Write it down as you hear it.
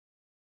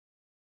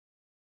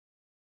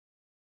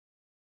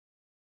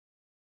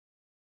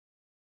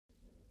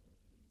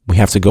"We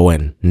have to go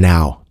in,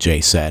 now,"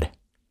 Jay said.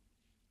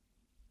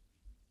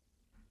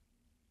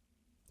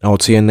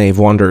 Altia and Nave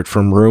wandered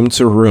from room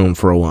to room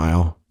for a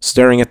while,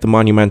 staring at the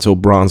monumental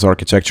bronze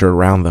architecture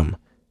around them.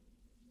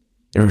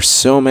 There are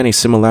so many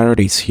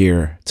similarities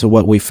here to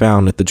what we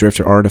found at the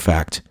Drifter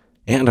artifact,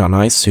 and on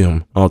Ice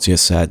Tomb, Altia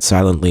said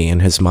silently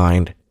in his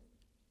mind.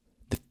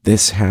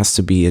 This has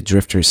to be a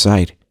Drifter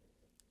site.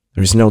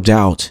 There's no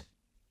doubt.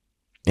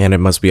 And it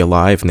must be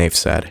alive, Nave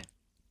said,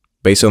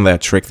 based on that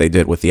trick they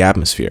did with the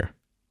atmosphere.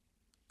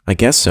 I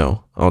guess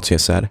so, Altia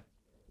said,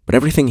 but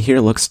everything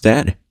here looks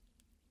dead.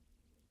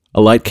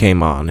 A light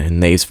came on in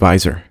Nave's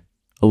visor,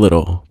 a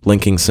little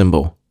blinking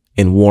symbol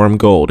in warm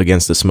gold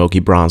against the smoky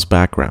bronze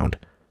background.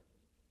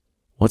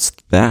 What's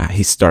that?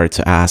 He started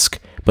to ask,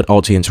 but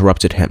Altia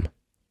interrupted him.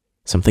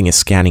 Something is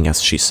scanning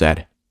us, she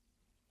said.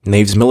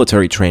 Nave's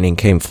military training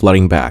came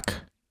flooding back.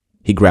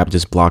 He grabbed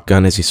his block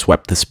gun as he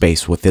swept the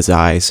space with his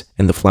eyes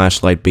and the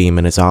flashlight beam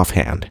in his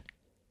offhand.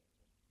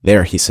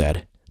 There, he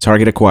said.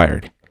 Target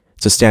acquired.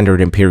 It's a standard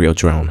Imperial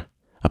drone.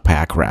 A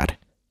pack rat.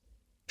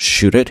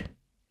 Shoot it?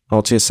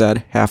 Altia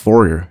said, half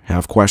order,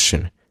 half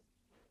question.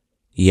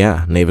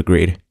 Yeah, Nave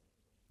agreed.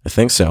 I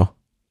think so.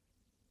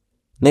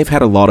 Nave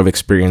had a lot of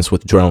experience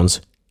with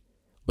drones.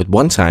 At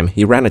one time,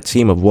 he ran a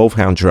team of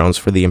Wolfhound drones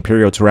for the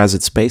Imperial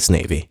Terrazid Space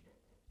Navy,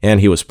 and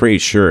he was pretty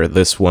sure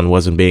this one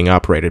wasn't being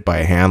operated by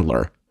a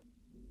handler.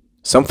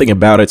 Something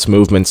about its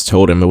movements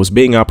told him it was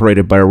being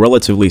operated by a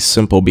relatively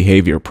simple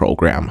behavior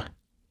program,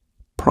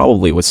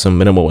 probably with some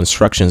minimal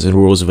instructions and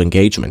rules of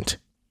engagement.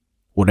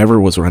 Whatever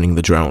was running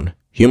the drone,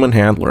 human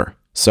handler,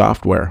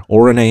 software,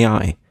 or an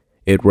AI,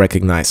 it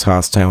recognized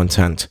hostile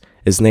intent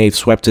as Nave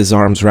swept his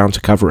arms round to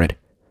cover it,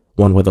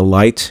 one with a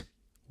light,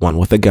 one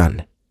with a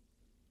gun.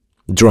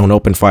 The drone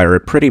opened fire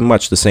at pretty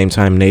much the same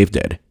time Nave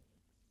did.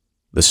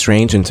 The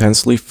strange,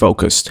 intensely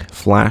focused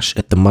flash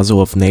at the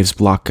muzzle of Nave's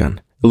block gun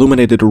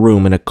illuminated a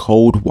room in a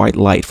cold white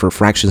light for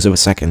fractions of a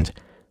second,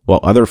 while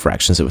other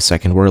fractions of a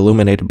second were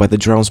illuminated by the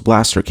drone's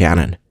blaster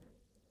cannon.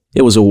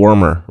 It was a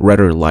warmer,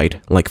 redder light,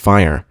 like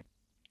fire.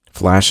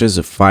 Flashes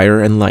of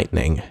fire and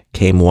lightning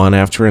came one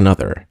after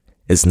another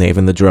as Nave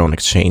and the drone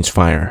exchanged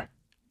fire.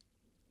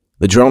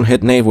 The drone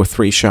hit Nave with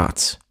 3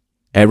 shots,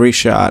 every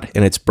shot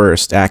in its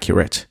burst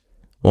accurate,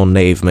 while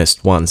Nave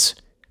missed once,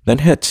 then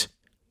hit,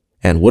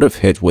 and would have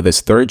hit with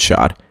his 3rd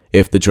shot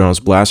if the drone's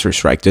blaster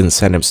strike didn't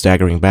send him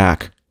staggering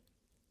back.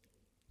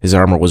 His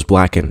armor was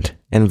blackened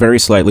and very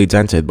slightly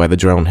dented by the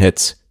drone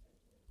hits,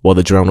 while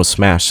the drone was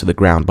smashed to the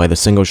ground by the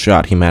single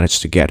shot he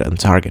managed to get on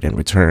target in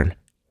return.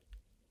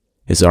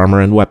 His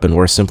armor and weapon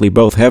were simply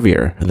both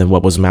heavier than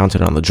what was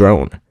mounted on the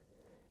drone,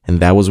 and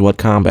that was what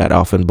combat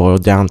often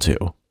boiled down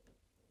to.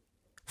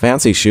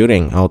 Fancy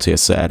shooting, Altia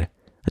said,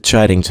 a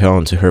chiding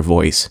tone to her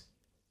voice.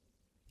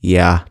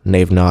 Yeah,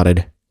 Nave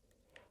nodded.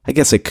 I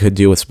guess it could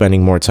do with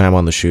spending more time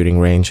on the shooting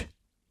range.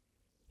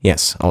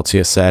 Yes,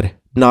 Altia said,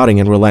 nodding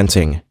and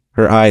relenting,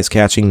 her eyes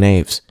catching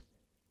Nave's.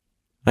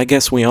 I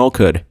guess we all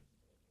could.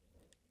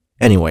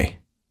 Anyway,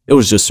 it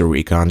was just a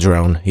recon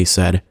drone, he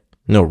said.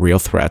 No real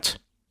threat.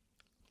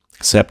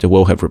 Except it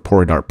will have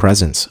reported our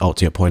presence,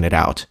 Altia pointed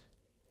out.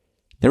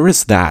 There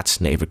is that,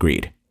 Nave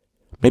agreed.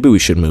 Maybe we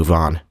should move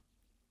on.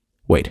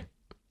 Wait.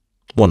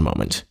 One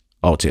moment,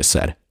 Altia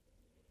said.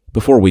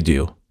 Before we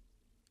do.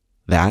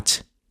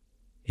 That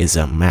is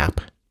a map.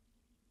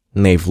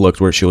 Nave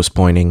looked where she was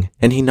pointing,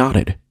 and he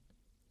nodded.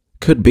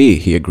 Could be,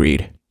 he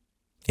agreed.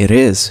 It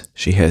is,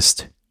 she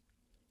hissed.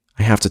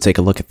 I have to take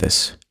a look at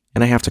this,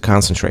 and I have to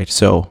concentrate,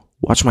 so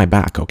watch my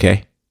back,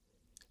 okay?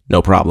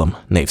 No problem,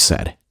 Nave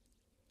said.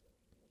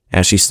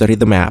 As she studied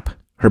the map,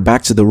 her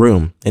back to the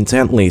room,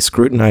 intently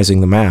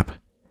scrutinizing the map,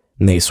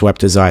 Nave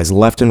swept his eyes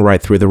left and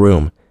right through the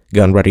room,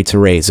 gun ready to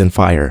raise and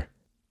fire.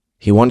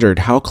 He wondered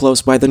how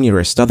close by the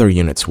nearest other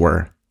units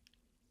were.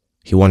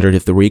 He wondered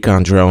if the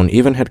recon drone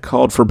even had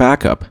called for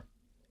backup.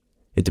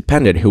 It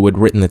depended who had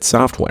written its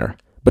software,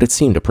 but it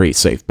seemed a pretty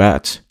safe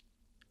bet.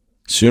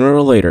 Sooner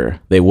or later,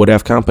 they would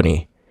have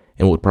company,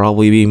 and would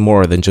probably be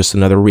more than just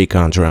another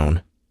recon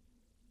drone.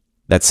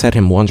 That set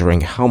him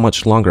wondering how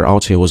much longer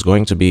Altia was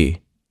going to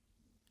be.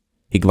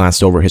 He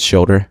glanced over his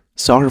shoulder,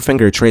 saw her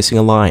finger tracing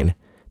a line,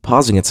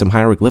 pausing at some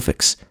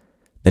hieroglyphics,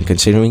 then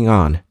continuing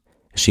on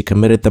as she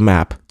committed the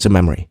map to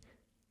memory.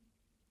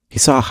 He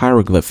saw a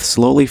hieroglyph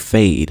slowly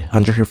fade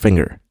under her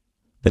finger,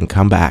 then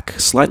come back,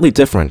 slightly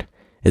different,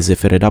 as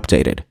if it had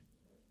updated.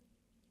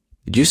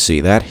 Did you see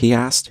that? He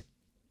asked.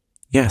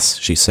 Yes,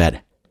 she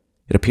said.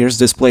 It appears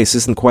this place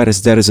isn't quite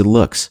as dead as it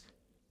looks.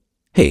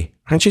 Hey,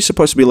 aren't you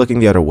supposed to be looking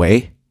the other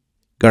way?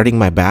 Guarding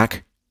my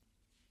back?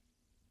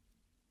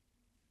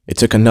 It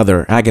took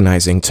another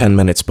agonizing 10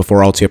 minutes before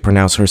Altia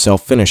pronounced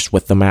herself finished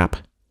with the map,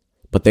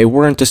 but they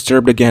weren't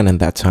disturbed again in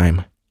that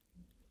time.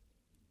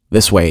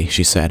 This way,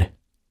 she said.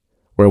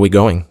 Where are we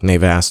going?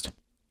 Nave asked.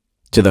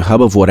 To the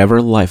hub of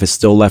whatever life is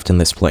still left in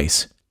this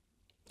place.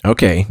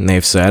 Okay,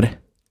 Nave said.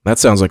 That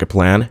sounds like a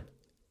plan.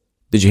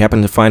 Did you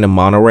happen to find a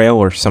monorail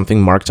or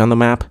something marked on the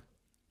map?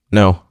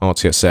 No,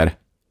 Altia said.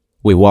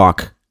 We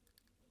walk.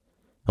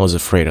 I was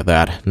afraid of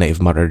that,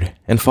 Nave muttered,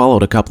 and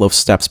followed a couple of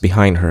steps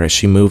behind her as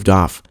she moved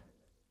off,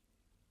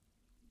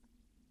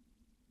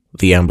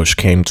 The ambush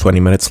came 20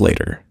 minutes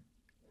later.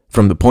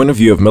 From the point of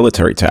view of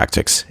military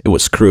tactics, it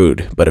was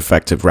crude but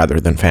effective rather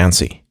than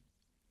fancy.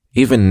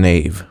 Even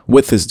Nave,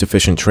 with his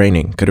deficient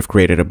training, could have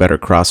created a better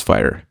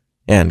crossfire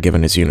and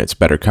given his units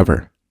better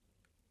cover.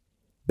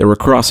 They were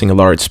crossing a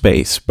large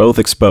space, both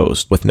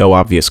exposed with no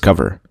obvious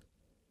cover.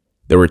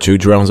 There were 2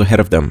 drones ahead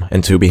of them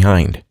and 2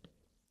 behind.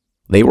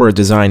 They were a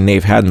design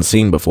Nave hadn't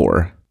seen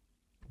before.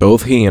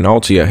 Both he and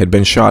Altia had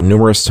been shot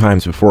numerous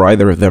times before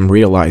either of them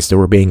realized they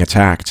were being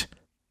attacked.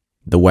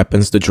 The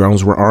weapons the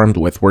drones were armed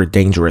with were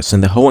dangerous,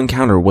 and the whole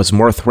encounter was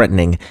more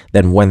threatening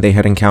than when they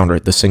had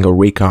encountered the single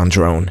recon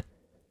drone.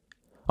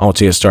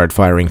 Altia started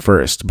firing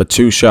first, but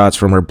 2 shots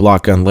from her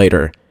block gun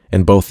later,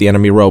 and both the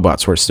enemy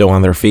robots were still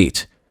on their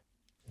feet.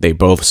 They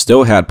both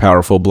still had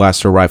powerful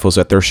blaster rifles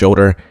at their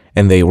shoulder,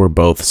 and they were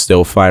both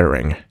still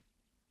firing.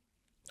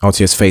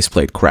 Altia's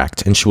faceplate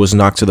cracked, and she was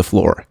knocked to the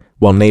floor,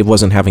 while Nave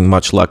wasn't having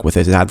much luck with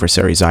his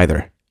adversaries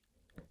either.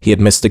 He had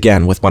missed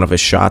again with one of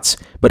his shots,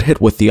 but hit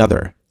with the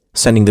other,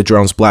 sending the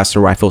drone's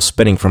blaster rifle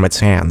spinning from its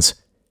hands.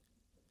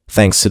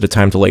 Thanks to the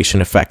time dilation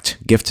effect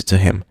gifted to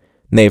him,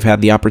 Nave had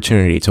the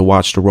opportunity to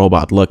watch the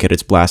robot look at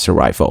its blaster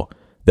rifle,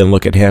 then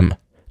look at him,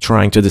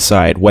 trying to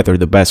decide whether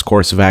the best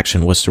course of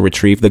action was to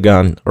retrieve the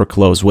gun or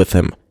close with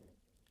him.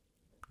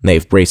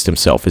 Nave braced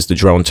himself as the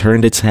drone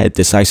turned its head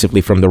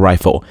decisively from the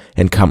rifle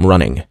and come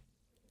running.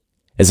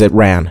 As it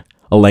ran,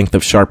 a length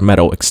of sharp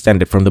metal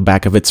extended from the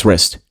back of its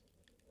wrist.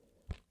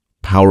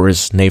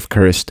 Powers, Nave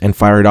cursed, and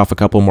fired off a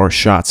couple more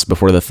shots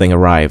before the thing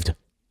arrived.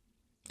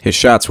 His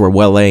shots were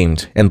well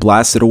aimed and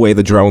blasted away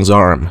the drone's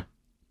arm,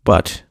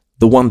 but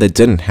the one that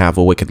didn't have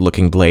a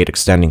wicked-looking blade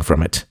extending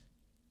from it.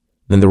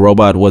 Then the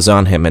robot was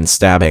on him and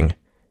stabbing.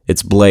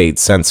 Its blade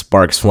sent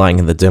sparks flying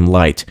in the dim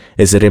light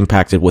as it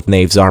impacted with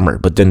Nave's armor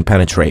but didn't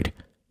penetrate.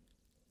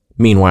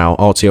 Meanwhile,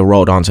 Altia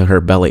rolled onto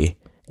her belly,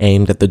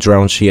 aimed at the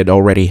drone she had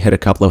already hit a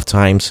couple of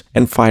times,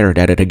 and fired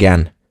at it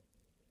again.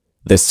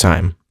 This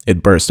time,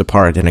 it burst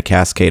apart in a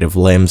cascade of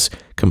limbs,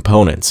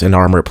 components, and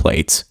armor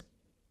plates.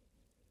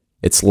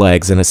 Its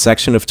legs and a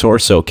section of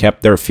torso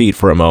kept their feet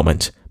for a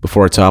moment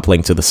before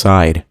toppling to the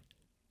side.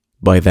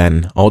 By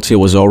then, Altia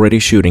was already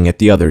shooting at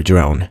the other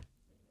drone.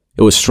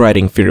 It was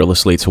striding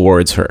fearlessly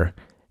towards her,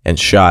 and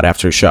shot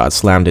after shot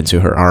slammed into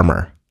her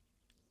armor.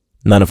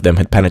 None of them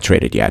had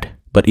penetrated yet,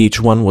 but each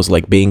one was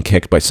like being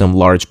kicked by some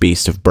large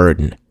beast of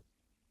burden.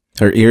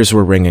 Her ears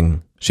were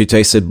ringing, she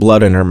tasted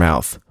blood in her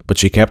mouth, but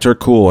she kept her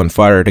cool and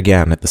fired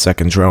again at the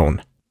second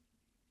drone.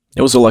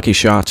 It was a lucky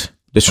shot,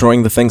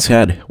 destroying the thing's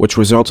head, which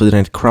resulted in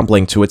it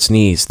crumbling to its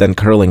knees, then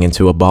curling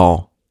into a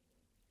ball.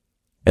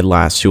 At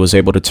last, she was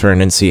able to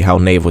turn and see how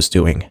Nave was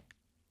doing.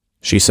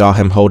 She saw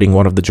him holding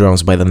one of the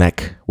drones by the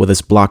neck, with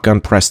his block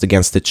gun pressed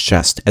against its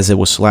chest as it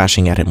was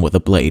slashing at him with a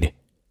blade.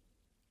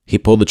 He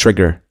pulled the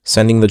trigger,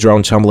 sending the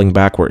drone tumbling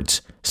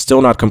backwards,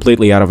 still not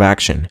completely out of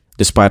action,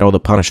 despite all the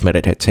punishment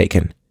it had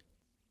taken.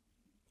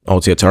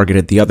 Altia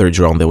targeted the other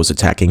drone that was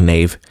attacking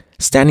Nave,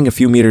 standing a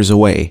few meters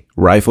away,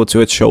 rifle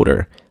to its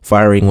shoulder,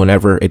 firing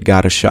whenever it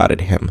got a shot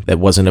at him that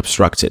wasn't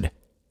obstructed.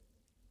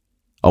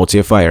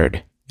 Altia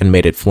fired, and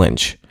made it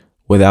flinch,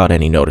 without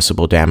any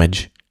noticeable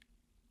damage.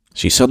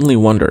 She suddenly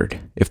wondered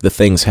if the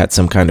things had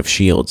some kind of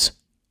shields.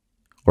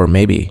 Or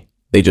maybe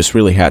they just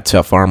really had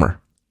tough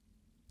armor.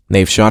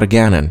 Nave shot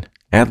again and,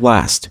 at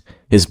last,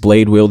 his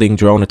blade-wielding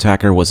drone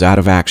attacker was out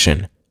of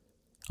action,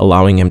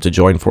 allowing him to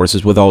join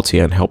forces with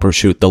Altia and help her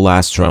shoot the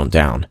last drone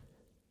down.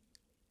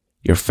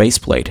 "Your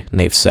faceplate,"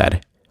 Nave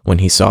said, when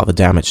he saw the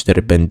damage that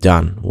had been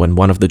done when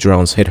one of the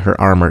drones hit her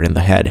armor in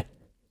the head.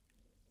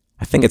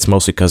 "I think it's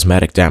mostly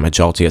cosmetic damage,"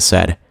 Altia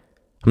said.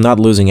 "I'm not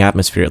losing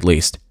atmosphere at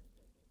least.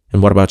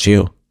 And what about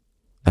you?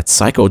 That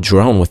psycho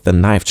drone with the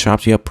knife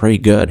chopped you up pretty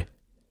good."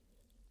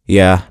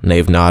 "Yeah,"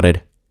 Nave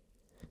nodded.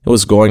 It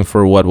was going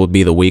for what would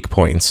be the weak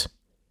points,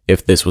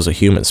 if this was a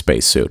human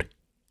spacesuit.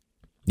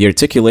 The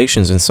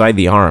articulations inside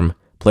the arm,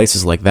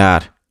 places like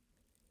that.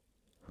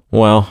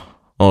 "Well,"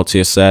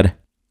 Altia said,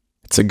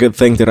 "it's a good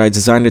thing that I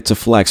designed it to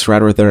flex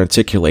rather than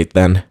articulate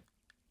then."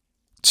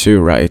 "Too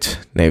right,"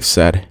 Nave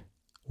said.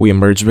 "We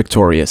emerged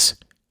victorious."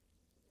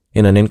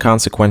 "In an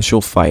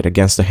inconsequential fight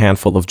against a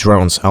handful of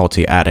drones,"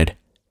 Altia added.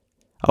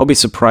 "I'll be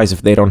surprised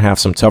if they don't have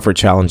some tougher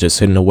challenges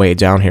hidden away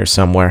down here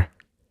somewhere."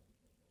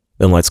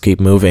 "Then let's keep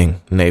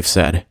moving," Nave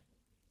said.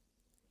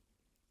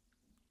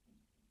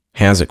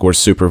 Hazak was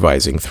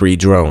supervising 3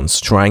 drones,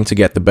 trying to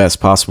get the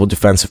best possible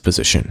defensive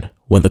position,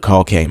 when the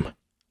call came.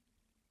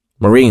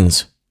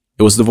 "Marines!"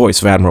 It was the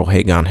voice of Admiral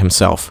Hagon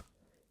himself.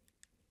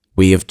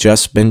 "We have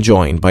just been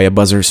joined by a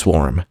buzzer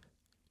swarm.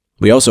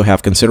 We also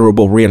have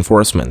considerable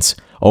reinforcements,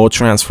 all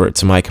transferred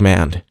to my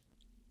command."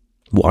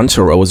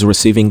 Wantara was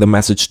receiving the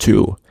message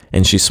too,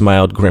 and she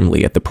smiled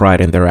grimly at the pride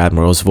in their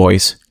admiral's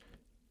voice.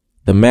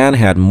 The man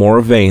had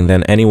more vein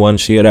than anyone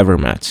she had ever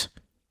met.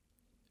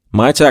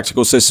 "My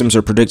tactical systems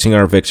are predicting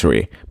our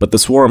victory, but the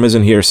swarm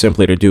isn't here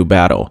simply to do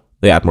battle,"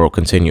 the admiral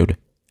continued.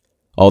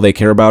 "All they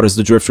care about is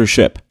the drifter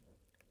ship.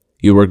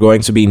 You are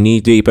going to be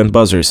knee-deep in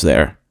buzzers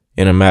there,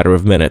 in a matter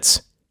of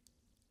minutes."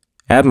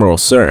 "Admiral,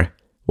 sir,"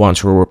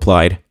 Wantara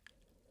replied.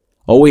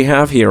 All we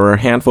have here are a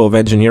handful of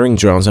engineering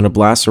drones and a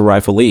blaster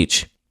rifle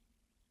each.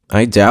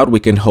 I doubt we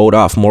can hold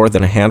off more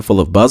than a handful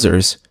of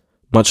buzzers,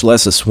 much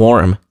less a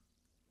swarm.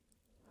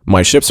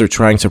 My ships are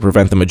trying to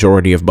prevent the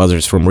majority of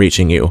buzzers from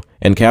reaching you,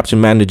 and Captain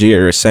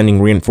Mandagier is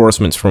sending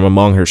reinforcements from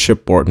among her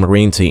shipboard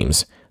marine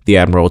teams, the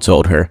Admiral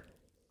told her.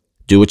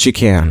 Do what you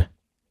can.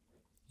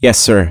 Yes,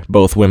 sir,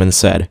 both women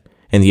said,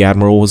 and the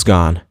Admiral was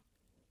gone.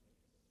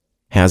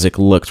 Haziq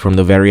looked from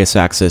the various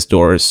access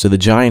doors to the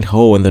giant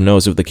hole in the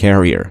nose of the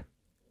carrier.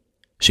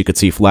 She could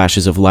see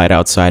flashes of light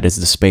outside as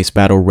the space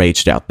battle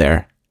raged out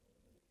there.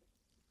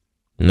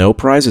 No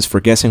prizes for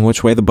guessing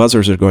which way the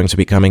buzzers are going to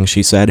be coming,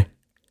 she said.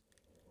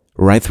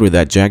 Right through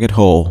that jagged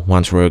hole,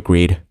 Wantra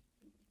agreed.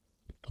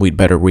 We'd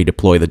better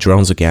redeploy the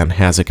drones again,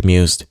 Haziq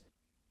mused.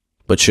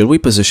 But should we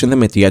position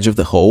them at the edge of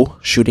the hole,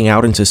 shooting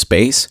out into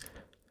space?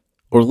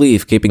 Or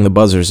leave, keeping the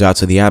buzzers out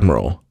to the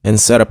Admiral, and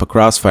set up a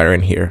crossfire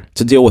in here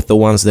to deal with the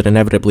ones that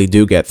inevitably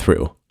do get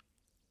through?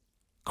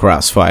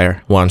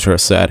 Crossfire, Wantra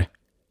said.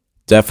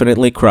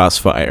 Definitely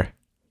crossfire.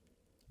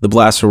 The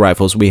blaster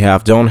rifles we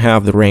have don't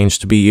have the range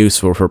to be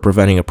useful for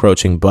preventing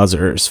approaching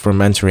buzzers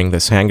from entering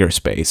this hangar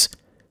space.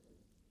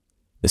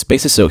 The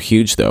space is so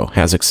huge though,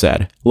 Haziq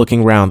said,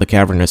 looking round the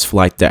cavernous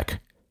flight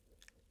deck.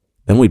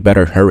 Then we'd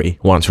better hurry,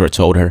 Wantra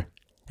told her,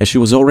 as she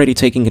was already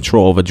taking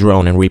control of a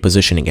drone and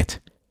repositioning it.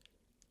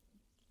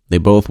 They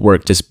both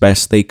worked as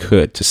best they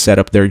could to set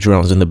up their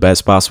drones in the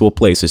best possible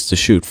places to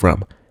shoot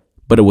from,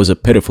 but it was a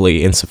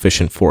pitifully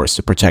insufficient force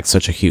to protect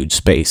such a huge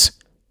space.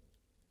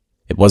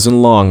 It wasn't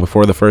long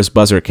before the first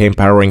buzzer came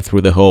powering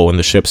through the hole in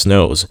the ship's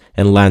nose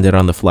and landed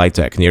on the flight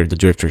deck near the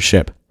drifter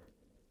ship.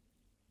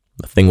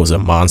 The thing was a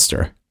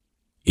monster.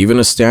 Even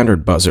a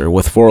standard buzzer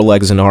with 4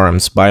 legs and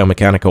arms,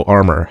 biomechanical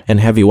armor, and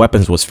heavy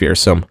weapons was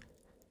fearsome,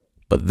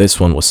 but this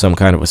one was some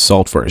kind of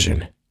assault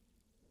version.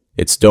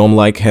 Its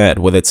dome-like head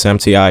with its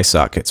empty eye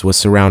sockets was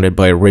surrounded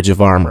by a ridge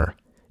of armor.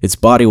 Its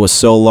body was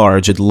so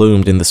large it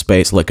loomed in the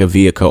space like a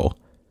vehicle.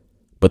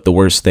 But the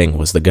worst thing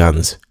was the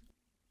guns.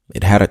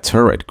 It had a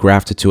turret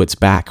grafted to its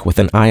back with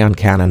an ion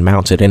cannon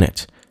mounted in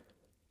it.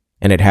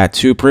 And it had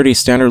 2 pretty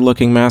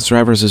standard-looking mass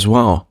drivers as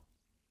well.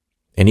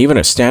 And even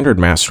a standard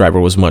mass driver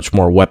was much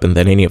more weapon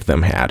than any of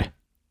them had.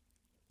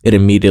 It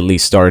immediately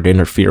started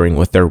interfering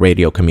with their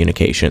radio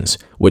communications,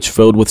 which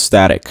filled with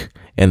static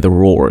and the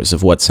roars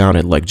of what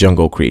sounded like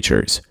jungle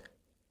creatures.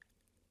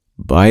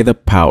 By the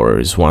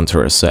powers,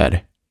 Wantura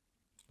said.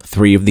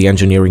 3 of the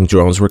engineering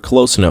drones were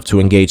close enough to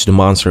engage the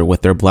monster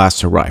with their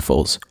blaster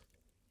rifles.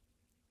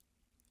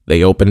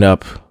 They opened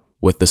up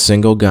with the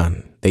single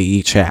gun they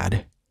each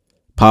had,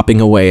 popping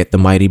away at the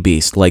mighty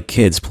beast like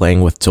kids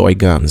playing with toy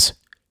guns.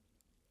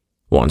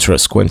 Wantra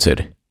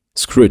squinted,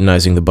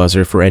 scrutinizing the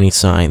buzzer for any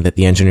sign that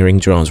the engineering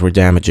drones were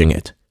damaging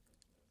it.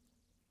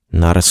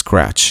 Not a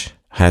scratch,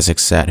 Haziq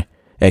said,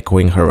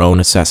 echoing her own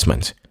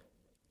assessment.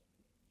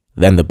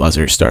 Then the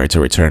buzzer started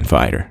to return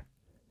fire.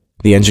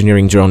 The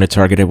engineering drone it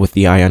targeted with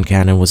the ion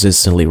cannon was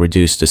instantly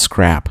reduced to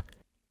scrap.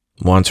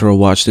 Wantra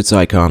watched its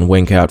icon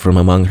wink out from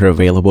among her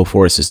available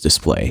forces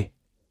display.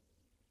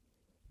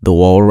 The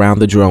wall around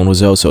the drone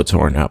was also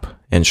torn up,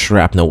 and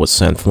shrapnel was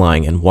sent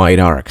flying in wide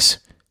arcs.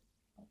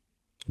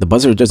 The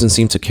buzzer doesn't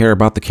seem to care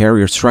about the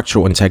carrier's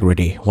structural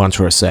integrity,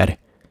 Wantra said,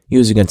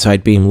 using a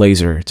tight beam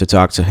laser to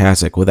talk to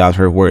Haziq without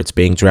her words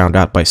being drowned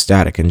out by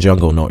static and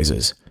jungle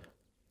noises.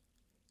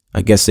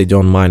 I guess they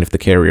don't mind if the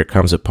carrier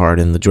comes apart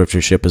and the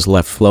drifter ship is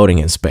left floating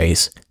in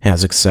space,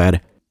 Haziq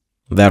said.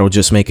 That'll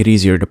just make it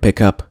easier to pick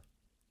up.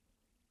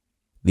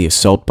 The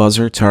assault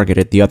buzzer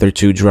targeted the other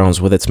 2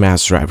 drones with its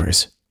mass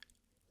drivers.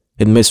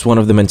 It missed one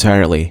of them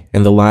entirely,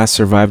 and the last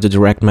survived a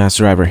direct mass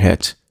driver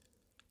hit.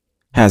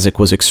 Haziq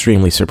was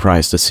extremely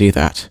surprised to see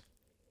that.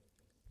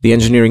 The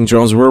engineering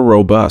drones were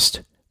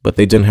robust, but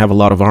they didn't have a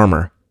lot of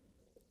armor.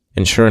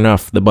 And sure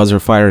enough, the buzzer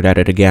fired at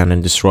it again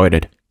and destroyed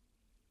it.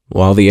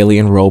 While the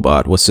alien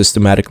robot was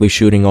systematically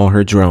shooting all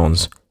her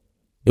drones,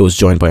 it was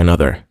joined by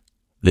another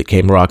that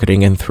came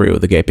rocketing in through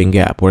the gaping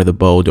gap where the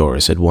bow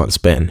doors had once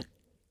been.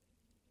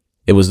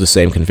 It was the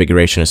same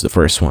configuration as the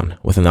first one,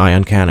 with an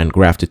ion cannon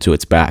grafted to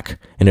its back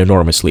and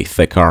enormously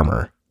thick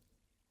armor.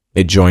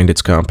 It joined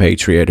its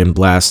compatriot in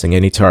blasting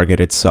any target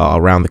it saw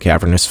around the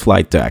cavernous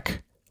flight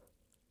deck.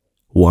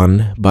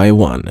 One by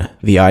one,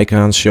 the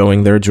icons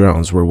showing their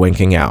drones were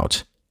winking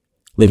out,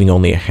 leaving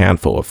only a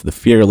handful of the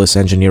fearless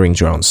engineering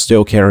drones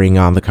still carrying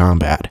on the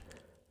combat.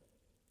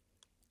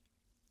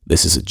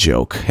 This is a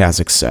joke,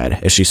 Haziq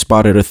said, as she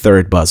spotted a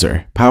third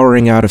buzzer,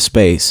 powering out of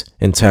space,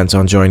 intent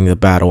on joining the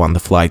battle on the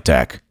flight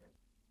deck.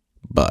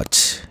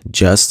 But,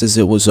 just as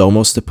it was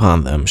almost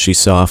upon them, she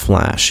saw a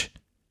flash.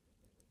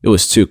 It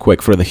was too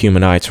quick for the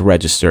human eye to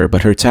register,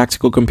 but her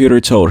tactical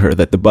computer told her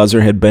that the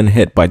buzzer had been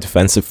hit by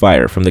defensive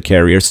fire from the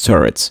carrier's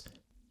turrets.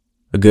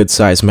 A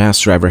good-sized mass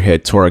driver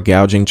hit tore a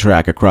gouging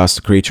track across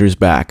the creature's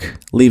back,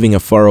 leaving a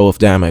furrow of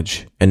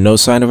damage, and no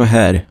sign of a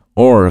head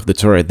or of the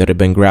turret that had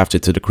been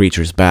grafted to the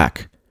creature's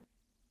back.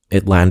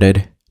 It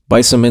landed,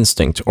 by some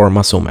instinct or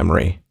muscle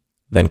memory,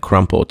 then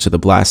crumpled to the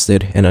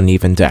blasted and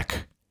uneven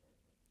deck.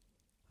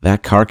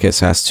 That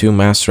carcass has 2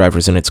 mass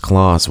drivers in its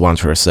claws,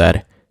 Wantra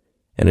said,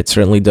 and it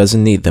certainly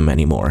doesn't need them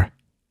anymore.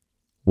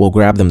 We'll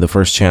grab them the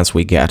first chance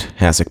we get,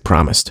 Hasek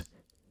promised.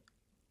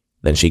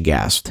 Then she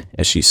gasped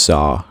as she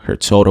saw her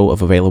total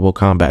of available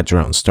combat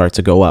drones start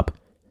to go up.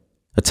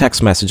 A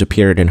text message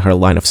appeared in her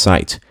line of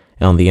sight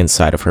on the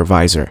inside of her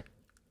visor.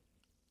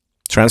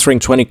 Transferring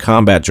 20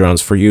 combat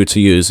drones for you to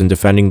use in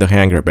defending the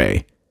hangar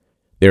bay.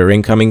 They are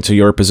incoming to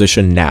your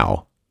position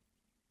now.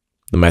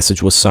 The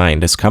message was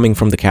signed as coming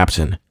from the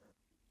captain.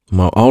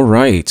 Well, all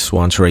right,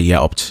 Wantra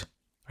yelped.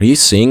 Are you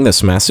seeing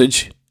this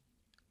message?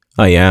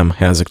 I am,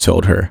 Hasek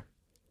told her.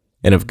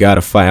 And I've got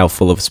a file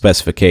full of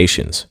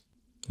specifications.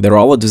 They're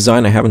all a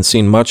design I haven't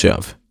seen much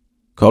of.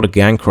 Called a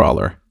gang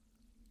crawler.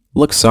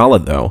 Looks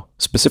solid though,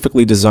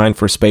 specifically designed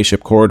for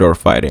spaceship corridor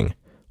fighting.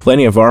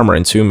 Plenty of armor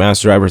and 2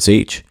 mass drivers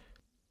each.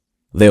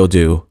 They'll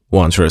do,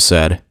 Wantra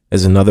said,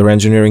 as another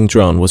engineering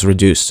drone was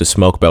reduced to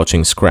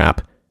smoke-belching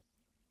scrap.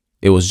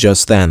 It was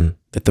just then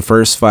that the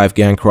first 5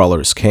 gang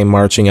crawlers came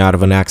marching out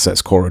of an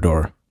access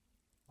corridor.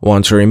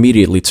 Wantra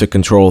immediately took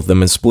control of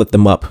them and split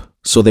them up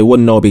so they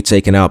wouldn't all be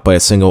taken out by a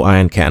single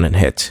ion cannon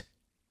hit.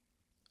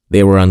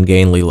 They were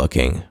ungainly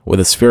looking, with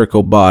a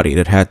spherical body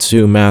that had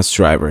 2 mass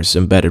drivers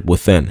embedded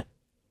within.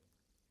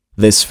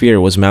 This sphere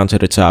was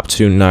mounted atop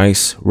 2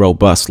 nice,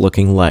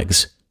 robust-looking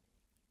legs.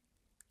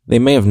 They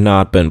may have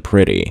not been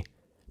pretty,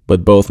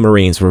 but both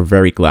Marines were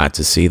very glad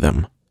to see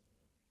them.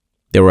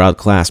 They were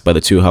outclassed by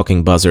the 2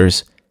 hulking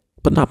buzzers,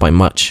 but not by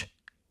much,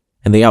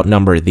 and they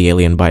outnumbered the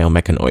alien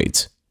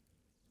biomechanoids.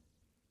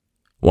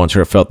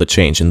 Wantra felt the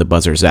change in the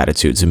buzzers'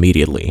 attitudes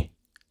immediately.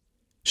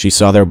 She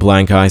saw their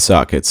blank eye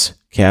sockets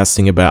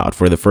casting about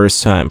for the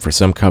first time for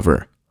some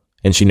cover,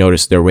 and she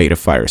noticed their rate of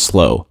fire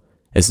slow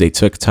as they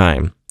took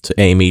time to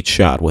aim each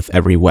shot with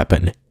every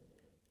weapon.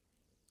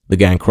 The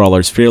gang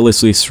crawlers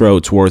fearlessly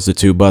strode towards the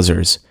 2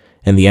 buzzers,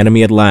 and the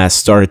enemy at last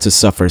started to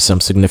suffer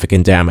some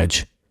significant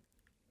damage.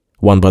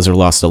 One buzzer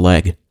lost a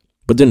leg,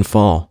 but didn't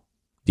fall.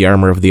 The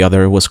armor of the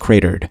other was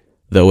cratered,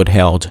 though it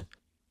held.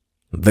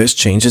 This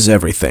changes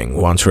everything,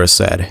 Wantra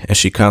said, as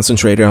she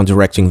concentrated on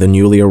directing the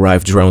newly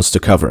arrived drones to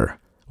cover,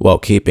 while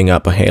keeping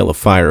up a hail of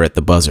fire at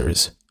the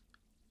buzzers.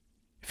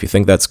 If you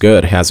think that's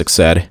good, Hasek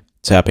said,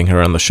 tapping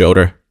her on the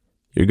shoulder,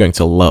 you're going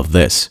to love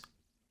this.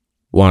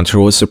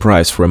 Wantra was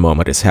surprised for a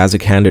moment as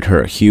Hasek handed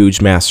her a huge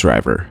mass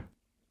driver.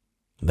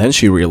 Then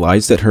she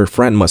realized that her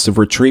friend must have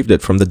retrieved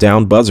it from the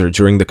downed buzzer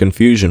during the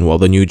confusion while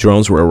the new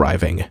drones were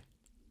arriving.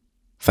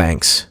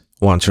 Thanks,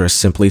 Wantra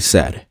simply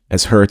said,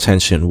 as her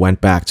attention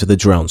went back to the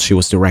drones she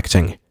was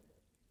directing.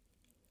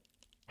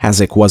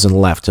 Hasek wasn't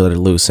left at a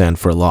loose end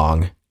for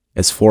long,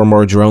 as 4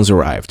 more drones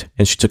arrived,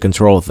 and she took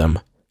control of them.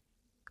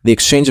 The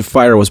exchange of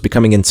fire was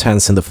becoming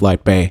intense in the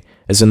flight bay,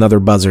 as another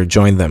buzzer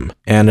joined them,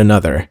 and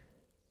another.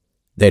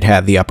 They'd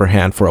had the upper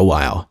hand for a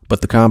while,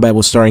 but the combat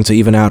was starting to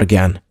even out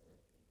again.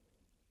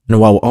 And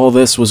while all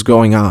this was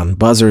going on,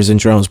 buzzers and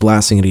drones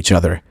blasting at each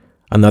other,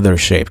 another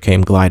shape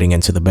came gliding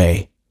into the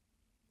bay.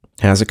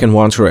 Hasek and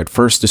Wantra at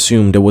first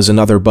assumed it was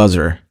another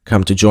buzzer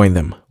come to join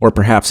them, or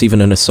perhaps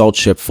even an assault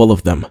ship full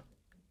of them.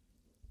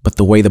 But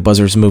the way the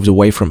buzzers moved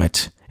away from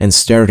it and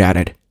stared at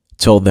it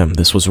told them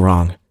this was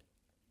wrong.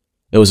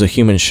 It was a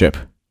human ship,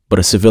 but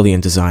a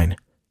civilian design.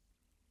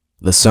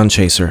 The Sun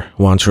Chaser,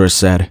 Wantra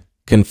said,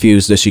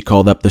 confused as she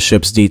called up the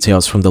ship's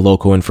details from the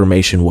local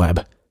information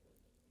web.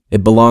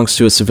 It belongs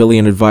to a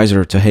civilian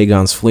advisor to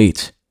Hagon's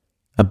fleet,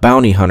 a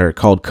bounty hunter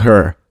called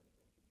Kerr.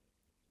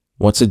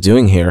 What's it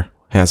doing here?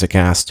 Hasek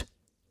asked.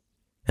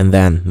 And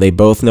then they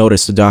both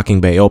noticed a docking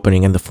bay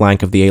opening in the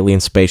flank of the alien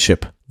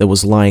spaceship that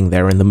was lying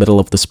there in the middle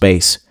of the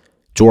space,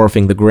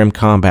 dwarfing the grim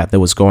combat that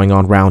was going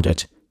on round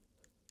it.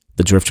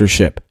 The drifter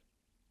ship.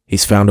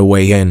 He's found a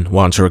way in,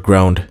 Wantra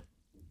groaned.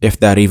 If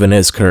that even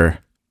is Kerr.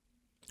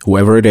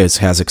 Whoever it is,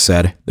 Hasek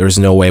said, there's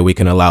no way we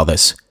can allow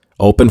this.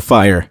 Open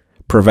fire.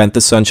 Prevent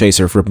the Sun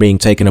Chaser from being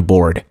taken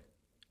aboard.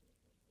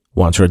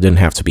 Wantra didn't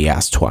have to be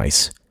asked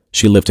twice.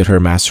 She lifted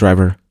her mass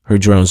driver, her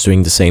drones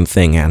doing the same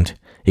thing, and,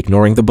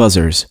 ignoring the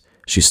buzzers,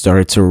 she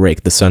started to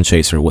rake the Sun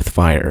Chaser with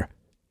fire.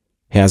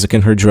 Hasek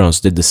and her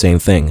drones did the same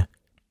thing.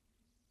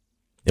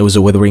 It was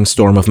a withering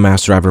storm of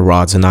mass driver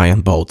rods and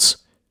ion bolts.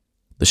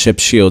 The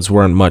ship's shields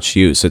weren't much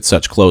use at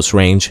such close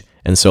range,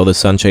 and so the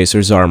Sun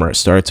Chaser's armor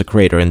started to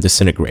crater and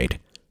disintegrate.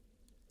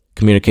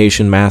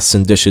 Communication masts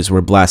and dishes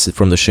were blasted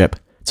from the ship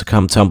to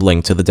come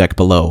tumbling to the deck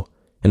below,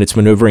 and its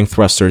maneuvering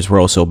thrusters were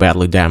also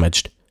badly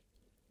damaged.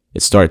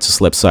 It started to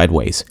slip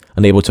sideways,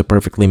 unable to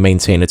perfectly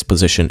maintain its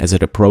position as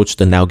it approached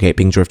the now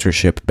gaping drifter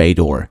ship bay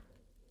door.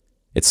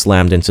 It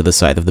slammed into the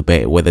side of the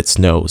bay with its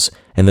nose,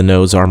 and the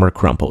nose armor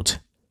crumpled.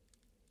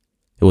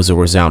 It was a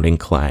resounding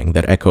clang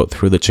that echoed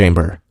through the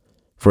chamber,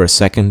 for a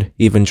second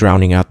even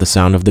drowning out the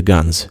sound of the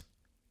guns.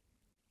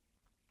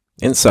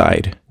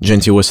 Inside,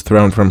 Jinty was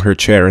thrown from her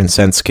chair and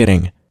sent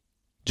skidding.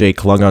 Jake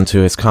clung onto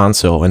his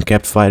console and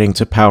kept fighting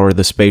to power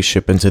the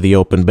spaceship into the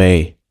open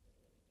bay.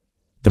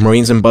 The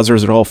Marines and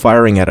buzzers are all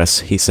firing at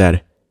us, he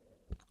said.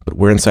 But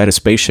we're inside a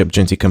spaceship,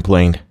 Jinty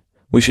complained.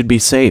 We should be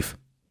safe.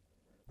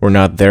 We're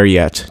not there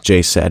yet,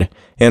 Jay said,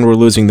 and we're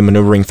losing the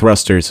maneuvering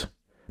thrusters.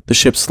 The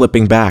ship's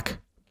slipping back.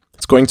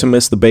 It's going to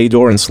miss the bay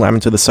door and slam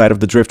into the side of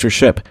the drifter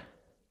ship.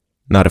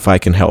 Not if I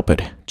can help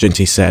it,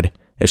 Ginty said,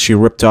 as she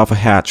ripped off a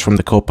hatch from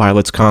the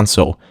co-pilot's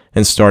console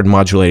and started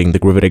modulating the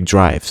gravitic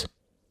drives.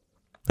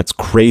 That's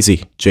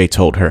crazy, Jay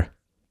told her.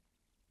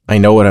 I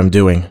know what I'm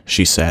doing,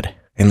 she said,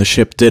 and the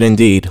ship did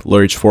indeed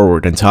lurch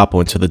forward and topple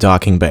into the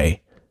docking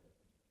bay.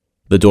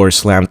 The door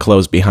slammed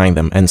closed behind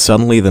them, and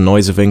suddenly the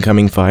noise of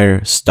incoming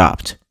fire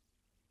stopped.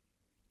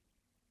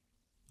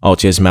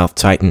 Altia's mouth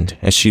tightened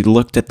as she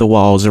looked at the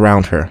walls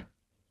around her.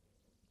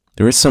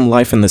 There is some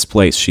life in this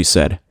place, she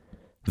said,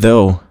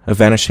 though a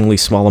vanishingly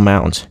small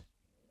amount.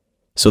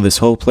 So this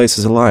whole place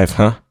is alive,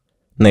 huh?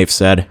 Nave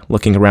said,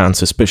 looking around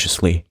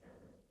suspiciously.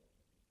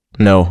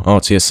 No,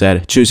 Altia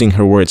said, choosing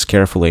her words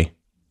carefully.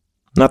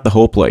 Not the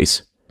whole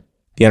place.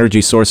 The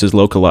energy source is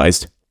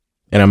localized,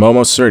 and I'm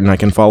almost certain I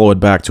can follow it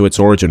back to its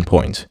origin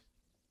point.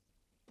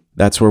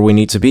 That's where we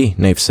need to be,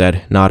 Nave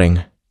said,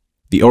 nodding.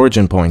 The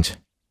origin point.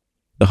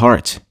 The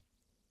heart.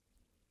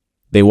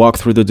 They walked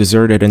through the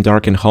deserted and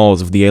darkened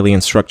halls of the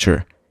alien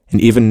structure, and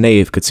even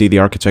Nave could see the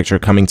architecture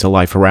coming to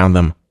life around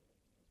them.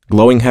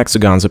 Glowing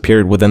hexagons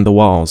appeared within the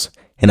walls,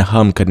 and a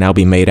hum could now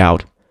be made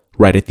out,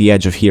 right at the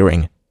edge of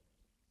hearing.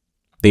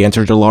 They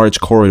entered a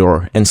large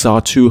corridor and saw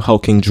 2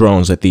 hulking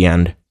drones at the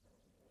end.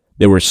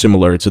 They were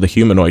similar to the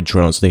humanoid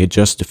drones they had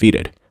just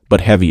defeated,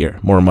 but heavier,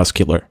 more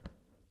muscular.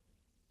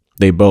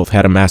 They both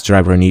had a mass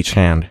driver in each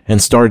hand,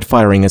 and started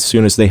firing as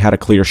soon as they had a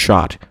clear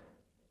shot.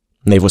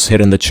 Nave was hit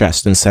in the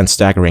chest and sent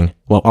staggering,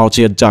 while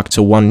Altia ducked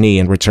to one knee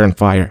and returned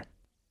fire.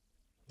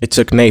 It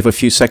took Nave a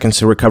few seconds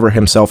to recover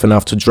himself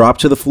enough to drop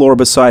to the floor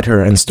beside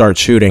her and start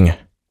shooting.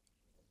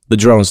 The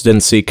drones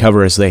didn't see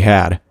cover as they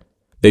had.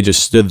 They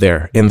just stood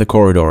there, in the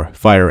corridor,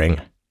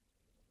 firing.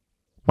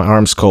 My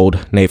arm's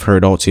cold, Nave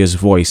heard Altia's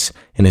voice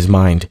in his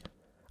mind.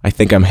 I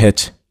think I'm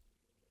hit.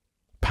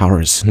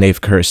 Powers,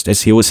 Nave cursed,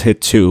 as he was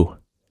hit too.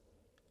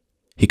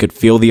 He could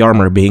feel the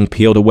armor being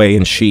peeled away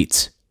in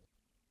sheets.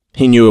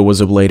 He knew it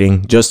was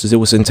ablating, just as it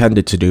was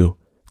intended to do,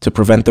 to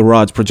prevent the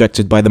rods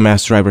projected by the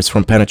mass drivers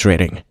from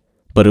penetrating.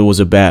 But it was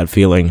a bad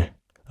feeling.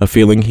 A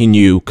feeling he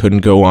knew couldn't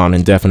go on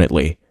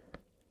indefinitely.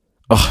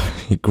 Ugh,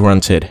 he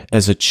grunted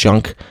as a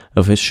chunk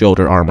of his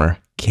shoulder armor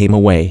came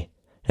away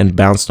and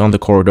bounced on the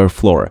corridor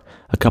floor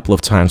a couple of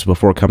times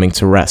before coming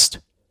to rest.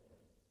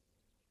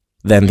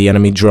 Then the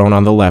enemy drone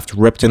on the left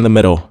ripped in the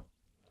middle,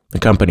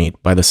 accompanied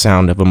by the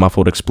sound of a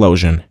muffled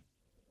explosion.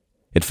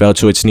 It fell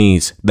to its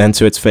knees, then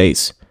to its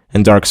face,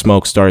 and dark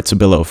smoke started to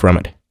billow from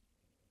it.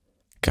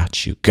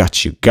 Got you,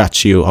 got you,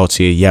 got you,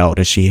 Altia yelled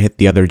as she hit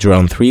the other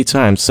drone 3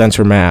 times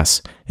center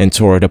mass and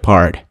tore it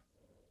apart.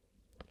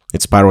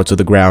 It spiraled to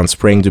the ground,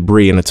 spraying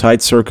debris in a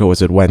tight circle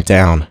as it went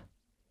down.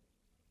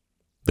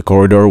 The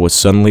corridor was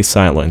suddenly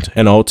silent,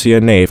 and Altia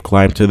and Nave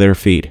climbed to their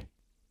feet.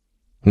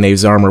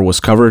 Nave's armor was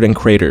covered in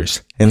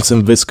craters, and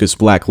some viscous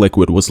black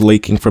liquid was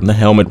leaking from the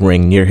helmet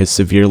ring near his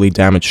severely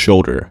damaged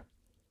shoulder.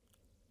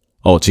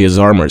 Altia's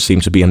armor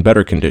seemed to be in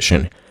better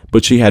condition,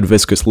 but she had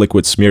viscous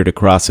liquid smeared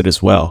across it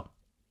as well.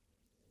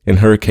 In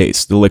her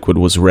case, the liquid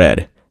was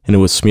red, and it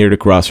was smeared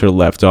across her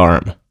left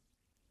arm.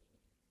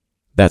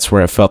 That's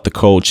where I felt the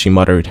cold, she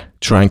muttered,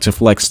 trying to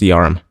flex the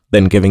arm,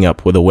 then giving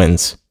up with a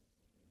wince.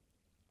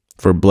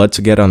 For blood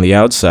to get on the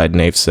outside,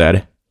 Nave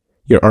said.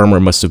 Your armor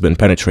must have been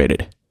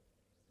penetrated.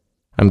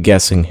 I'm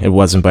guessing it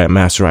wasn't by a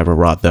mass driver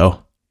rod,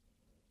 though.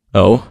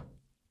 Oh?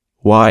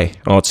 Why?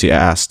 Altia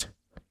asked.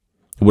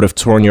 It would have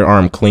torn your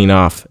arm clean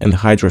off, and the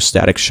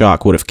hydrostatic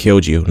shock would have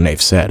killed you,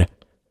 Nave said.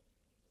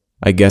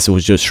 I guess it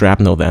was just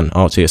shrapnel then,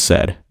 Altia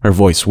said, her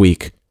voice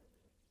weak.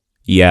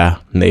 Yeah,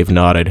 Nave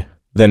nodded,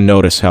 then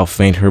noticed how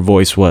faint her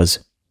voice was.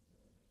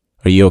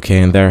 Are you okay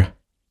in there?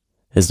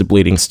 Has the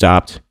bleeding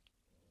stopped?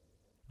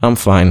 I'm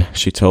fine,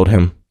 she told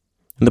him,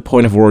 and the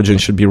point of origin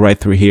should be right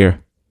through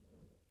here.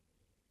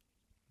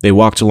 They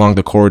walked along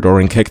the corridor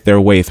and kicked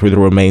their way through the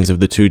remains of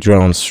the 2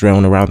 drones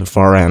strewn around the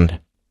far end.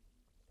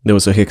 There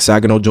was a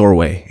hexagonal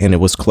doorway, and it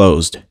was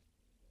closed.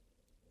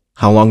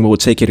 How long will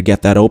it take you to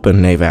get that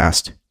open? Nave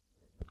asked.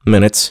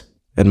 Minutes,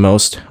 at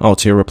most,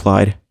 Altia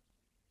replied.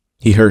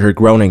 He heard her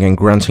groaning and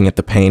grunting at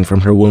the pain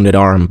from her wounded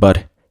arm,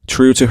 but,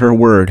 true to her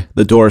word,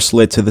 the door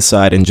slid to the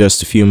side in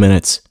just a few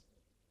minutes.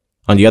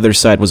 On the other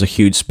side was a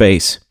huge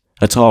space,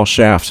 a tall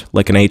shaft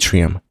like an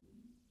atrium.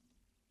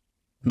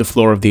 The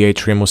floor of the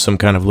atrium was some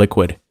kind of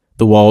liquid.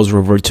 The walls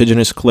were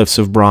vertiginous cliffs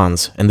of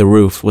bronze, and the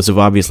roof was of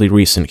obviously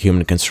recent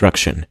human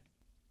construction.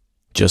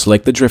 Just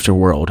like the Drifter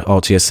world,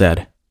 Altia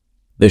said.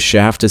 This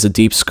shaft is a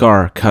deep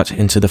scar cut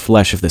into the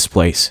flesh of this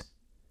place,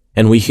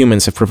 and we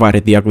humans have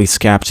provided the ugly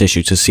scab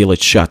tissue to seal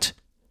it shut.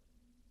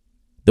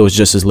 There was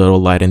just as little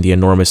light in the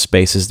enormous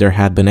space as there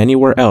had been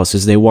anywhere else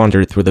as they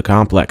wandered through the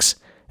complex,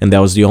 and that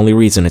was the only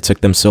reason it took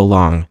them so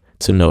long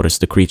to notice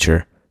the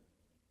creature.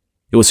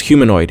 It was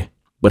humanoid,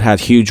 but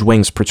had huge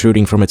wings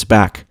protruding from its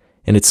back,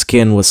 and its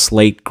skin was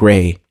slate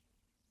gray.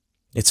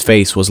 Its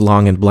face was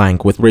long and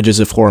blank, with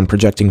ridges of horn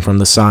projecting from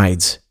the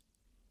sides.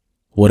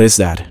 What is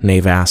that?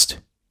 Nave asked.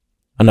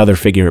 Another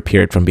figure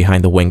appeared from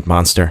behind the winged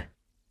monster.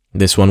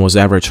 This one was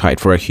average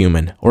height for a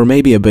human, or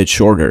maybe a bit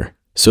shorter,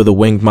 so the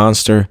winged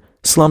monster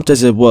slumped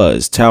as it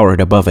was,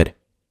 towered above it.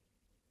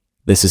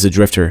 "This is a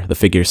drifter," the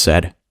figure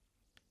said.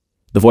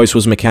 The voice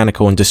was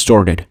mechanical and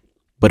distorted,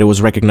 but it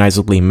was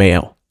recognizably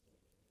male.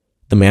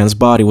 The man's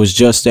body was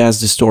just as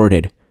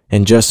distorted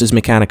and just as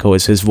mechanical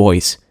as his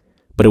voice,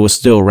 but it was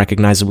still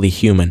recognizably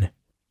human.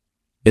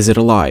 "Is it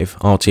alive?"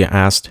 Altia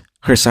asked,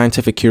 her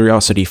scientific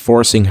curiosity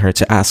forcing her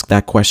to ask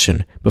that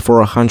question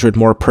before 100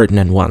 more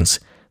pertinent ones,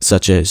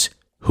 such as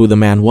who the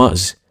man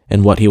was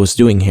and what he was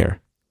doing here.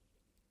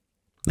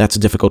 "That's a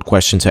difficult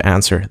question to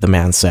answer," the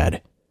man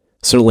said.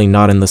 "Certainly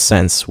not in the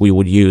sense we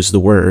would use the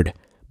word,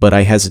 but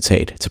I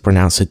hesitate to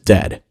pronounce it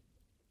dead.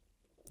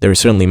 There is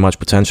certainly much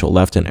potential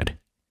left in it."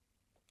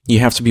 "You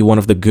have to be one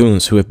of the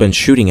goons who have been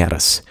shooting at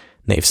us,"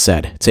 Nave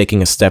said,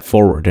 taking a step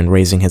forward and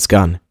raising his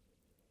gun.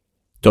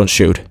 "Don't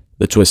shoot,"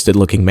 the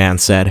twisted-looking man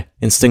said,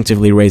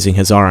 instinctively raising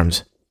his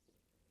arms.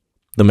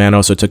 The man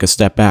also took a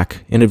step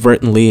back,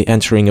 inadvertently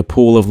entering a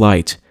pool of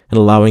light and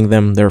allowing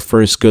them their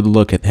first good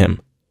look at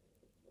him.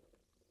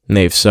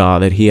 Nave saw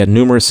that he had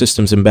numerous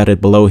systems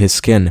embedded below his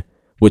skin,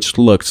 which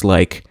looked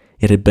like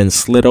it had been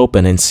slit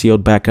open and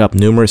sealed back up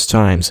numerous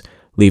times,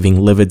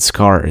 leaving livid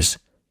scars.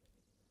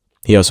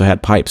 He also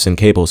had pipes and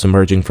cables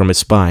emerging from his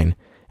spine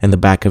and the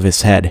back of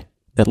his head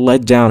that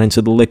led down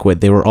into the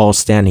liquid they were all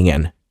standing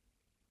in.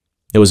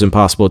 It was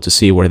impossible to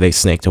see where they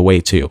snaked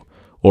away to,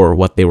 or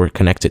what they were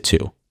connected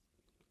to.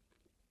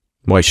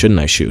 "Why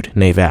shouldn't I shoot?"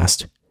 Nave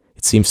asked.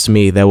 "It seems to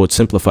me that would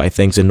simplify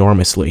things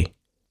enormously."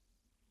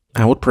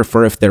 "I would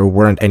prefer if there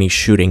weren't any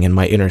shooting in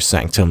my inner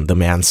sanctum," the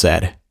man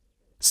said.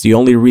 "It's the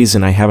only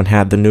reason I haven't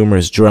had the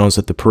numerous drones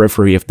at the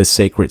periphery of this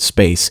sacred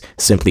space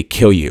simply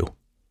kill you.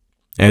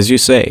 As you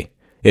say,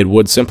 it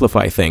would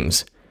simplify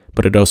things,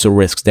 but it also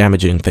risks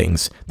damaging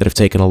things that have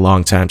taken a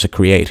long time to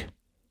create."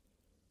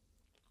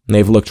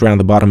 Nave looked around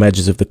the bottom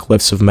edges of the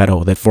cliffs of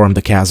metal that formed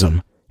the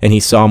chasm, and he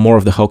saw more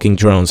of the hulking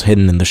drones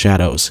hidden in the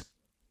shadows.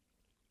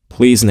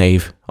 "Please,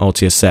 Nave,"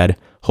 Altia said,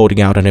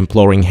 holding out an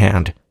imploring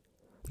hand.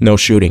 "No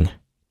shooting."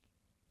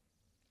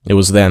 It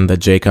was then that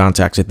Jay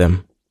contacted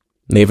them.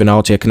 Nave and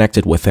Altia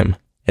connected with him,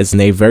 as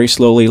Nave very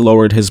slowly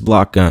lowered his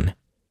block gun.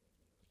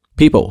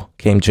 "People,"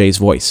 came Jay's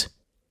voice.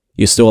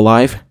 "You still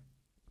alive?"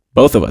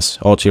 "Both of us,"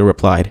 Altia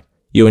replied.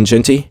 "You and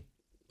Jinty?"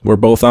 "We're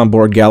both on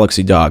board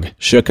Galaxy Dog.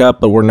 Shook up,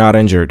 but we're not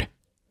injured."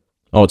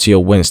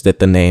 Altia winced at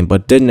the name,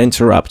 but didn't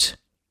interrupt.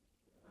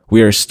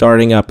 "We are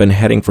starting up and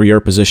heading for your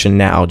position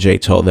now," Jay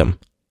told them.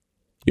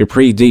 "You're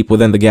pretty deep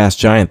within the gas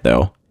giant,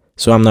 though,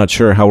 so I'm not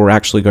sure how we're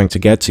actually going to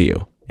get to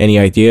you. Any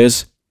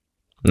ideas?"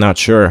 "Not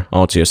sure,"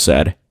 Altia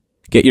said.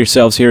 "Get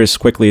yourselves here as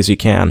quickly as you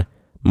can.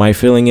 My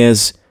feeling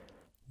is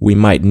we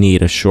might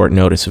need a short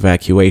notice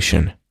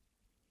evacuation."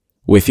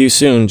 "With you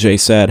soon," Jay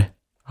said.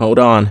 "Hold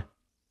on."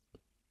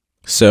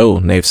 "So,"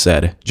 Nave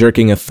said,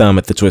 jerking a thumb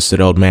at the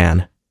twisted old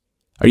man,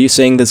 "are you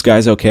saying this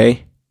guy's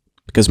okay?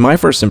 Because my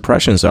first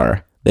impressions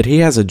are that he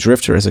has a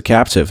drifter as a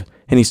captive,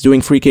 and he's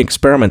doing freaky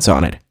experiments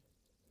on it."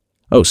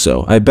 "Oh,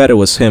 so I bet it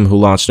was him who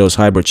launched those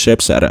hybrid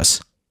ships at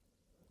us."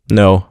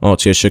 "No,"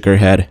 Altia shook her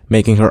head,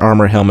 making her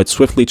armor helmet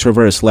swiftly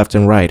traverse left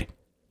and right.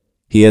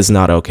 "He is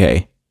not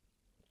okay.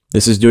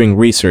 This is doing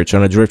research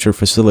on a drifter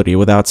facility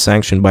without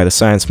sanction by the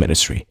Science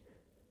Ministry."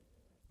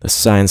 "The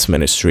Science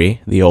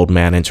Ministry," the old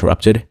man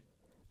interrupted.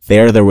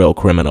 "They're the real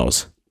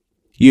criminals.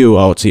 You,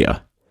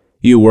 Altia,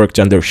 you worked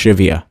under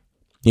Shivia.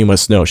 You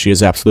must know she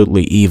is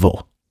absolutely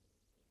evil."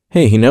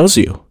 "Hey, he knows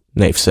you,"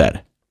 Nave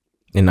said.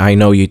 "And I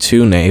know you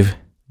too, Nave,"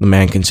 the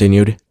man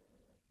continued.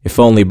 "If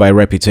only by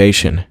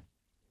reputation.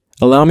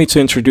 Allow me to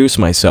introduce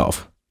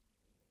myself."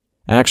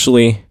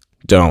 "Actually,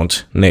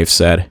 don't," Nave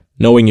said.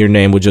 "Knowing your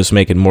name would just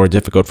make it more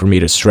difficult for me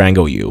to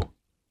strangle you."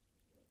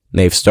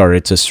 Nave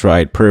started to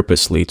stride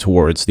purposely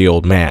towards the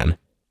old man.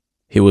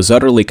 He was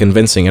utterly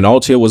convincing, and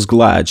Altia was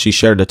glad she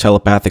shared a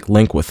telepathic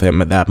link with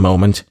him at that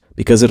moment,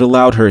 because it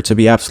allowed her to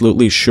be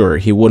absolutely sure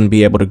he wouldn't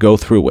be able to go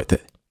through with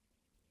it.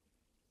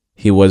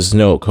 He was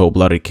no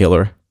cold-blooded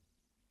killer.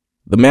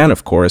 The man,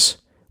 of course,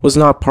 was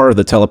not part of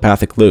the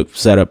telepathic loop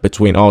set up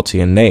between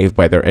Altia and Nave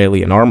by their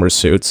alien armor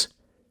suits.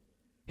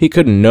 He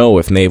couldn't know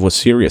if Nave was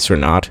serious or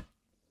not,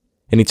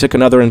 and he took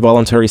another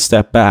involuntary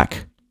step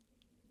back.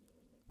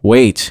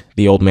 "Wait,"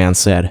 the old man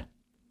said.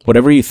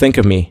 "Whatever you think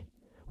of me,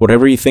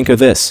 whatever you think of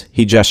this,"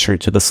 he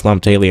gestured to the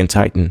slumped alien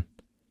titan,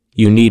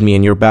 "you need me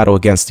in your battle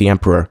against the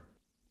Emperor.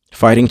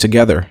 Fighting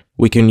together,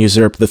 we can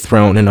usurp the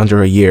throne in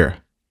under a year."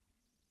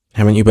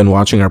 "Haven't you been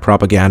watching our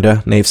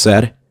propaganda?" Nave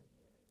said.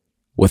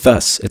 "With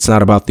us, it's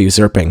not about the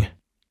usurping.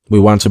 We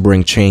want to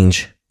bring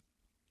change."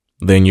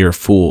 "Then you're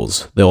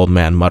fools," the old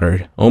man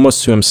muttered,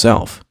 almost to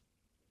himself.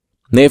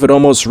 Nave had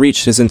almost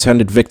reached his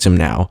intended victim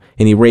now,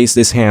 and he raised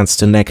his hands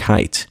to neck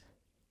height.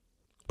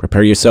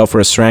 "Prepare yourself for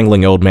a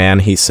strangling, old man,"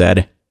 he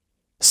said.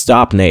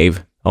 "Stop,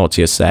 Nave,"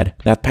 Altia said.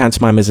 "That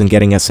pantomime isn't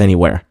getting us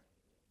anywhere.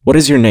 What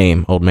is your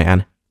name, old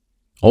man?"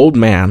 "Old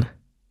man?"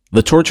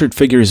 The tortured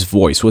figure's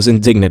voice was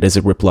indignant as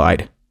it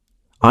replied.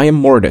 "I am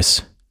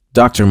Mortis,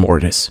 Dr.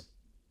 Mortis.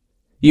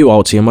 You,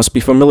 Altia, must be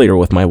familiar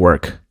with my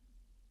work."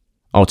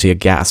 Altia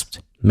gasped,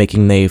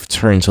 making Nave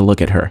turn to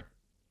look at her.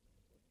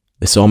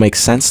 "This all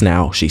makes sense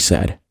now," she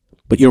said.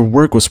 But your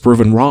work was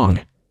proven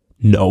wrong.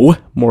 No,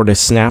 Mortis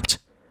snapped.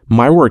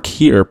 My work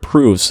here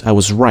proves I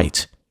was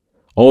right.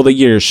 All the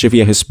years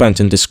Shivia has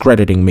spent in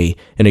discrediting me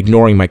and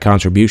ignoring my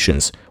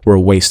contributions were a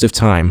waste of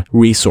time,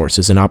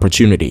 resources, and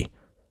opportunity.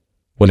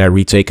 When I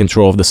retake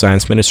control of the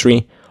Science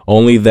Ministry,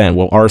 only then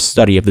will our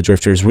study of the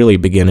Drifters really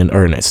begin in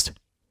earnest.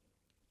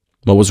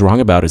 What was wrong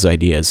about his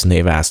ideas?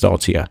 Nave asked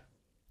Altia.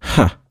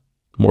 Huh,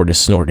 Mortis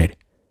snorted.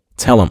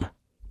 Tell him.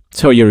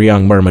 Tell your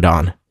young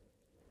Myrmidon.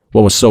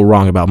 What was so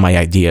wrong about my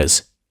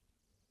ideas?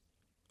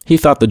 He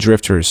thought the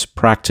Drifters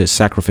practiced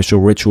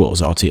sacrificial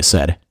rituals, Altia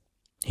said.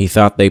 He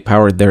thought they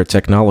powered their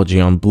technology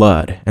on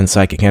blood and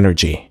psychic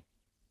energy.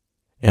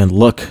 And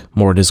look,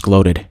 Mortis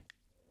gloated.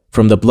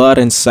 From the blood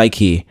and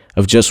psyche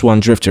of just one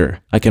Drifter,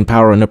 I can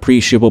power an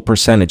appreciable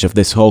percentage of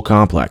this whole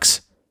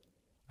complex.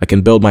 I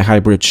can build my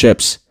hybrid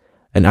ships,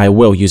 and I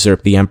will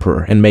usurp the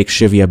Emperor and make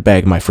Shivia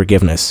beg my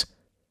forgiveness.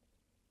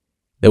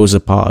 There was a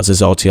pause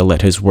as Altia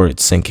let his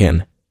words sink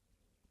in.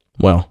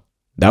 Well,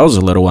 that was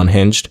a little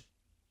unhinged.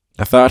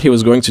 I thought he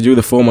was going to do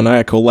the full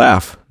maniacal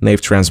laugh,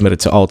 Nave transmitted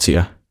to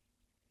Altia.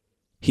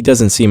 He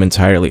doesn't seem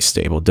entirely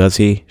stable, does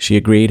he? She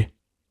agreed.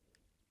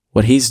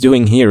 What he's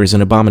doing here is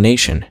an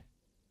abomination.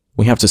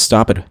 We have to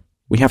stop it.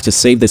 We have to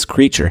save this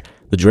creature.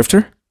 The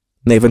Drifter?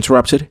 Nave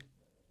interrupted.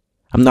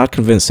 I'm not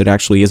convinced it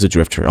actually is a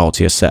Drifter,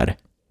 Altia said.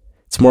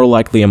 It's more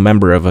likely a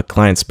member of a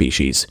client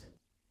species.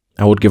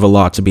 I would give a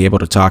lot to be able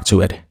to talk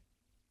to it.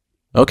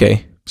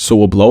 Okay, so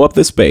we'll blow up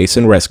this base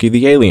and rescue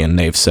the alien,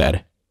 Nave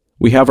said.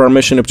 We have our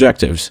mission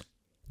objectives.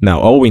 Now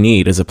all we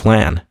need is a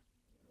plan.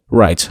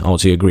 Right,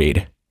 Altia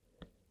agreed.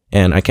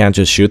 And I can't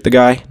just shoot the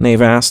guy?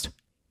 Nave asked.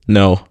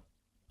 No.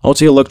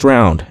 Altia looked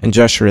round and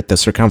gestured at the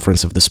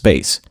circumference of the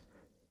space,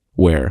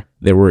 where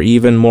there were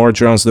even more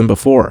drones than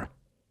before.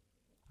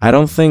 I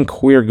don't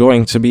think we're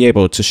going to be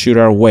able to shoot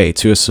our way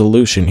to a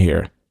solution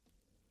here.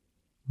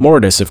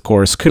 Mortis, of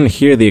course, couldn't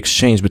hear the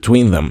exchange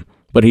between them,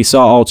 but he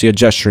saw Altia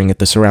gesturing at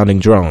the surrounding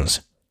drones.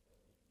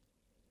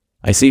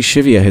 I see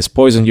Shivia has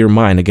poisoned your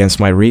mind against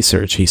my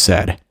research, he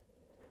said.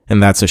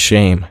 And that's a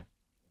shame.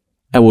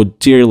 I would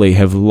dearly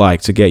have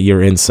liked to get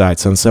your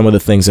insights on some of the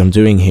things I'm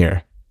doing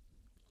here.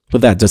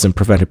 But that doesn't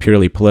prevent a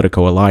purely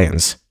political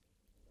alliance.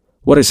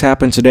 What has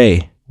happened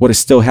today, what is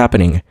still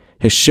happening,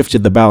 has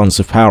shifted the balance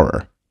of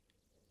power.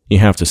 You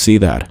have to see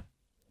that.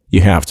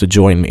 You have to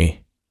join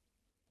me.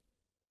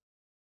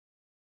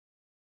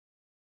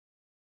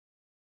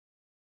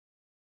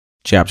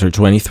 Chapter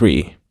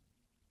 23.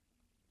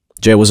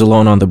 Jay was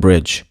alone on the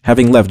bridge,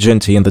 having left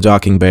Jinty in the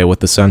docking bay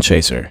with the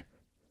Sunchaser.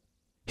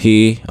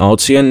 He,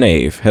 Altia, and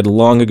Nave had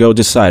long ago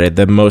decided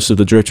that most of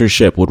the Drifter's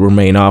ship would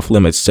remain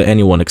off-limits to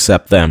anyone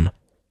except them.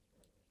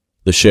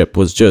 The ship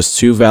was just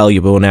too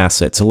valuable an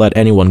asset to let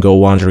anyone go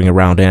wandering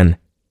around in.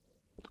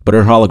 But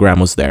her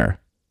hologram was there.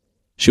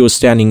 She was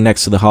standing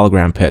next to the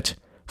hologram pit,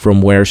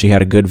 from where she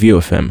had a good view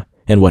of him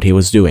and what he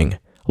was doing,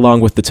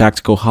 along with the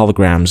tactical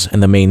holograms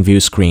and the main view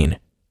screen.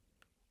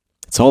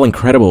 It's all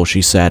incredible,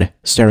 she said,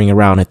 staring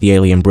around at the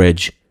alien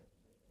bridge.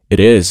 It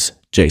is,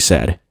 Jay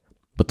said,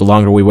 but the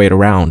longer we wait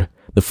around,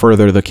 the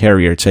further the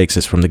carrier takes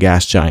us from the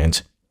gas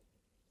giant.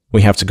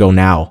 We have to go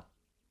now.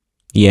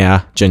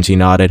 Yeah, Jinty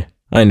nodded.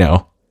 I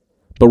know.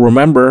 But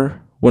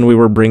remember when we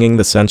were bringing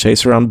the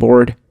Sunchaser on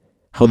board?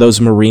 How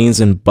those Marines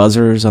and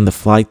buzzers on the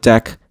flight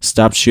deck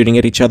stopped shooting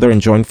at each other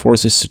and joined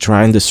forces to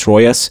try and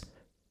destroy us?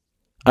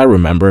 I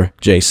remember,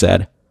 Jay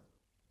said.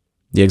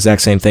 The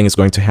exact same thing is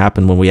going to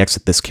happen when we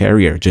exit this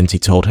carrier, Jinty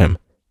told him.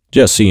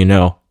 Just so you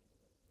know.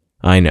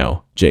 I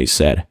know, Jay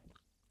said.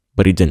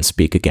 But he didn't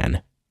speak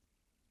again.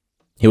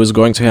 He was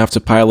going to have to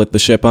pilot the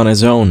ship on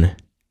his own.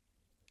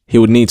 He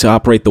would need to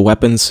operate the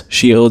weapons,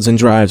 shields, and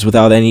drives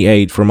without any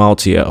aid from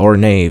Altia or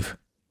Nave.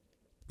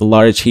 The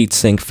large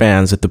heat-sink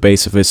fans at the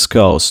base of his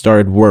skull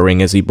started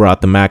whirring as he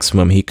brought the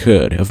maximum he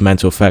could of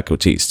mental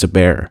faculties to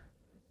bear.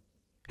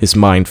 His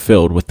mind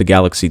filled with the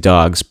Galaxy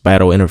Dog's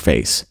battle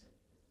interface.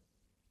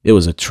 It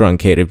was a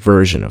truncated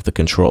version of the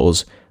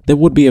controls that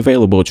would be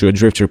available to a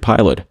Drifter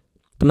pilot,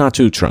 but not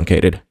too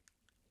truncated.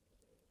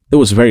 There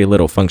was very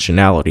little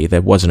functionality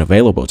that wasn't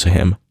available to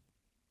him.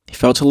 He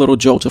felt a little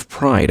jolt of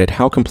pride at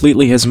how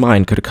completely his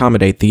mind could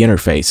accommodate the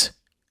interface.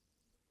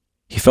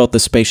 He felt the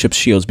spaceship's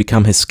shields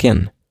become his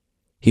skin.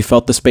 He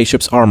felt the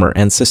spaceship's armor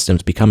and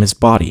systems become his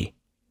body.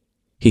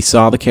 He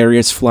saw the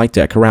carrier's flight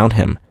deck around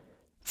him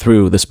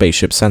through the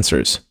spaceship's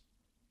sensors.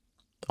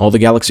 All the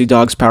Galaxy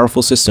Dog's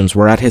powerful systems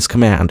were at his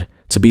command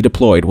to be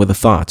deployed with a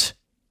thought.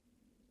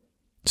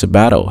 To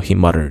battle, he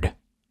muttered.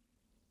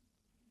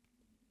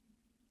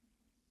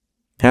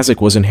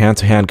 Hazak was in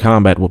hand-to-hand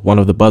combat with one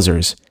of the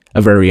buzzers,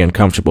 a very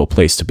uncomfortable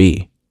place to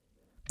be.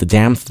 The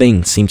damn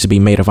thing seemed to be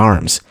made of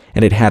arms,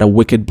 and it had a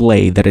wicked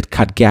blade that had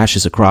cut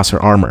gashes across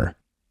her armor.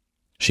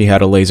 She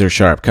had a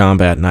laser-sharp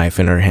combat knife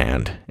in her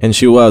hand, and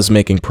she was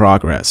making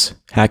progress,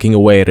 hacking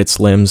away at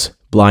its limbs,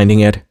 blinding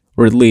it,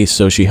 or at least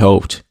so she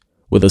hoped,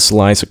 with a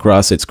slice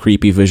across its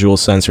creepy visual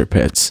sensor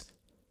pits.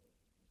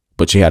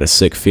 But she had a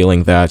sick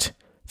feeling that,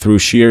 through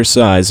sheer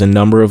size and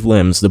number of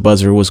limbs, the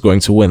buzzer was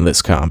going to win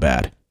this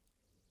combat.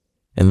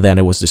 And then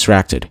it was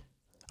distracted.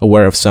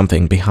 aware of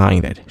something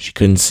behind it she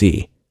couldn't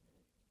see.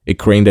 It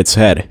craned its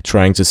head,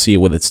 trying to see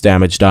with its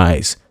damaged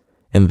eyes,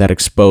 and that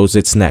exposed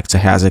its neck to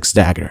Hasek's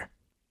dagger.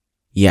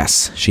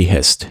 Yes, she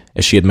hissed,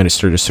 as she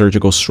administered a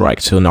surgical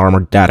strike to an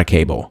armored data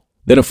cable,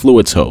 then a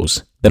fluids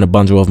hose, then a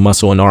bundle of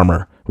muscle and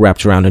armor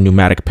wrapped around a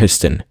pneumatic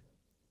piston.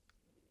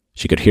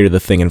 She could hear the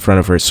thing in front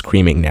of her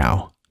screaming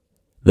now.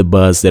 The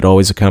buzz that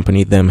always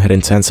accompanied them had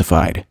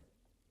intensified.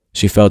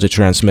 She felt it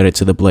transmitted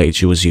to the blade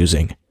she was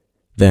using,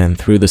 then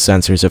through the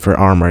sensors of her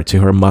armor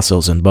to her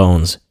muscles and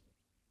bones.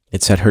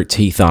 It set her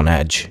teeth on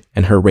edge,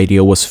 and her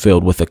radio was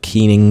filled with a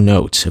keening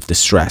note of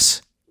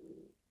distress.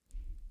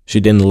 She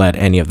didn't let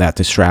any of that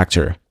distract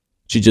her.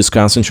 She just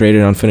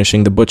concentrated on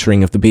finishing the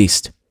butchering of the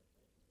beast.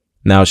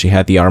 Now she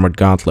had the armored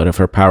gauntlet of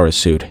her power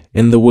suit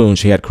in the wound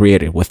she had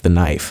created with the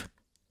knife.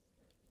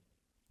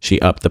 She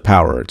upped the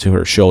power to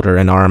her shoulder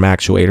and arm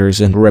actuators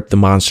and ripped the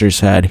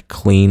monster's head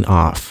clean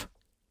off.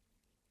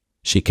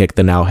 She kicked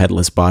the now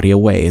headless body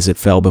away as it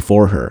fell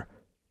before her.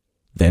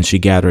 Then she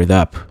gathered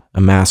up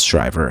a mass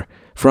driver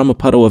from a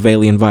puddle of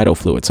alien vital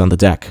fluids on the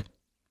deck.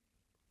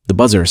 The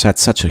buzzers had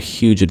such a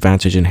huge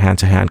advantage in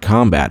hand-to-hand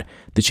combat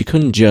that she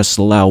couldn't just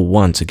allow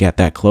one to get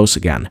that close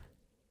again.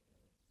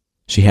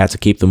 She had to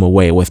keep them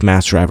away with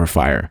mass driver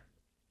fire.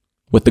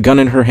 With the gun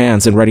in her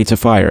hands and ready to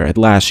fire, at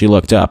last she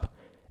looked up,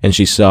 and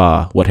she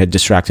saw what had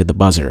distracted the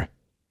buzzer.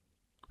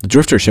 The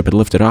drifter ship had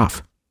lifted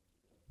off.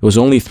 It was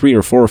only 3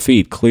 or 4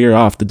 feet clear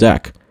off the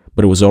deck,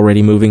 but it was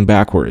already moving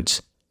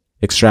backwards,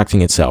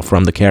 extracting itself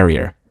from the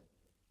carrier.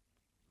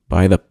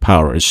 By the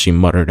powers, she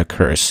muttered a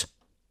curse.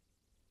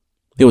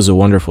 It was a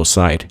wonderful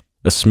sight,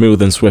 a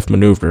smooth and swift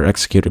maneuver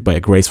executed by a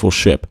graceful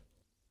ship.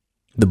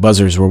 The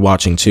buzzers were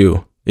watching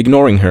too,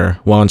 ignoring her,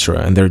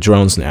 Wantra, and their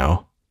drones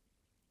now.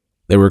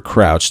 They were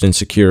crouched in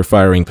secure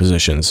firing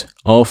positions,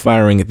 all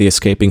firing at the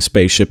escaping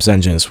spaceship's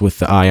engines with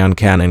the ion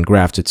cannon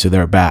grafted to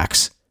their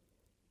backs.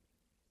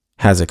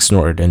 Hasek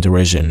snorted in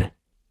derision.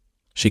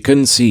 She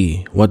couldn't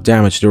see what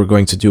damage they were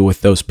going to do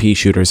with those pea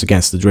shooters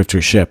against the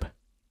drifter ship.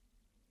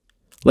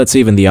 "Let's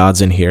even the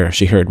odds in here,"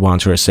 she heard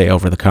Wantra say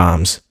over the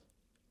comms.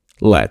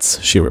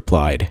 "Let's," she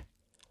replied.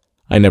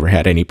 "I never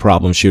had any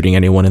problem shooting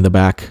anyone in the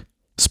back,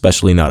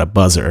 especially not a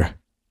buzzer."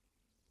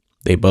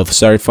 They both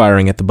started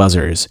firing at the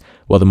buzzers,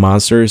 while the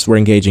monsters were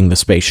engaging the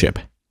spaceship.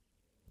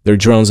 Their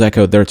drones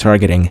echoed their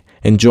targeting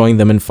and joined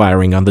them in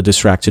firing on the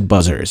distracted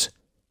buzzers.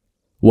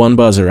 One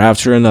buzzer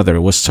after another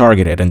was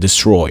targeted and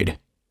destroyed.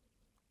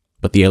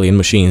 But the alien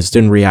machines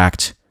didn't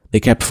react.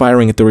 They kept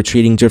firing at the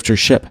retreating drifter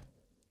ship.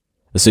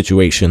 A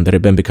situation that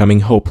had been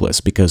becoming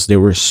hopeless because they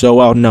were so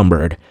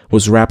outnumbered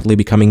was rapidly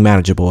becoming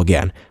manageable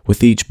again,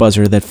 with each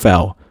buzzer that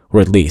fell,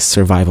 or at least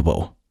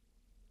survivable.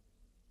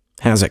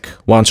 "Hasek,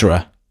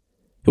 Wantra."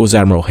 It was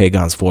Admiral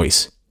Hagon's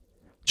voice.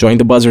 "Join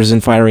the buzzers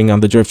in firing on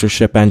the drifter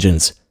ship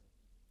engines."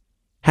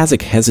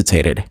 Hasek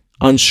hesitated,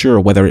 unsure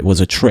whether it was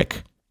a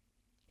trick.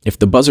 If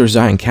the buzzer's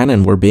ion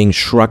cannon were being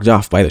shrugged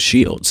off by the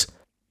shields,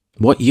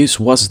 what use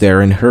was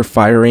there in her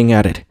firing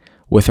at it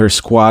with her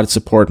squad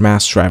support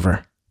mass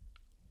driver?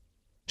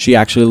 She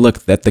actually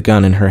looked at the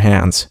gun in her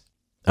hands.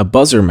 A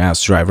buzzer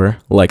mass driver,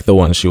 like the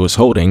one she was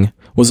holding,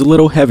 was a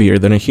little heavier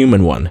than a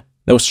human one.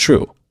 That was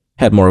true,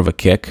 had more of a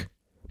kick.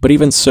 But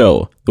even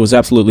so, there was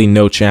absolutely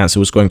no chance it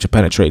was going to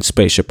penetrate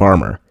spaceship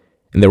armor,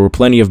 and there were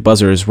plenty of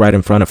buzzers right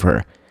in front of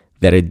her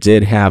that it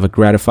did have a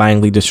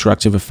gratifyingly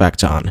destructive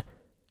effect on.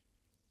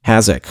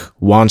 "Hasek,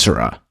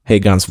 Wantra,"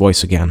 Hagon's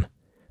voice again.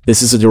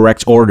 "This is a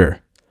direct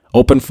order.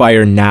 Open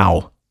fire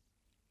now."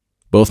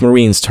 Both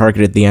Marines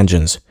targeted the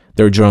engines,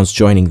 their drones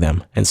joining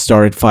them, and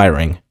started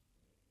firing.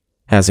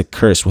 Hasek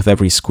cursed with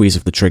every squeeze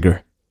of the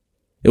trigger.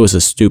 It was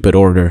a stupid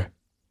order.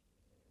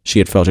 She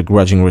had felt a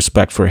grudging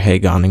respect for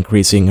Hagon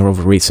increasing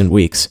over recent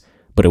weeks,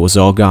 but it was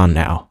all gone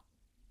now.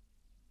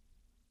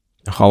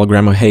 A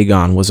hologram of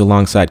Hagon was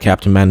alongside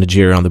Captain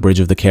Mandageer on the bridge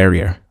of the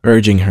carrier,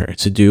 urging her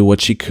to do what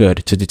she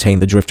could to detain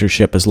the drifter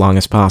ship as long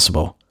as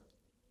possible.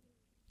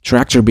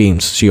 "Tractor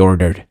beams," she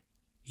ordered.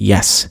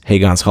 "Yes,"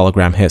 Hagon's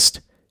hologram hissed.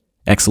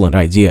 "Excellent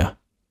idea."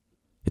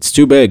 "It's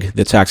too big,"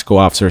 the tactical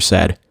officer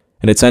said,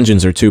 "and its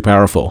engines are too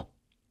powerful."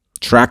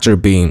 "Tractor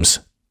beams,"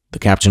 the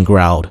captain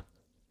growled.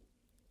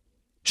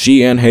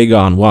 She and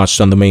Hagon watched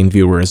on the main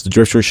viewer as the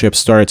drifter ship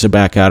started to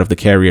back out of the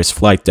carrier's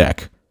flight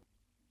deck.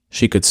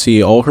 She could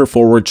see all her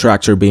forward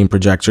tractor beam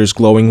projectors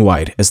glowing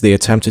white as they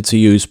attempted to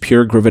use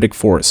pure gravitic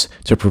force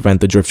to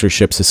prevent the drifter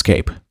ship's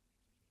escape.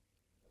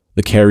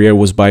 The carrier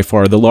was by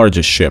far the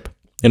largest ship,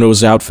 and it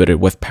was outfitted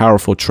with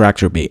powerful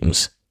tractor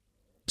beams.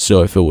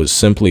 So if it was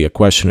simply a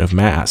question of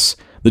mass,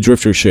 the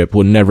drifter ship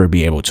would never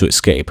be able to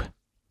escape.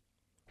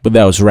 But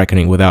that was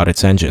reckoning without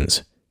its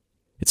engines.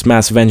 Its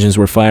massive engines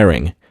were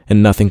firing,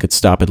 and nothing could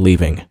stop it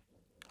leaving.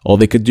 All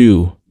they could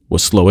do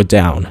was slow it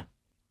down.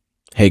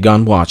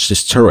 Hagon watched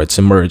as turrets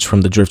emerged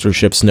from the drifter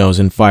ship's nose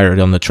and fired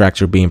on the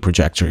tractor beam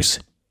projectors.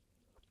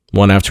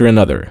 One after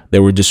another, they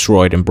were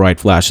destroyed in bright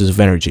flashes of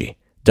energy,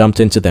 dumped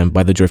into them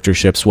by the drifter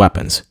ship's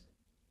weapons.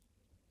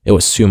 It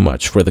was too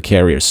much for the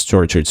carrier's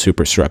tortured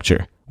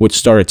superstructure, which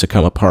started to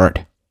come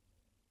apart.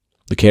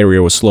 The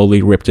carrier was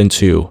slowly ripped in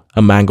two,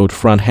 a mangled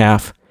front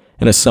half,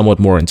 and a somewhat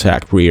more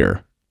intact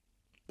rear.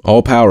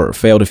 All power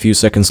failed a few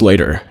seconds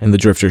later, and the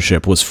drifter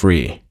ship was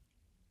free.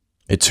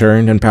 It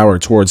turned and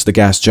powered towards the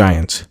gas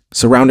giant,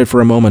 surrounded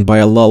for a moment by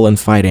a lull in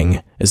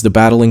fighting as the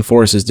battling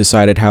forces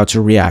decided how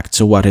to react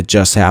to what had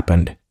just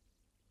happened.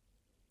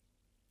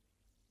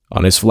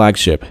 On his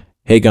flagship,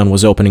 Hagon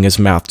was opening his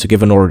mouth to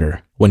give an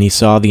order when he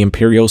saw the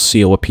Imperial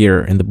seal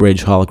appear in the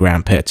bridge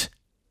hologram pit.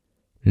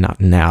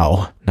 "Not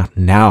now, not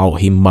now,"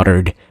 he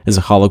muttered as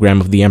a hologram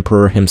of the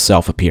Emperor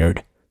himself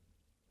appeared.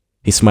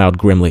 He smiled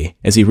grimly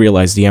as he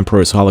realized the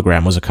Emperor's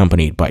hologram was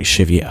accompanied by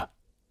Shivia.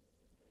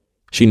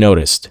 She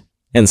noticed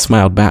and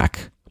smiled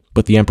back,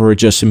 but the Emperor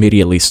just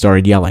immediately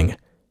started yelling.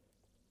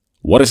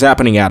 "What is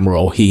happening,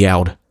 Admiral?" he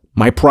yelled.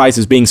 "My prize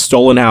is being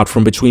stolen out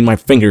from between my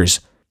fingers."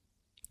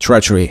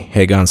 "Treachery,"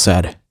 Hagon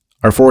said.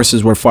 "Our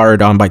forces were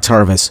fired on by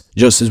Tarvis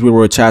just as we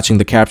were attaching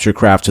the capture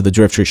craft to the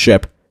drifter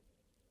ship.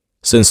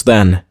 Since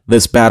then,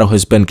 this battle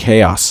has been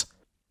chaos.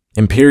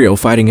 Imperial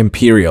fighting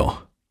Imperial.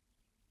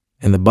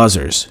 And the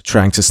buzzers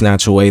trying to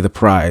snatch away the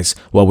prize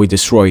while we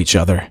destroy each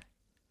other.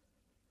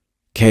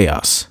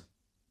 Chaos.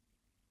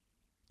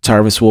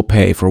 Tarvis will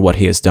pay for what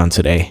he has done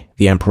today,"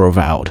 the Emperor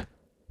vowed.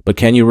 "But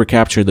can you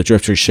recapture the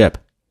drifter ship?"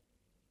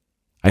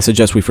 "I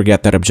suggest we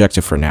forget that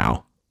objective for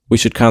now. We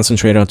should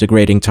concentrate on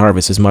degrading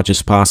Tarvis as much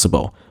as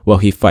possible while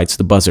he fights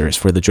the buzzers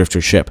for the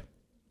drifter ship."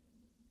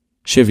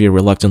 Shivia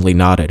reluctantly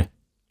nodded.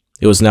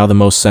 It was now the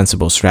most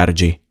sensible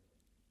strategy.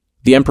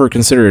 The Emperor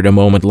considered a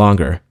moment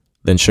longer,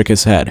 then shook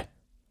his head.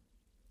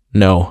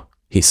 "No,"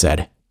 he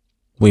said.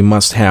 "We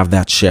must have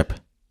that ship.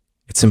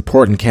 Its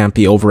importance can't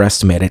be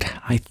overestimated."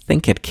 "I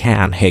think it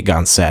can,"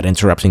 Hagon said,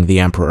 interrupting the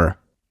Emperor.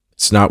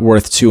 "It's not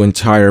worth 2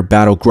 entire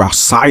battlegrounds."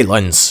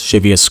 "Silence!"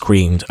 Shivia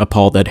screamed,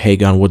 appalled that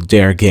Hagon would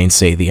dare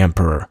gainsay the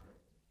Emperor.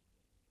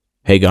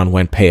 Hagon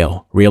went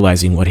pale,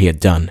 realizing what he had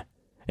done,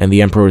 and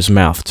the Emperor's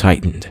mouth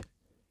tightened.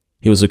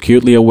 He was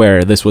acutely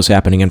aware this was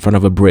happening in front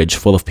of a bridge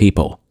full of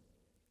people.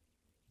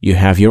 "You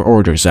have your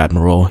orders,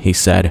 Admiral," he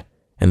said,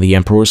 and the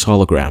Emperor's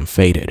hologram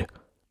faded.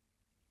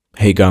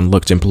 Hagon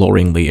looked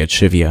imploringly at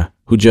Shivia,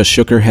 who just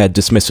shook her head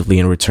dismissively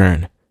in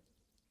return.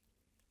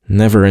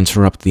 "Never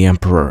interrupt the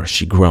Emperor,"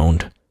 she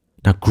groaned.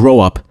 "Now grow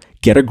up,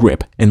 get a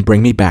grip, and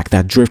bring me back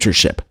that drifter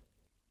ship."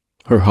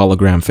 Her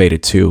hologram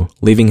faded too,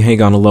 leaving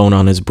Hagon alone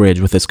on his bridge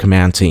with his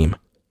command team.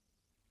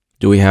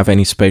 "Do we have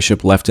any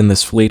spaceship left in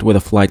this fleet with a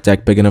flight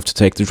deck big enough to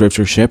take the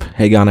drifter ship?"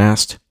 Hagon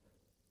asked.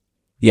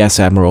 "Yes,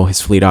 Admiral,"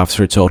 his fleet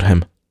officer told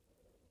him.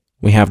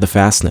 "We have the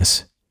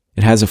Fastness.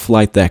 It has a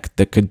flight deck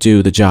that could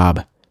do the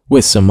job,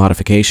 with some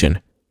modification.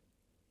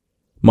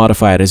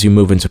 Modify it as you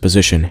move into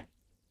position.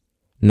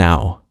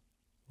 Now,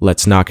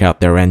 let's knock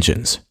out their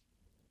engines."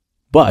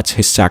 "But,"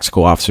 his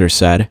tactical officer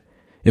said,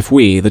 "if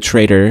we, the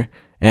traitor,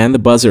 and the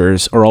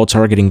buzzers are all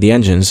targeting the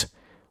engines,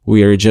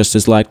 we are just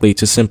as likely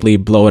to simply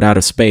blow it out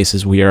of space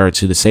as we are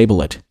to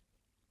disable it."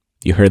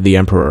 "You heard the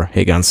Emperor,"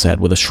 Hagon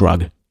said with a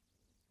shrug.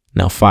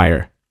 "Now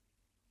fire."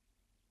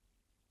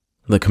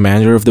 The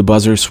commander of the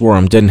buzzer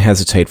swarm didn't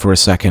hesitate for a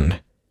second.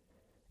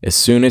 As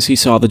soon as he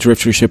saw the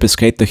drifter ship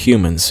escape the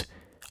humans,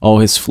 all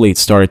his fleet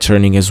started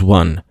turning as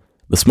one,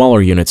 the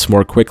smaller units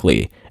more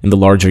quickly and the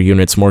larger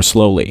units more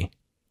slowly.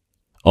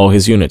 All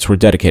his units were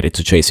dedicated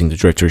to chasing the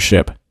drifter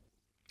ship.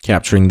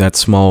 Capturing that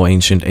small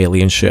ancient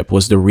alien ship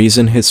was the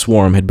reason his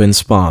swarm had been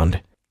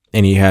spawned,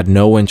 and he had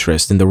no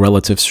interest in the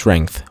relative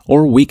strength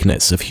or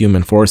weakness of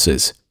human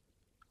forces,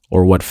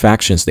 or what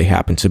factions they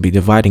happened to be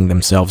dividing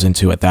themselves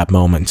into at that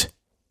moment.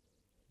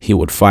 He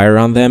would fire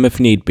on them if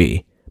need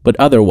be, but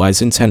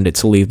otherwise intended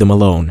to leave them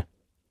alone.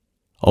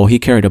 All he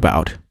cared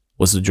about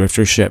was the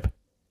drifter ship.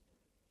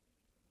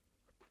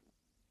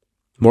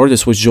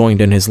 Mortis was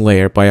joined in his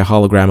lair by a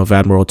hologram of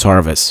Admiral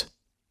Tarvis.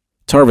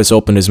 Tarvis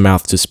opened his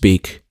mouth to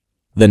speak,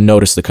 then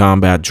noticed the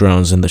combat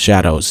drones in the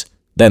shadows,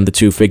 then the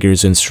 2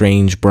 figures in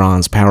strange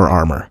bronze power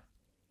armor.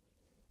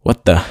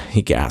 "What the?"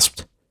 he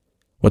gasped.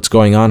 "What's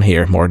going on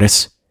here,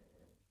 Mortis?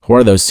 Who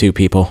are those 2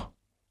 people?"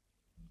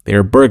 "They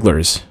are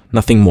burglars,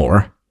 nothing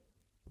more,"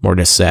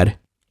 Mortis said.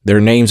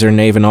 "Their names are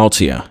Nave and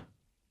Altia."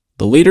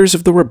 "The leaders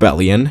of the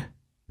rebellion?"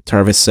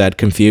 Tarvis said,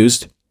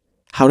 confused.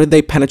 "How did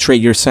they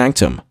penetrate your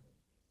sanctum?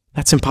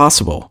 That's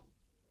impossible."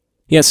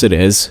 "Yes, it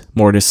is,"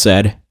 Mortis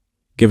said,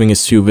 giving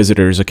his 2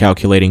 visitors a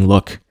calculating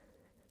look.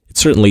 "It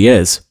certainly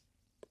is."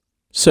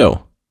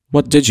 "So,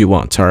 what did you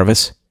want,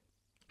 Tarvis?"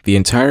 "The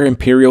entire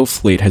Imperial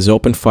fleet has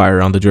opened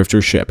fire on the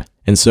drifter ship,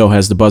 and so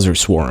has the buzzer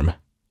swarm.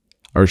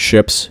 Our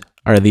ships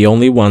are the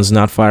only ones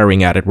not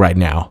firing at it right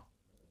now.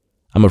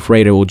 I'm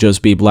afraid it will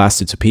just be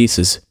blasted to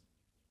pieces."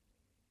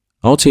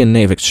 Alti and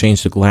Nave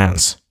exchanged a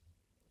glance.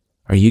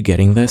 "Are you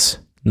getting this?"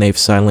 Nave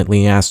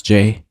silently asked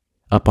Jay,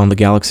 up on the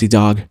Galaxy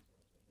Dog.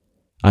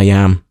 "I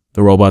am,"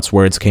 the robot's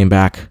words came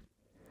back.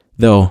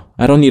 "Though,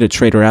 I don't need a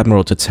traitor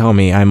admiral to tell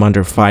me I'm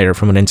under fire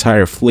from an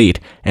entire fleet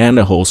and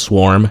a whole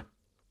swarm."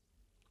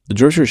 "The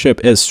drifter ship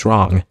is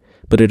strong,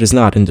 but it is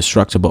not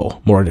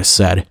indestructible," Mortis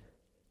said.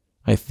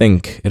 "I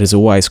think it is a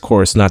wise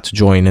course not to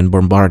join in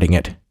bombarding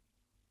it.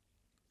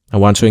 I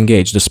want to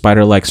engage the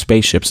spider-like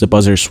spaceships the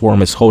buzzer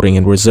swarm is holding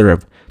in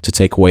reserve to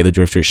take away the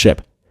drifter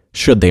ship.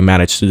 should they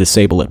manage to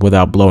disable it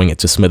without blowing it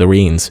to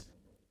smithereens.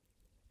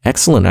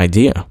 Excellent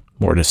idea,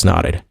 Mortis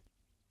nodded.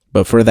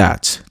 But for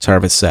that,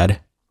 Tarvis said,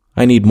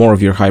 I need more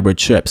of your hybrid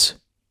chips.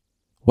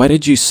 Why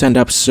did you send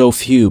up so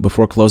few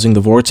before closing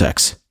the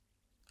vortex?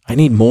 I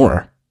need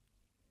more.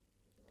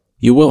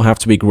 You will have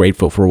to be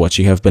grateful for what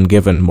you have been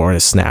given,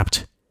 Mortis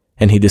snapped,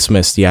 and he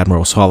dismissed the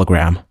Admiral's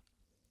hologram.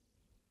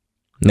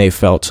 Nave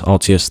felt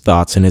Altia's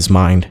thoughts in his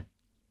mind.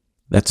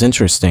 That's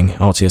interesting,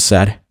 Altia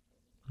said.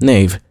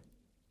 Nave,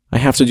 I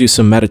have to do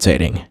some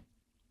meditating.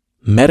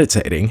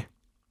 Meditating?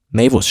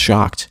 Nave was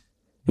shocked.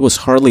 It was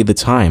hardly the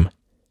time.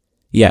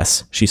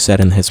 Yes, she said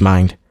in his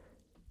mind.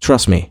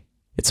 Trust me,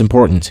 it's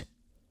important.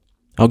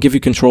 I'll give you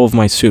control of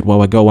my suit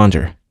while I go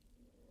under.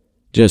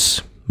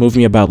 Just move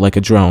me about like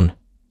a drone.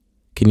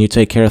 Can you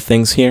take care of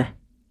things here?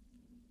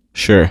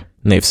 Sure,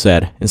 Nave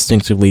said,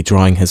 instinctively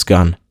drawing his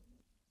gun.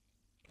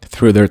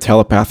 Through their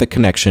telepathic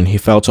connection, he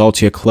felt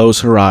Altia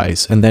close her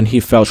eyes, and then he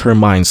felt her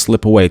mind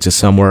slip away to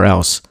somewhere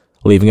else,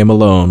 leaving him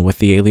alone with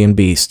the alien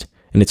beast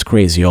and its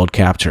crazy old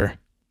captor.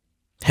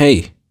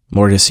 Hey,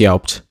 Mortis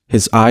yelped,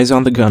 his eyes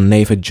on the gun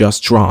Nave had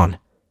just drawn.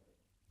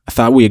 I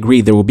thought we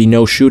agreed there would be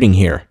no shooting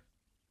here.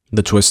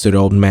 The twisted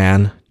old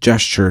man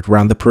gestured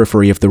round the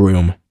periphery of the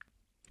room.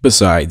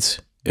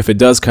 Besides, if it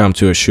does come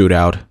to a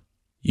shootout,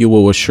 you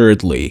will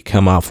assuredly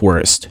come off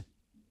worst.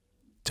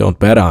 Don't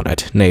bet on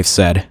it, Nave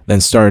said, then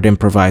started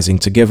improvising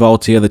to give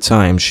Altia the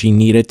time she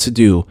needed to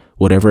do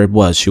whatever it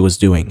was she was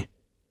doing.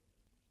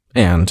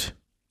 And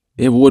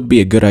it would be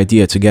a good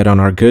idea to get on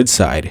our good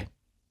side.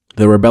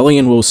 The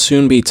rebellion will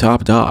soon be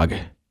top dog.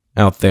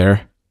 Out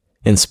there,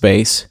 in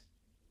space.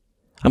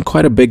 I'm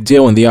quite a big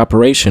deal in the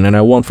operation, and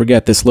I won't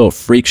forget this little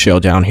freak show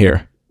down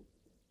here.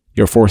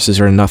 Your forces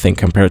are nothing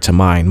compared to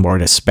mine,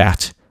 Mortis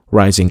spat,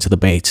 rising to the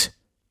bait.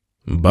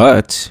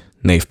 But,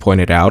 Nave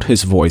pointed out,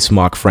 his voice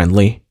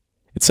mock-friendly,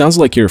 it sounds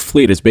like your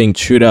fleet is being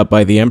chewed up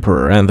by the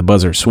Emperor and the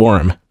Buzzer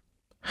Swarm.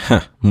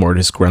 Huh,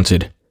 Mortis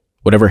grunted.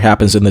 Whatever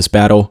happens in this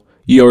battle,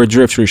 your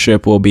drifter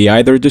ship will be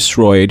either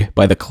destroyed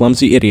by the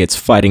clumsy idiots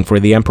fighting for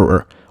the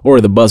Emperor,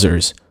 or the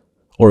Buzzers,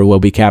 or it will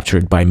be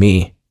captured by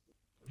me.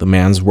 The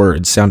man's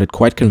words sounded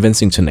quite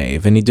convincing to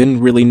Nave, and he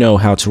didn't really know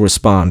how to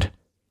respond.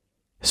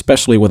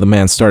 Especially when the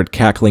man started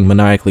cackling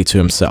maniacally to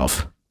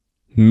himself.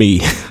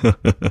 Me.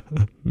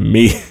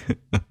 Me.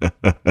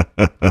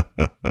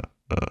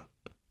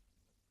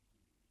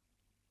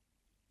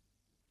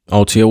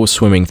 Altia was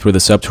swimming through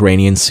the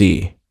subterranean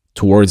sea,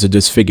 towards a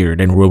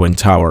disfigured and ruined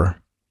tower.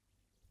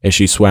 As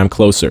she swam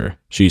closer,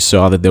 she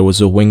saw that there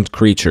was a winged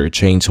creature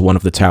chained to one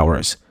of the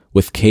towers,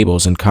 with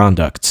cables and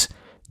conducts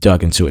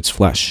dug into its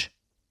flesh.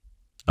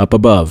 Up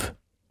above,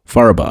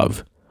 far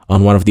above,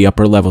 on one of the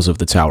upper levels of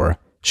the tower,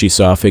 she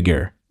saw a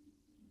figure.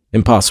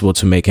 Impossible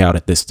to make out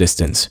at this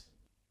distance.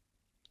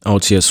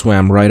 Altia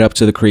swam right up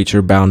to the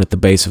creature bound at the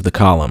base of the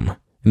column,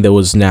 and there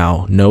was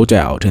now no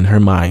doubt in her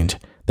mind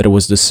that it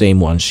was the same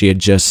one she had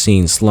just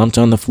seen slumped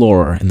on the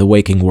floor in the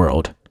waking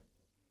world.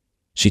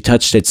 She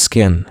touched its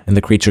skin, and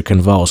the creature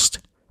convulsed,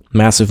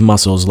 massive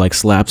muscles like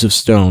slabs of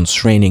stone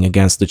straining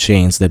against the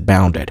chains that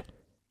bound it.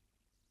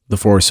 The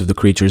force of the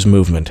creature's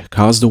movement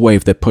caused a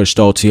wave that pushed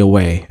Altia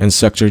away and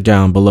sucked her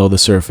down below the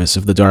surface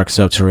of the dark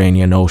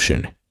subterranean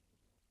ocean.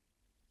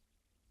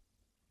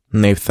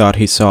 Nave thought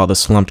he saw the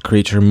slumped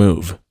creature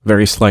move,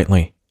 very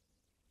slightly.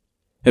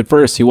 At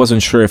first, he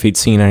wasn't sure if he'd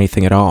seen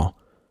anything at all.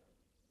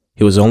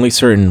 He was only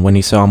certain when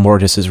he saw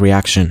Mortis's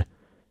reaction.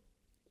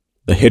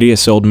 The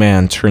hideous old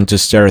man turned to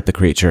stare at the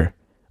creature,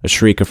 a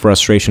shriek of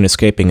frustration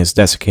escaping his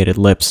desiccated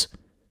lips.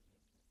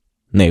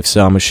 Nave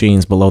saw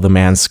machines below the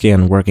man's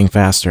skin working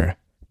faster,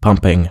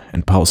 pumping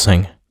and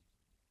pulsing.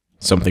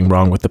 Something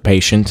wrong with the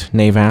patient?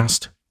 Nave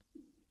asked.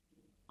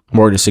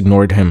 Mortis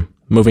ignored him,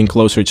 moving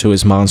closer to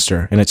his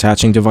monster and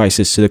attaching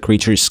devices to the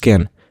creature's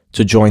skin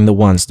to join the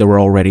ones that were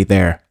already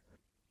there.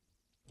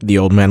 The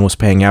old man was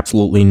paying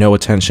absolutely no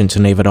attention to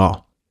Nave at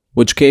all,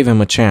 which gave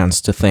him a chance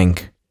to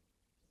think.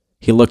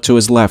 He looked to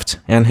his left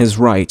and his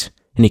right,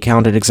 and he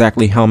counted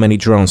exactly how many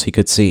drones he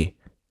could see.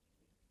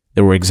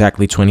 There were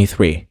exactly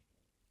 23.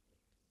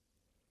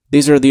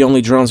 These are the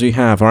only drones we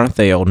have, aren't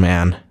they, old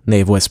man?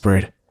 Nave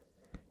whispered.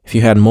 If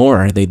you had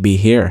more, they'd be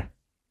here.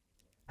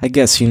 I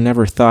guess you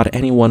never thought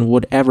anyone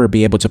would ever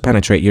be able to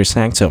penetrate your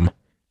sanctum.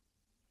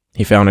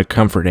 He found it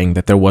comforting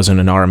that there wasn't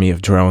an army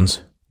of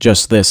drones,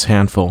 just this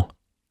handful.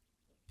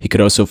 He could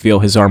also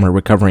feel his armor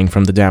recovering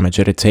from the damage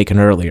it had taken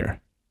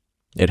earlier.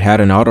 It had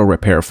an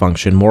auto-repair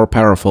function more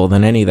powerful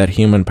than any that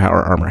human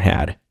power armor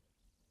had.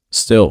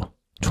 Still,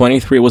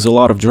 23 was a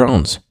lot of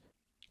drones.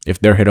 If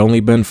there had only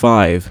been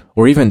 5,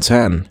 or even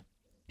 10,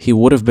 he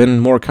would have been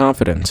more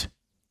confident.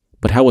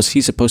 But how was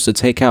he supposed to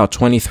take out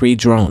 23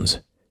 drones?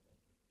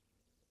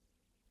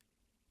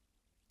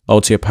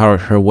 Altia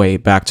powered her way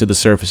back to the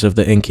surface of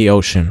the inky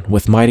ocean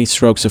with mighty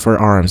strokes of her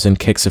arms and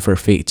kicks of her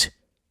feet.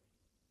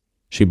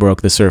 She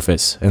broke the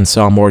surface and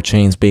saw more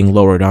chains being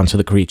lowered onto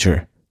the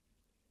creature.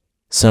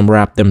 Some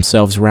wrapped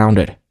themselves around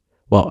it,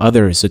 while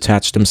others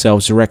attached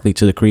themselves directly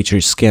to the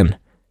creature's skin,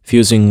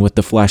 fusing with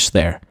the flesh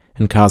there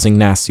and causing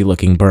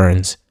nasty-looking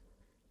burns.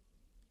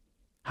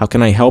 How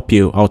can I help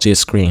you? Altia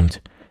screamed,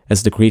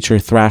 as the creature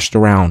thrashed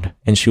around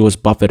and she was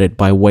buffeted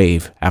by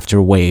wave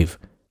after wave.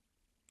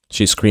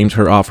 She screamed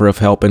her offer of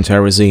help in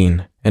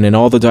Terrazine and in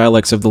all the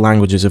dialects of the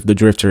languages of the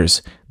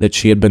drifters that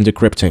she had been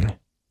decrypting.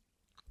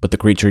 But the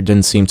creature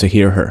didn't seem to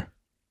hear her.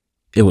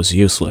 It was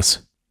useless.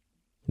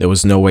 There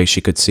was no way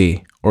she could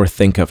see or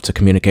think of to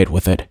communicate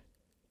with it.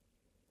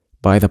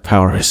 By the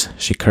powers,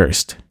 she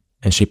cursed,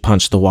 and she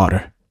punched the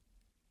water.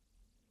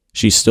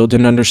 She still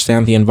didn't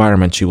understand the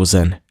environment she was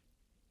in.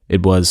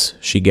 It was,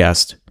 she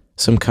guessed,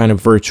 some kind of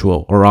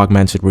virtual or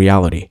augmented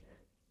reality.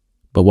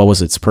 But what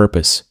was its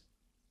purpose?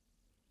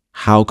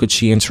 How could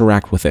she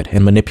interact with it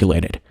and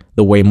manipulate it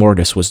the way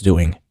Mortis was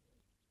doing?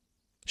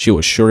 She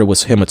was sure it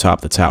was him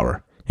atop the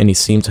tower, and he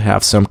seemed to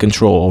have some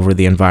control over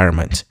the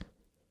environment.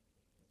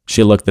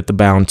 She looked at the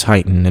bound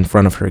titan in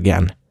front of her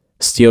again,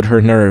 steeled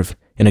her nerve,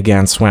 and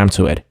again swam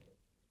to it.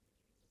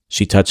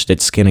 She touched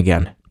its skin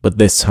again, but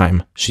this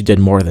time she did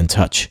more than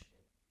touch.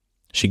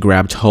 She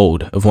grabbed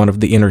hold of one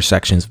of the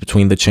intersections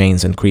between the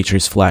chains and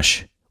creature's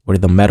flesh, where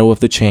the metal of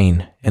the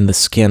chain and the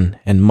skin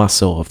and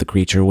muscle of the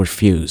creature were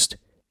fused.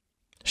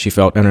 She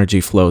felt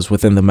energy flows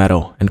within the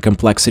metal and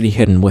complexity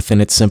hidden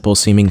within its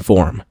simple-seeming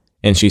form,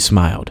 and she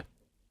smiled.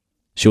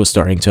 She was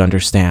starting to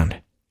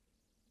understand.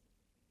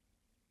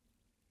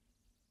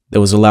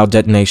 There was a loud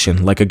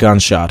detonation, like a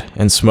gunshot,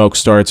 and smoke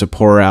started to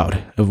pour out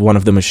of one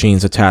of the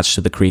machines attached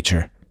to the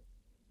creature.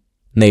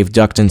 Nave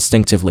ducked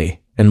instinctively,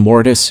 and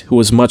Mortis, who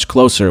was much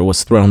closer,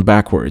 was thrown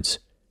backwards.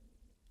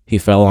 He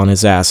fell on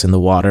his ass in the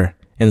water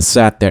and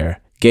sat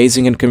there,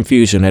 gazing in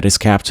confusion at his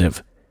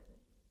captive.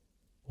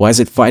 "Why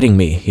is it fighting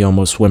me?" he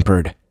almost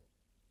whimpered.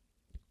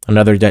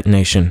 Another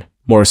detonation,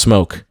 more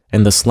smoke,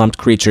 and the slumped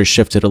creature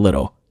shifted a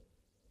little.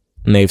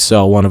 Nave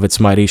saw one of its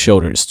mighty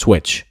shoulders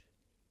twitch.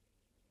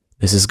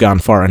 "This has gone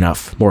far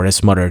enough,"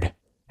 Mortis muttered,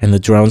 and the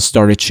drone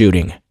started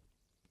shooting.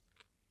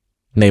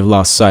 Nave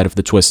lost sight of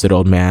the twisted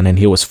old man, and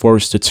he was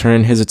forced to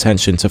turn his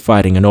attention to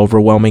fighting an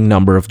overwhelming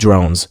number of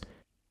drones.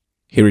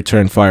 He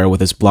returned fire with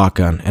his block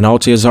gun, and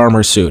Altia's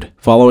armor suit,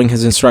 following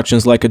his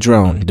instructions like a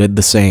drone, did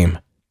the same.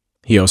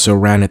 He also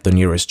ran at the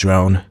nearest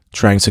drone,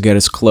 trying to get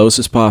as close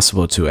as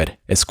possible to it,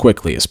 as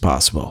quickly as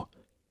possible.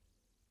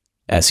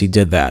 As he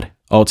did that,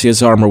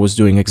 Altia's armor was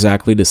doing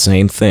exactly the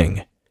same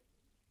thing.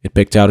 It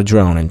picked out a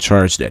drone and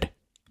charged it.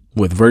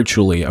 With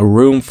virtually a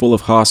room full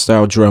of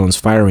hostile drones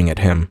firing at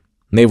him,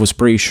 Nave was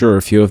pretty sure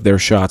a few of their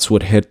shots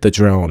would hit the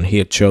drone he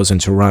had chosen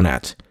to run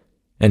at,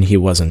 and he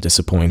wasn't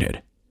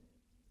disappointed.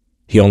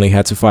 He only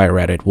had to fire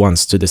at it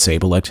once to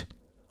disable it,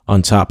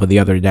 on top of the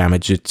other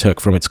damage it took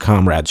from its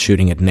comrades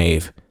shooting at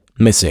Nave,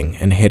 missing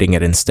and hitting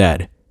it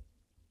instead.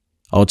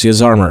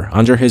 Altia's armor,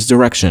 under his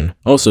direction,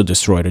 also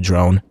destroyed a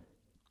drone,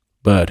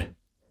 but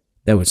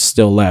there was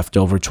still left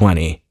over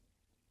 20.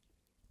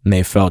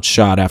 Nave felt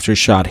shot after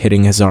shot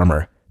hitting his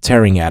armor,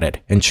 tearing at it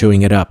and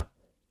chewing it up.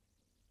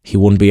 He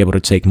wouldn't be able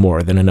to take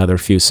more than another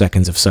few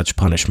seconds of such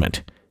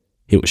punishment.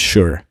 He was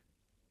sure.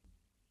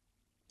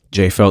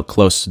 Jay felt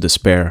close to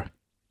despair.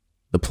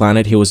 The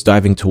planet he was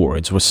diving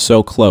towards was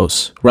so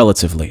close,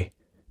 relatively,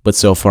 but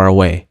so far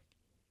away.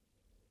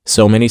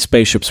 So many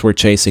spaceships were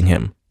chasing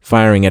him,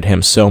 firing at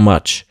him so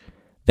much,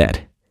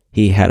 that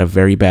he had a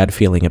very bad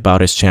feeling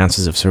about his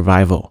chances of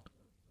survival.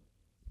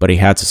 But he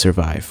had to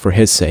survive, for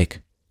his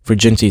sake, for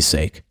Jinty's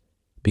sake,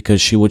 because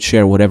she would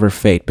share whatever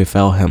fate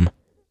befell him.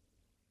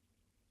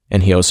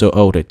 And he also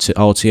owed it to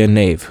Altia and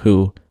Nave,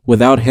 who,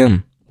 without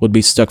him, would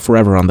be stuck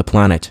forever on the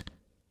planet.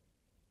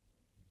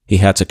 He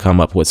had to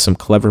come up with some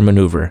clever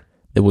maneuver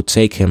that would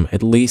take him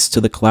at least to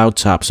the cloud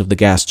tops of the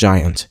gas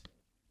giant.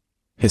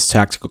 His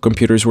tactical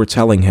computers were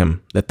telling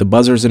him that the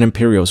Buzzers and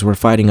Imperials were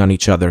fighting on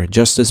each other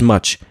just as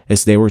much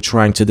as they were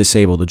trying to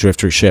disable the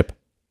drifter ship.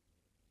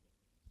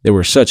 They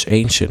were such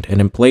ancient and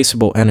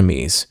implacable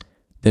enemies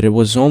that it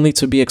was only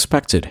to be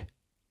expected.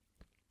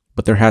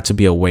 But there had to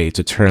be a way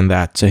to turn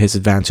that to his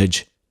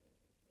advantage.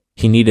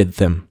 He needed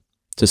them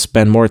to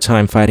spend more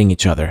time fighting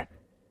each other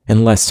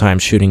and less time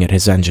shooting at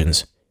his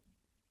engines.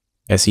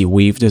 As he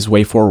weaved his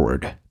way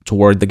forward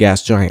toward the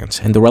gas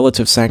giant and the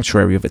relative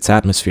sanctuary of its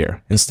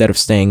atmosphere, instead of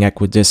staying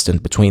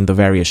equidistant between the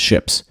various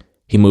ships,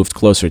 he moved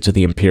closer to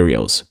the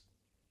Imperials.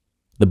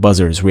 The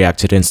Buzzers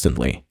reacted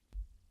instantly.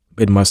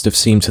 It must have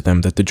seemed to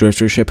them that the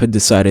drifter ship had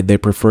decided they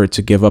preferred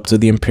to give up to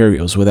the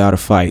Imperials without a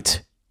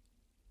fight.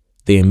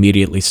 They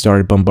immediately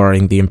started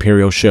bombarding the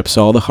Imperial ships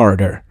all the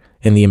harder,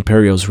 and the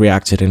Imperials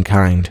reacted in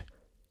kind.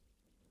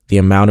 The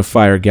amount of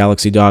fire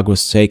Galaxy Dog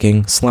was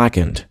taking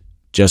slackened,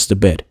 just a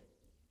bit.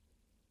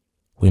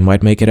 "We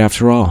might make it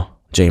after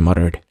all," Jay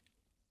muttered.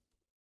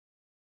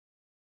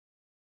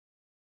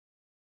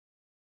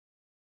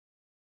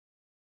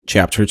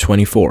 Chapter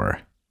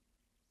 24.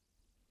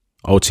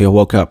 Altia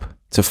woke up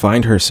to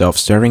find herself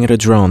staring at a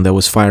drone that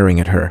was firing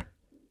at her,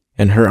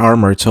 and her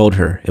armor told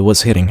her it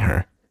was hitting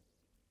her.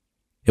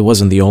 It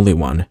wasn't the only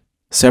one.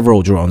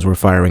 Several drones were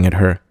firing at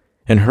her,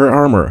 and her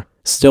armor,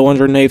 still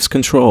under Nave's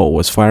control,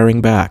 was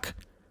firing back.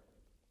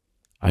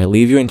 "I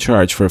leave you in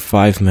charge for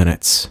 5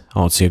 minutes,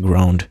 Altia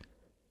groaned.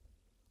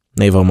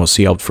 Nave almost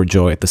yelped for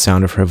joy at the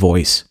sound of her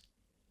voice.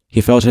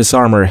 He felt his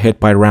armor hit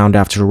by round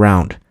after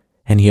round,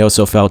 and he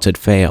also felt it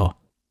fail.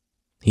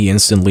 He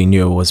instantly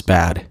knew it was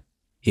bad,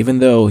 even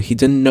though he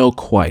didn't know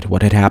quite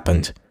what had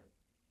happened.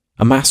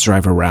 A mass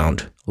driver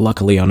round,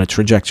 luckily on a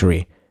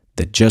trajectory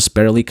that just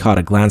barely caught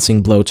a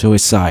glancing blow to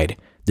his side,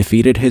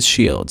 defeated his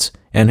shields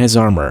and his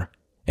armor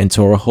and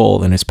tore a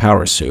hole in his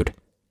power suit.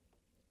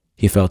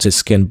 He felt his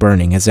skin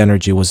burning as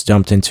energy was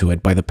dumped into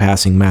it by the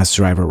passing mass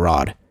driver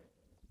rod,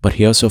 but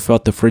he also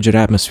felt the frigid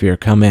atmosphere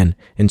come in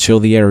and chill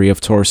the area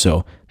of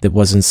torso that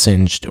wasn't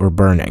singed or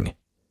burning.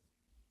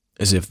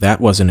 As if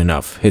that wasn't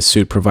enough, his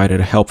suit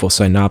provided a helpful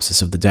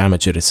synopsis of the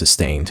damage it had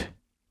sustained.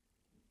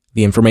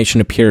 The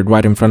information appeared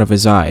right in front of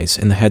his eyes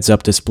in the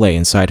heads-up display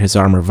inside his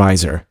armor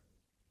visor.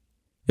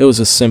 It was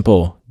a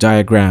simple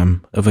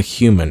diagram of a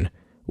human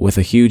with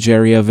a huge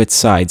area of its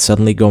side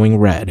suddenly going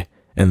red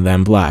and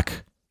then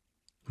black.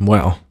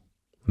 "Well,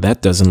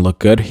 that doesn't look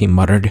good," he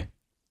muttered.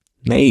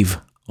 "Knave!"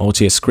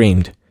 Altia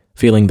screamed,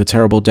 feeling the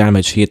terrible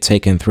damage he had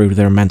taken through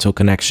their mental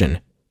connection.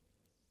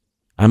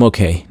 "I'm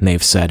okay,"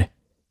 Knave said,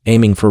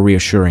 aiming for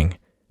reassuring,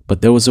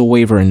 but there was a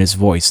waver in his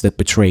voice that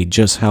betrayed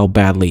just how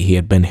badly he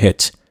had been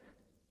hit.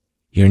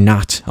 "You're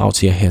not,"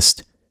 Altia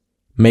hissed.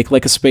 "Make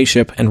like a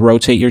spaceship and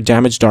rotate your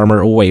damaged armor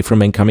away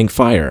from incoming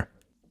fire."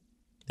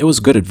 It was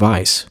good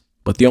advice,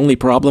 but the only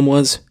problem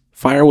was,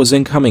 fire was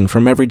incoming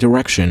from every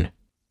direction.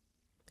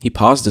 He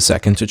paused a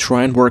second to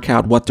try and work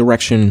out what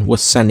direction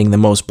was sending the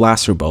most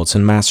blaster bolts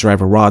and mass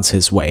driver rods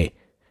his way,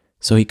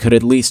 so he could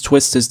at least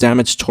twist his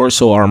damaged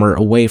torso armor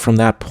away from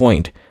that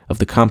point of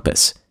the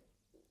compass.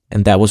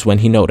 And that was when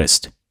he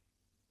noticed.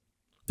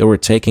 They were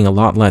taking a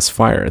lot less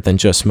fire than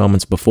just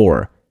moments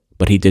before,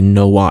 but he didn't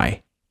know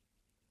why.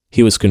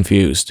 He was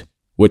confused,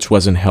 which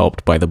wasn't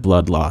helped by the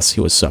blood loss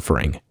he was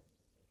suffering.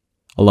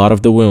 A lot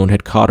of the wound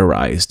had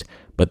cauterized,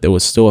 but there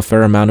was still a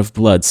fair amount of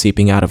blood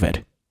seeping out of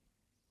it.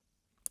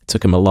 It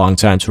took him a long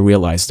time to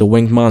realize the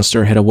winged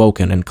monster had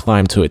awoken and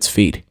climbed to its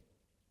feet.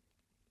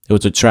 It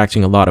was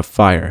attracting a lot of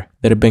fire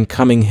that had been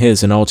coming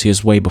his and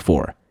Altia's way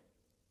before,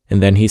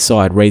 and then he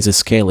saw it raise a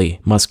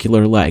scaly,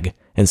 muscular leg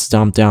and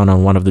stomp down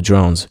on one of the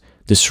drones,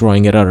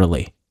 destroying it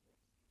utterly.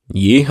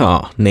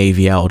 "Yeehaw!" Knave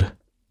yelled,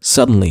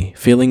 suddenly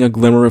feeling a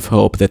glimmer of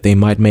hope that they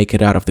might make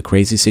it out of the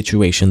crazy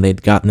situation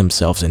they'd gotten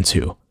themselves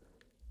into.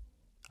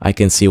 "I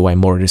can see why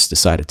Mortis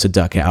decided to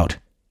duck out.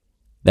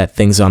 That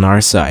thing's on our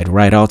side,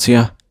 right,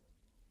 Altia?"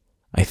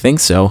 "I think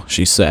so,"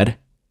 she said.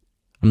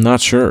 "I'm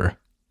not sure."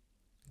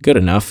 "Good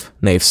enough,"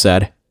 Knave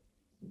said.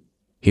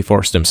 He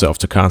forced himself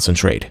to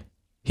concentrate.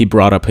 He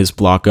brought up his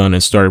block gun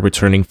and started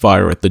returning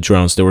fire at the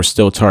drones that were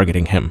still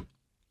targeting him.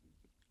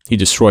 He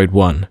destroyed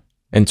one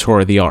and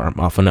tore the arm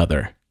off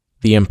another,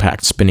 the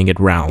impact spinning it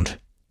round.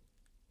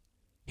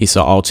 He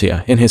saw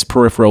Altia in his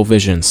peripheral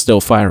vision still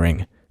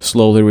firing,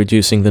 slowly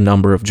reducing the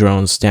number of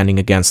drones standing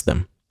against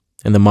them,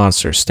 and the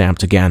monster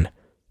stamped again.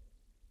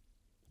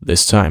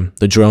 This time,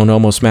 the drone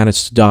almost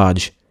managed to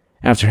dodge,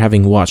 after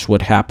having watched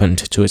what happened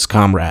to its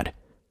comrade.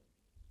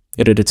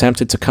 It had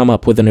attempted to come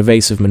up with an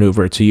evasive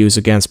maneuver to use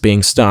against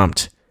being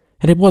stomped,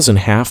 and it wasn't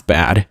half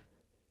bad.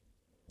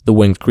 The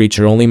winged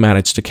creature only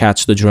managed to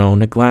catch the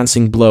drone a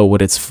glancing blow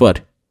with its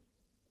foot,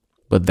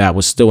 but that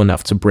was still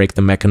enough to break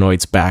the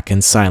mechanoid's back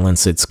and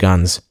silence its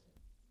guns.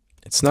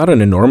 "It's not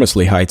an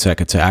enormously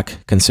high-tech attack,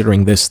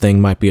 considering this thing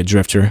might be a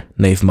drifter,"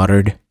 Knave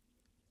muttered.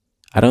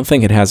 "I don't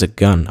think it has a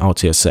gun,"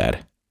 Altia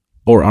said.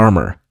 "Or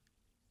armor.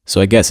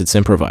 So I guess it's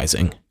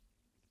improvising."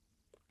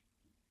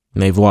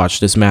 Knave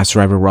watched as mass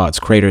driver rods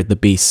cratered the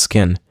beast's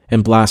skin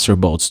and blaster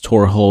bolts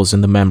tore holes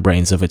in the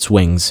membranes of its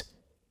wings.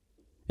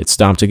 It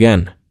stomped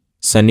again,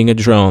 sending a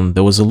drone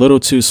that was a little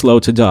too slow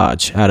to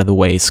dodge out of the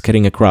way,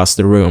 skidding across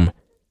the room,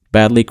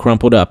 badly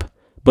crumpled up,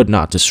 but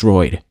not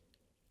destroyed.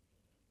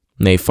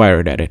 Knave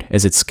fired at it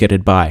as it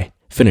skidded by,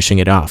 finishing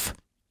it off.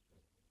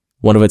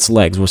 One of its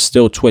legs was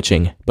still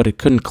twitching, but it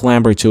couldn't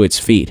clamber to its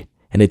feet,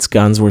 and its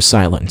guns were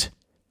silent.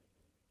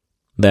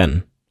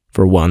 Then,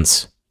 for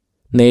once,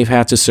 Knave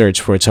had to search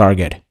for a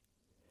target.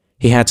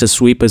 He had to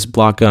sweep his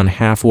block gun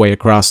halfway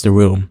across the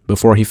room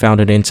before he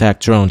found an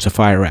intact drone to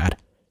fire at.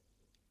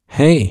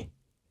 "Hey,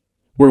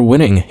 we're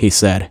winning," he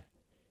said.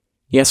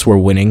 "Yes, we're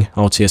winning,"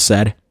 Altia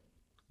said.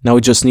 "Now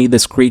we just need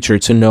this creature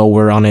to know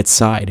we're on its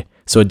side,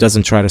 so it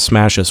doesn't try to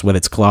smash us with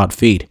its clawed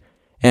feet,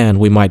 and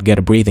we might get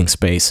a breathing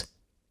space."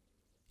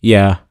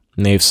 "Yeah,"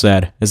 Knave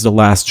said as the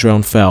last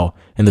drone fell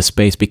and the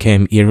space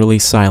became eerily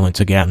silent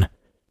again.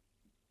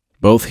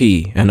 Both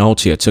he and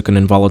Altia took an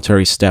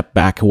involuntary step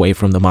back away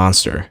from the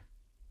monster.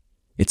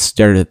 It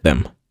stared at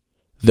them,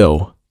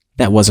 though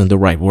that wasn't the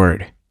right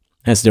word,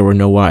 as there were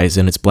no eyes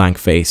in its blank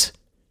face.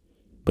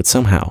 But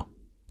somehow,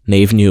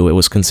 Knave knew it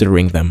was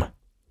considering them.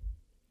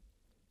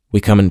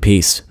 "We come in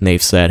peace,"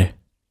 Knave said.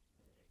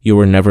 "You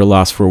were never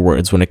lost for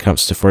words when it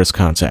comes to first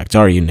contact,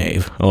 are you,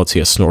 Knave?"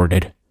 Altia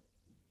snorted.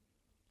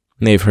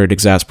 Knave heard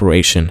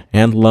exasperation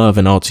and love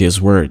in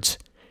Altia's words,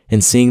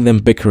 and seeing them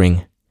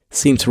bickering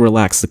seemed to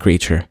relax the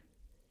creature,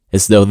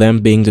 as though them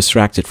being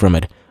distracted from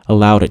it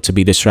allowed it to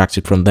be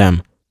distracted from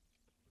them.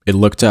 It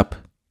looked up,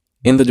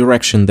 in the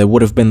direction that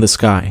would have been the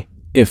sky,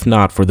 if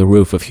not for the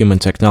roof of human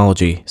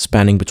technology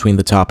spanning between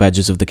the top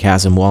edges of the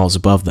chasm walls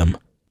above them.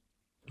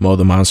 While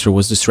the monster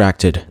was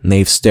distracted,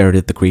 Nave stared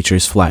at the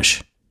creature's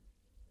flesh.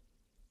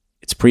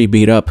 "It's pretty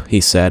beat up," he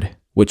said,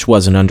 which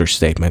was an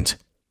understatement.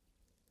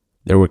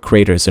 There were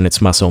craters in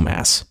its muscle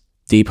mass,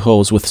 deep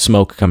holes with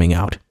smoke coming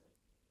out.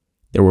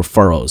 There were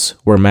furrows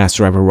where mass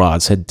driver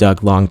rods had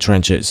dug long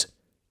trenches.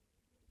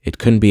 It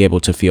couldn't be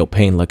able to feel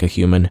pain like a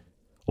human,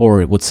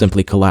 or it would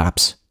simply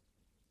collapse.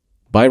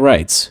 By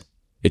rights,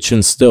 it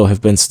shouldn't still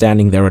have been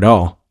standing there at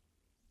all.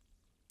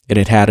 It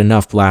had had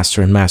enough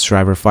blaster and mass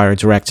driver fire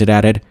directed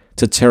at it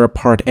to tear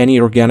apart any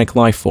organic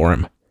life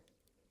form.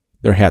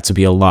 There had to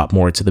be a lot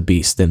more to the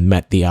beast than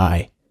met the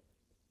eye.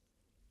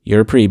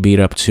 "You're pretty beat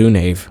up too,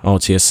 Nave,"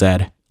 Altia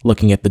said,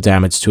 looking at the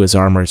damage to his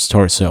armor's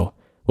torso,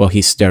 while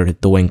he stared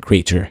at the winged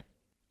creature.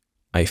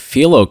 "I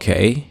feel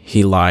okay,"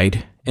 he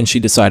lied, and she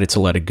decided to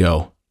let it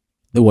go.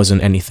 There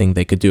wasn't anything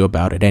they could do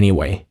about it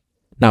anyway,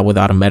 not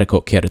without a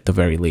medical kit at the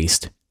very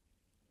least.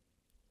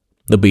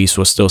 The beast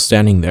was still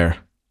standing there,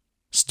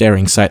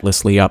 staring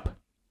sightlessly up.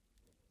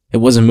 It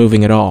wasn't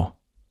moving at all.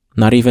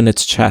 Not even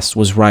its chest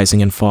was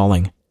rising and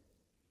falling.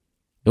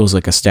 It was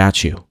like a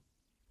statue.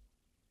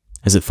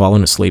 "Has it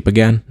fallen asleep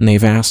again?"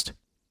 Nave asked.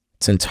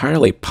 "It's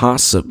entirely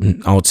possible,"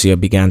 Altia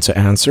began to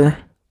answer,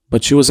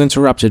 but she was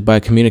interrupted by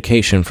a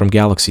communication from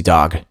Galaxy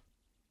Dog.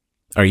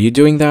 "Are you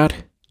doing that?"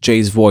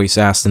 Jay's voice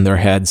asked in their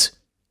heads.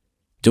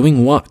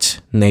 "Doing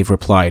what?" Nave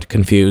replied,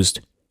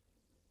 confused.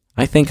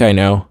 "I think I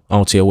know,"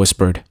 Altia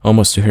whispered,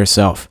 almost to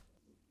herself.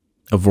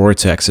 "A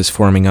vortex is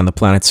forming on the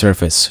planet's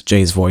surface,"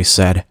 Jay's voice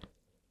said.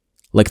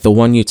 "Like the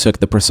one you took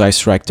the precise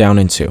strike down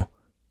into."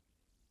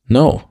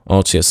 "No,"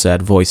 Altia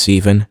said, voice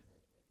even.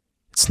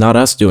 "It's not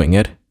us doing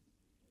it.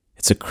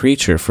 It's a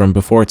creature from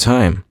before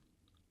time.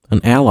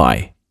 An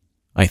ally,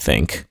 I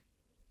think."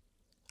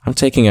 "I'm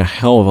taking a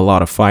hell of a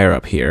lot of fire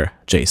up here,"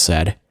 Jay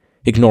said,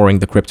 ignoring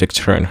the cryptic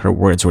turn her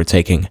words were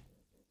taking.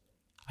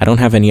 "I don't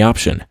have any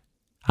option.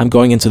 I'm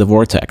going into the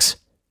vortex.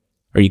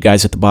 Are you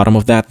guys at the bottom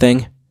of that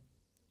thing?"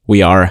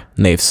 "We are,"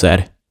 Nave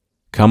said.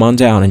 "Come on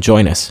down and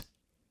join us."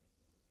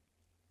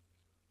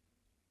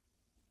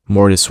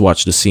 Mortis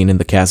watched the scene in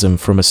the chasm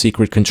from a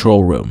secret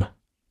control room,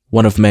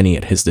 one of many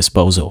at his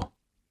disposal.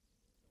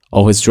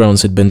 All his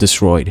drones had been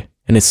destroyed,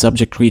 and his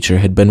subject creature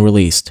had been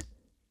released,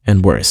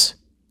 and worse,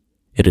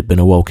 it had been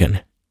awoken.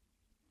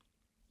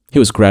 He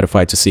was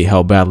gratified to see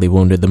how badly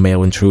wounded the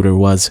male intruder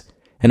was,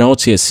 and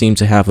Altia seemed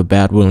to have a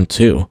bad wound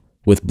too,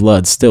 with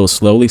blood still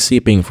slowly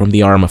seeping from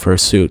the arm of her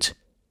suit.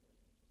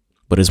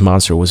 But his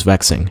monster was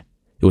vexing.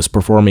 It was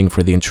performing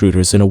for the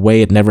intruders in a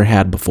way it never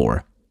had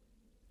before.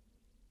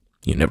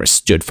 "You never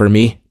stood for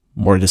me,"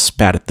 Mortis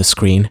spat at the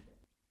screen.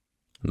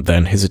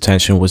 Then his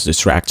attention was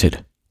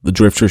distracted. The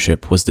drifter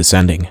ship was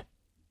descending.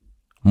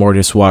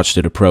 Mortis watched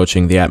it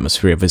approaching the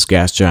atmosphere of his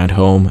gas giant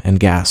home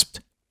and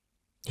gasped.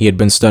 He had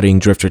been studying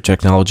drifter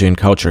technology and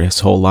culture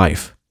his whole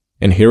life,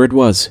 and here it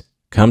was,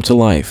 come to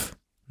life.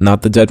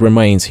 Not the dead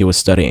remains he was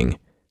studying,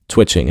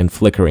 twitching and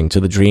flickering to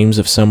the dreams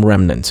of some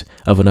remnant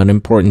of an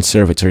unimportant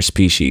servitor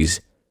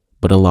species,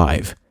 but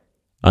alive,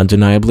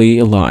 undeniably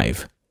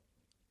alive.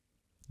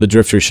 The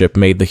drifter ship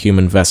made the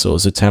human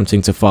vessels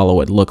attempting to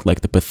follow it look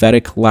like the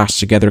pathetic,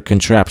 lashed-together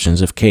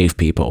contraptions of cave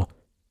people,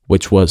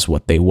 which was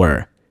what they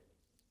were.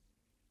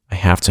 "I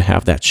have to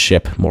have that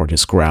ship,"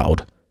 Mortis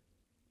growled.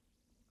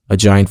 A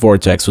giant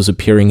vortex was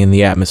appearing in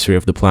the atmosphere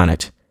of the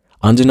planet,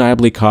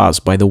 undeniably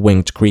caused by the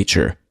winged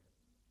creature.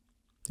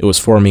 It was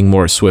forming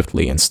more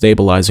swiftly and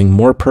stabilizing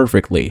more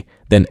perfectly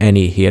than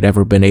any he had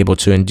ever been able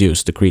to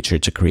induce the creature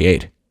to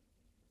create.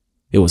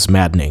 It was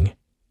maddening.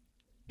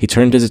 He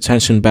turned his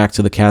attention back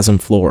to the chasm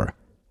floor,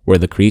 where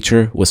the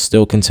creature was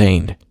still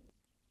contained.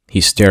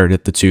 He stared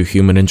at the two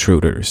human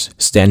intruders,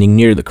 standing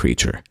near the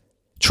creature,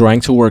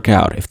 trying to work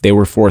out if they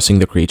were forcing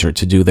the creature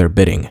to do their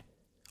bidding,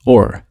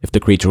 or if the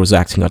creature was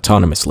acting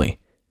autonomously.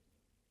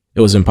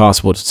 It was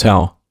impossible to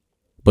tell,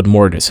 but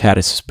Mortis had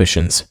his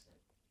suspicions.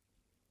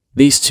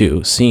 These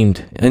two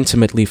seemed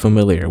intimately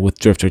familiar with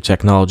drifter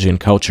technology and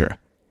culture,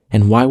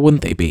 and why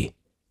wouldn't they be?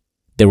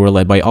 They were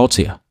led by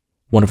Altia,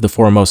 one of the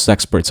foremost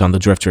experts on the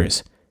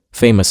drifters,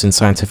 famous in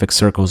scientific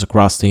circles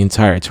across the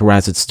entire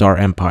Terrazid Star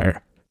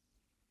Empire.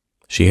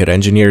 She had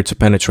engineered to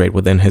penetrate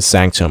within his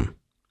sanctum.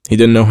 He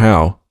didn't know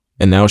how,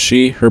 and now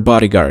she, her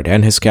bodyguard,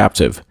 and his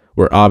captive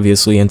were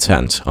obviously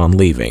intent on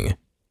leaving.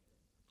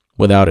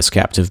 Without his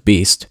captive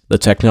beast, the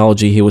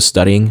technology he was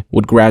studying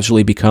would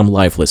gradually become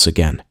lifeless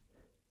again.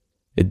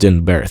 It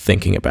didn't bear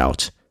thinking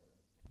about.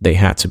 They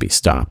had to be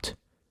stopped.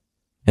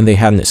 And they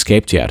hadn't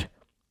escaped yet.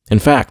 In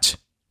fact,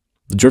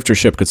 the drifter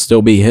ship could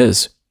still be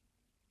his.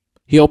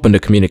 He opened a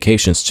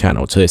communications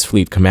channel to his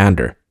fleet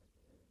commander.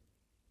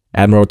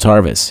 "Admiral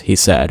Tarvis," he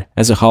said,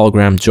 as a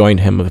hologram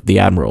joined him of the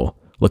Admiral,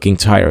 looking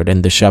tired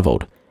and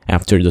disheveled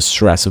after the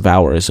stress of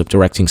hours of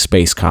directing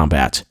space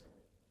combat.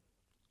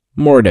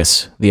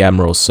 "Mortis," the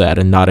Admiral said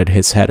and nodded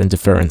his head in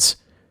deference.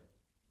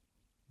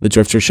 "The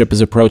drifter ship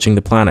is approaching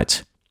the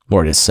planet,"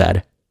 Mortis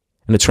said,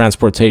 "and a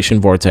transportation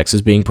vortex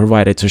is being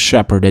provided to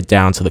shepherd it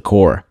down to the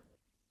core."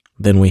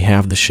 Then we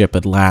have the ship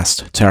at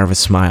last, Tarvis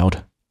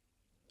smiled.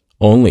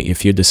 Only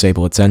if you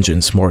disable its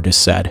engines, Mortis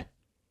said.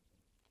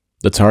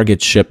 The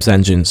target ship's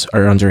engines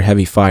are under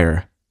heavy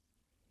fire,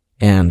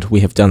 and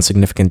we have done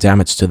significant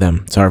damage to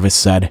them, Tarvis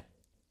said.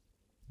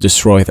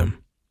 Destroy them.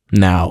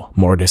 Now,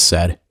 Mortis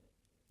said.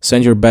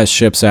 Send your best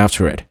ships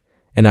after it,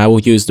 and I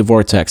will use the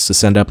vortex to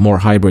send up more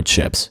hybrid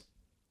ships.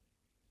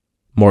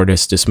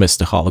 Mortis dismissed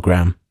the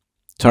hologram.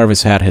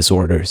 Tarvis had his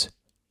orders.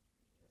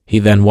 He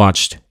then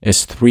watched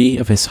as 3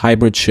 of his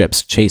hybrid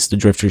ships chased the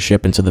drifter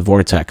ship into the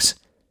vortex.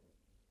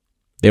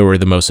 They were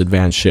the most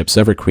advanced ships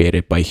ever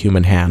created by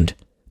human hand,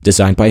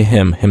 designed by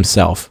him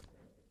himself.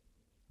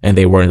 And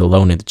they weren't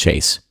alone in the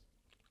chase.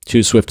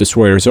 2 swift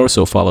destroyers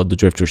also followed the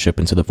drifter ship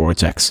into the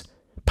vortex,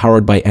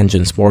 powered by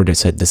engines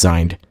Mortis had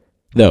designed,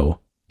 though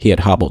he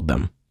had hobbled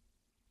them.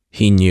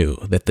 He knew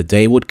that the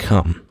day would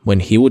come when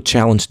he would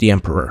challenge the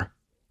Emperor,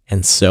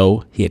 and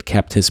so he had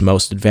kept his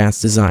most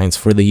advanced designs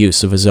for the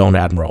use of his own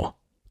admiral,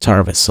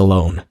 Tarvis,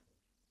 alone.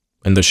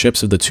 And the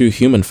ships of the 2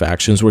 human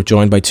factions were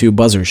joined by 2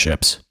 buzzer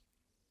ships.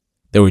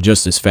 They were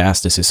just as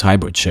fast as his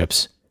hybrid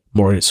ships,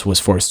 Mortis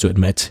was forced to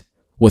admit,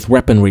 with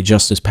weaponry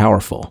just as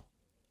powerful.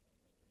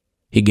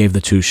 He gave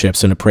the 2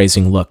 ships an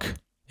appraising look,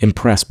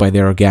 impressed by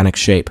their organic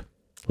shape,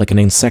 like an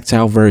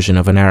insectile version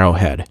of an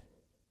arrowhead.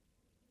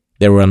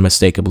 They were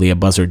unmistakably a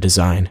buzzer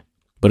design,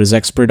 but his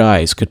expert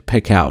eyes could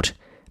pick out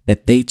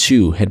that they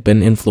too had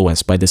been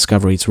influenced by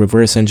discoveries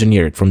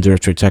reverse-engineered from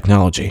drifter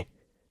technology.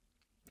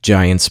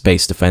 Giant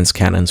space defense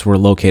cannons were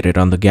located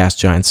on the gas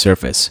giant's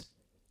surface,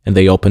 and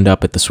they opened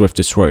up at the swift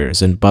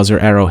destroyers and buzzer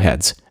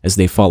arrowheads as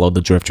they followed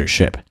the drifter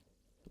ship.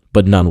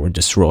 But none were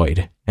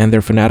destroyed, and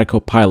their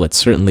fanatical pilots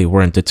certainly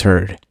weren't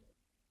deterred.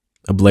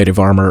 Ablative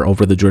armor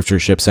over the drifter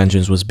ship's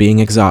engines was being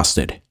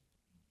exhausted.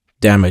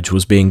 Damage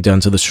was being done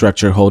to the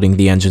structure holding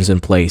the engines in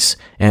place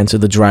and to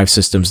the drive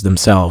systems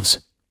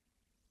themselves.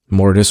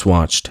 Mortis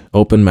watched,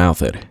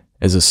 open-mouthed,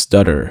 as a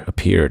stutter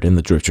appeared in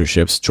the drifter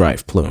ship's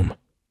drive plume.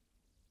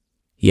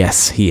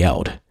 Yes, he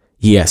yelled.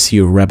 Yes,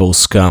 you rebel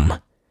scum.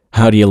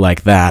 How do you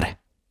like that?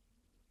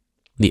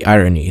 The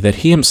irony that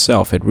he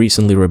himself had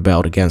recently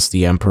rebelled against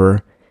the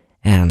Emperor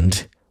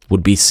and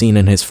would be seen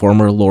in his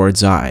former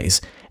lord's eyes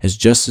as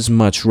just as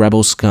much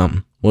rebel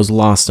scum was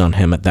lost on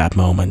him at that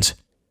moment.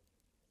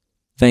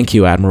 Thank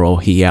you, Admiral,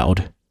 he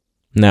yelled.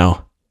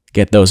 Now,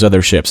 get those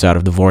other ships out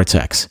of the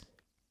vortex.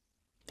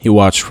 He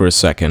watched for a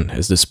second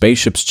as the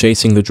spaceships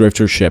chasing the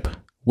drifter ship,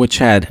 which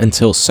had,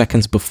 until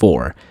seconds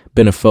before,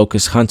 been a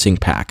focused hunting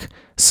pack,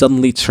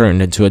 suddenly turned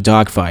into a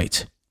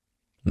dogfight.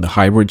 The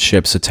hybrid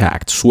ships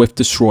attacked Swift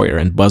Destroyer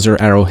and Buzzer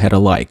Arrowhead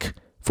alike,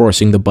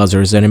 forcing the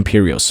Buzzers and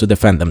Imperials to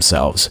defend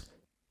themselves.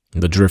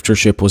 The drifter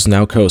ship was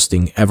now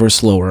coasting ever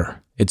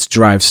slower, its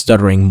drive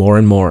stuttering more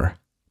and more,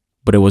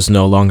 but it was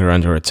no longer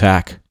under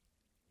attack.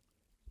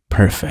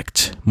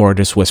 Perfect,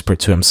 Mortis whispered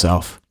to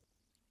himself.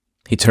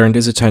 He turned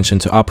his attention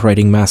to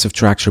operating massive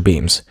tractor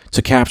beams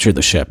to capture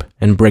the ship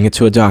and bring it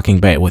to a docking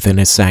bay within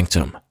his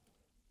sanctum.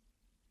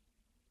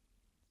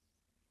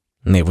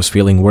 Nate was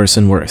feeling worse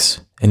and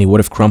worse, and he would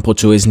have crumpled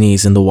to his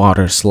knees in the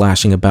water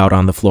slashing about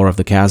on the floor of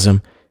the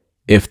chasm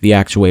if the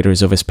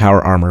actuators of his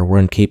power armor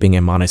weren't keeping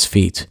him on his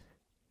feet.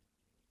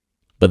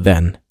 But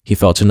then he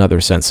felt another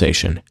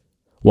sensation,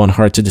 one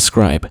hard to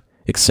describe,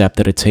 except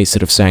that it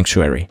tasted of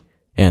sanctuary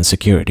and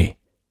security.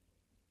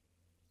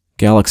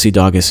 Galaxy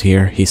Dog is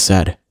here, he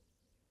said.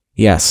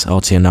 Yes,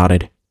 Altia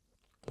nodded.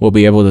 We'll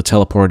be able to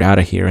teleport out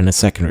of here in a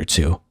second or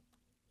 2.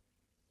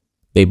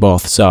 They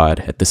both saw it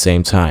at the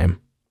same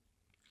time.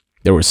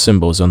 There were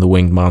symbols on the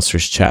winged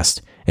monster's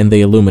chest, and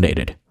they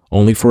illuminated,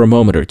 only for a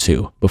moment or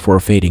 2, before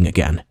fading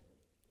again.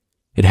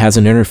 It has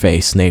an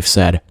interface, Nave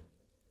said.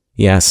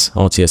 Yes,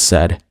 Altia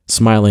said,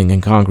 smiling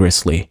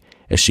incongruously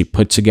as she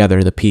put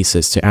together the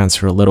pieces to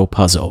answer a little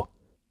puzzle.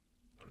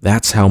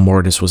 That's how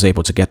Mortis was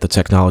able to get the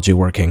technology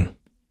working,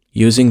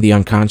 using the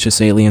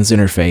unconscious alien's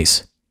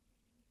interface.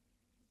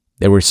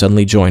 They were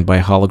suddenly joined by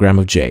a hologram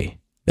of Jay,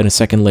 then a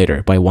second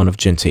later by one of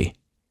Jinty.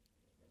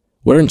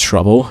 We're in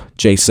trouble,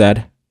 Jay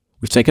said.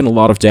 We've taken a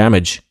lot of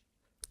damage.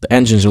 The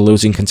engines are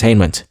losing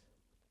containment.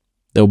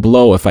 They'll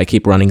blow if I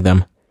keep running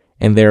them,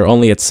 and they're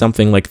only at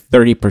something like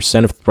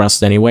 30% of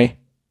thrust anyway.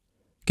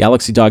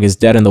 Galaxy Dog is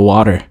dead in the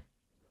water.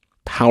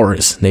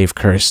 Powers, Nave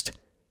cursed.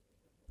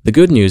 The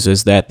good news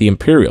is that the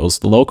Imperials,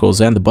 the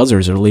locals, and the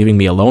Buzzers are leaving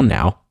me alone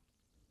now.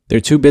 They're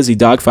too busy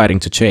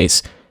dogfighting to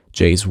chase.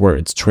 Jay's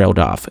words trailed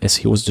off as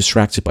he was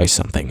distracted by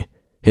something,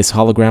 his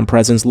hologram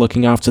presence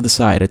looking off to the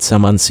side at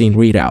some unseen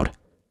readout.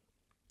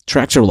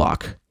 Tractor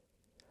lock.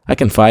 I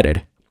can fight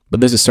it, but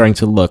this is starting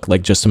to look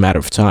like just a matter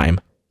of time.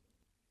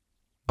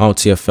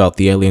 Altia felt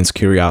the alien's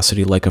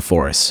curiosity like a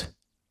force.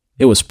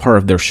 It was part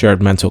of their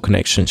shared mental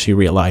connection, she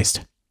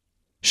realized.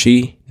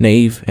 She,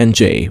 Nave, and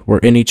Jay were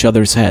in each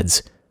other's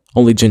heads,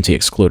 only Jinty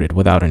excluded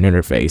without an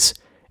interface,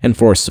 and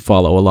forced to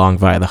follow along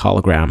via the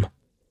hologram,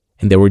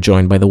 and they were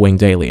joined by the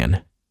winged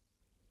alien.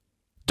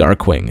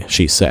 Darkwing,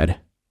 she said.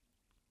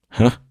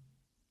 Huh?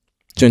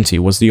 Jinty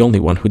was the only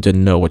one who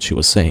didn't know what she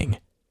was saying.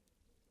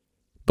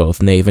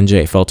 Both Nave and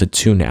Jay felt it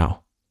too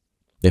now.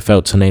 They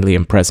felt an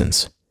alien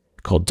presence,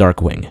 called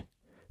Darkwing,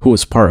 who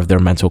was part of their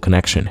mental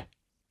connection.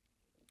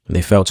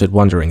 They felt it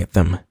wondering at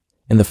them,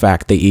 and the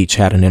fact they each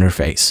had an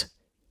interface.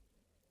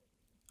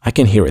 "I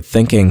can hear it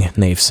thinking,"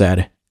 Nave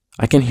said.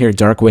 "I can hear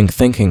Darkwing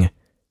thinking,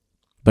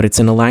 but it's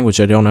in a language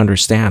I don't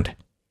understand."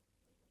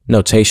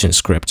 "Notation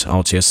script,"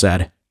 Altia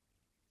said.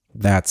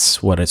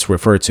 "That's what it's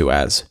referred to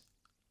as.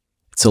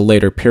 It's a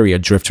later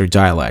period Drifter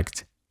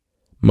dialect,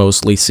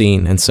 mostly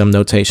seen in some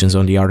notations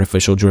on the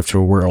artificial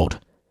Drifter world,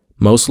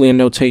 mostly in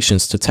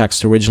notations to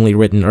text originally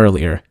written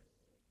earlier."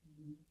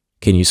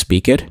 "Can you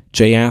speak it?"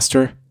 Jay asked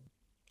her.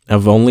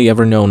 "I've only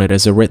ever known it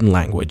as a written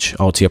language,"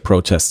 Altia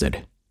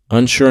protested,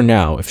 unsure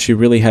now if she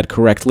really had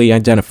correctly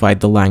identified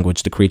the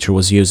language the creature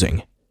was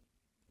using.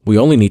 "We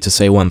only need to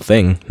say one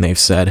thing," Nave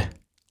said.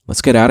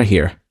 "Let's get out of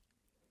here."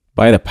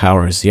 "By the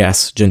powers,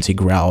 yes," Jinty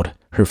growled,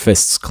 her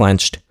fists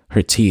clenched,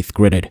 her teeth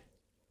gritted.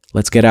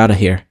 "Let's get out of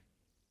here."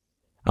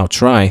 "I'll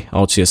try,"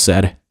 Altia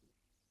said.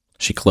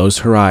 She closed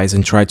her eyes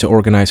and tried to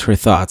organize her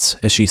thoughts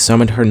as she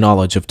summoned her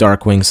knowledge of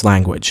Darkwing's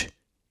language.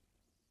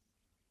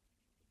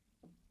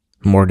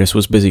 Mortis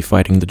was busy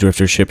fighting the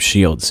Drifter ship's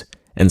shields,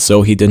 and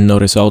so he didn't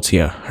notice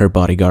Altia, her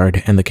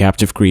bodyguard, and the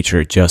captive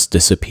creature just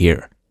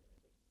disappear.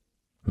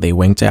 They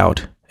winked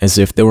out, as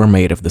if they were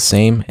made of the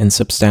same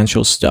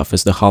insubstantial stuff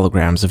as the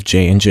holograms of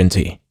Jay and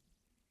Jinty.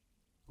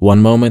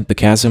 One moment, the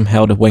chasm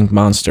held a winged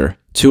monster,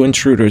 2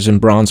 intruders in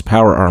bronze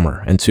power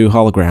armor, and 2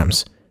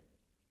 holograms.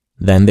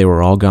 Then they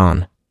were all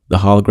gone, the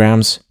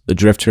holograms, the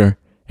Drifter,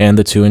 and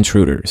the 2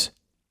 intruders.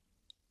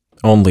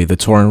 Only the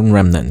torn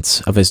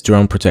remnants of his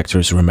drone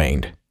protectors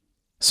remained.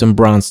 Some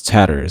bronze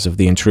tatters of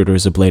the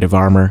intruders' ablative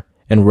armor,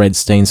 and red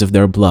stains of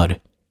their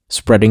blood,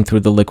 spreading through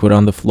the liquid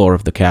on the floor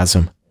of the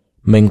chasm,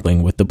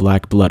 mingling with the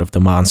black blood of the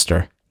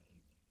monster.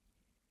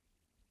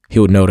 He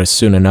would notice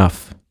soon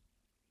enough,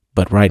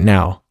 but right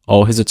now,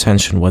 all his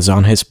attention was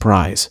on his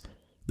prize,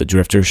 the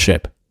Drifter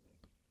ship.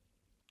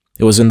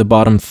 It was in the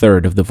bottom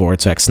third of the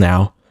vortex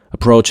now,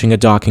 approaching a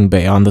docking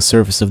bay on the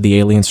surface of the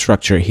alien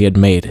structure he had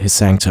made his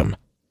sanctum.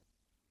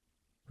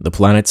 The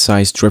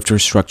planet-sized Drifter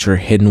structure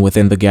hidden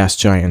within the gas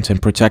giant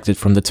and protected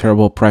from the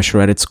terrible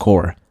pressure at its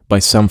core by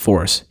some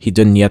force he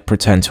didn't yet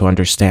pretend to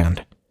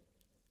understand.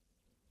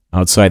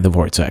 Outside the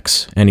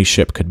vortex, any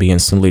ship could be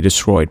instantly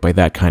destroyed by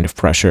that kind of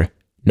pressure,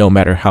 no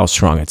matter how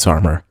strong its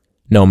armor,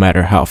 no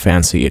matter how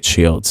fancy its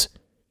shields.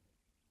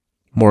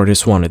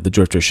 Mortis wanted the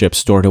Drifter ship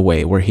stored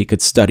away where he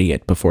could study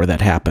it before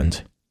that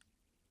happened.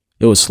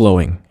 It was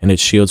slowing, and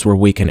its shields were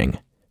weakening,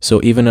 so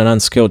even an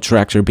unskilled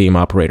tractor beam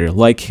operator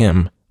like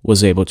him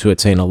was able to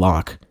attain a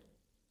lock.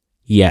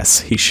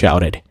 "Yes," he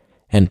shouted,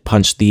 and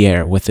punched the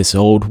air with his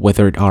old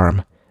withered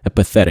arm, a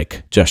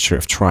pathetic gesture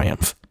of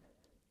triumph.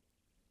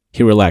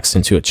 He relaxed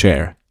into a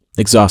chair,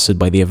 exhausted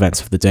by the events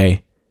of the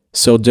day,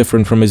 so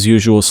different from his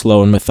usual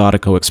slow and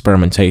methodical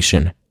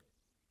experimentation.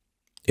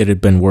 It had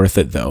been worth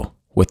it, though,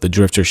 with the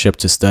Drifter ship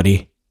to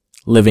study.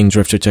 Living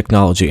Drifter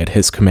technology at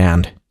his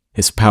command,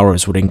 his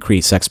powers would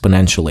increase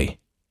exponentially.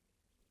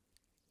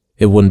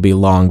 It wouldn't be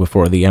long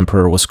before the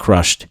Emperor was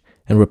crushed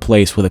and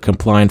replaced with a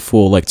compliant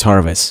fool like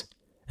Tarvis,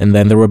 and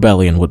then the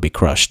rebellion would be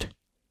crushed.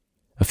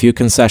 A few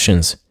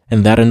concessions,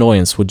 and that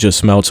annoyance would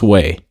just melt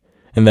away,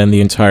 and then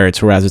the entire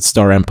Terrazid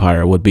Star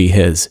Empire would be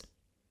his.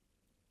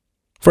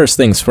 First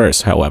things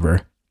first,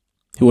 however,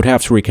 he would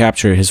have to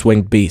recapture his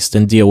winged beast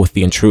and deal with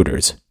the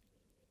intruders.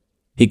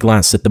 He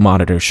glanced at the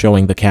monitor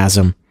showing the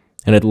chasm,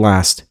 and at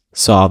last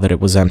saw that it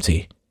was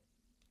empty.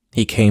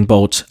 He came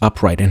bolt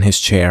upright in his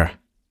chair.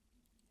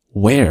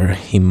 "Where?"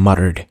 he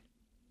muttered.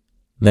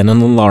 Then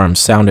an alarm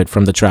sounded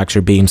from the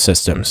tractor beam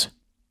systems.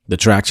 The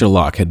tractor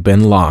lock had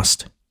been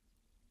lost.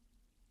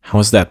 "How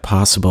is that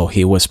possible?"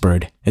 he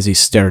whispered as he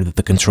stared at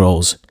the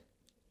controls.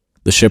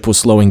 The ship was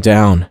slowing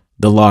down.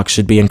 The lock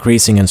should be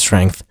increasing in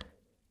strength.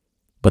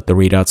 But the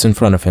readouts in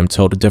front of him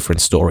told a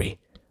different story.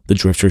 The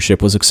Drifter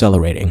ship was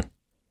accelerating.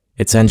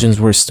 Its engines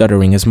were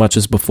stuttering as much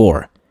as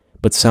before,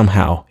 but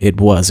somehow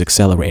it was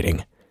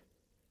accelerating.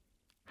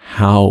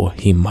 "How?"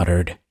 he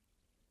muttered.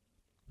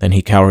 Then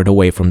he cowered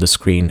away from the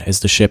screen as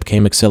the ship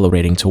came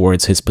accelerating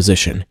towards his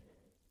position.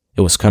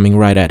 It was coming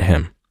right at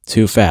him,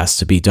 too fast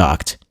to be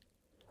docked.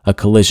 A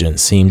collision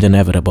seemed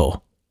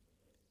inevitable.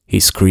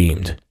 He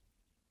screamed.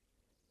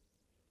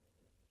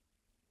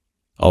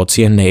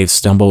 Altia and Nave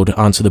stumbled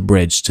onto the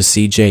bridge to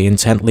see Jay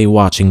intently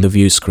watching the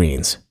view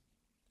screens.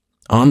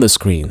 On the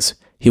screens,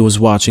 he was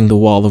watching the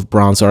wall of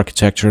bronze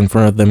architecture in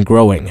front of them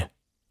growing.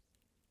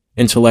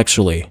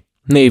 Intellectually,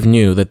 Nave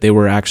knew that they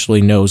were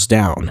actually nose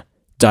down,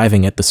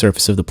 diving at the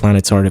surface of the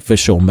planet's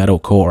artificial metal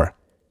core,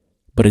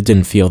 but it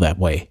didn't feel that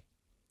way.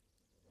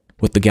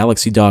 With the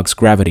Galaxy Dog's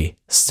gravity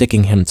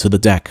sticking him to the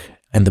deck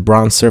and the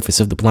bronze surface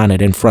of the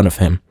planet in front of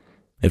him,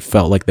 it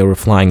felt like they were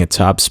flying at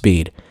top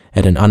speed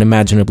at an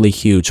unimaginably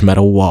huge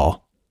metal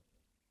wall.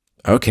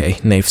 "Okay,"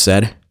 Nave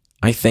said.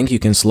 "I think you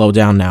can slow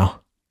down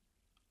now."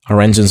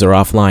 "Our engines are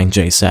offline,"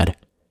 Jay said.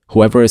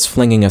 "Whoever is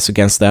flinging us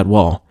against that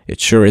wall,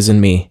 it sure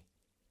isn't me."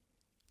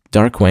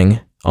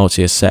 "Darkwing,"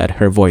 Altia said,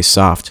 her voice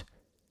soft.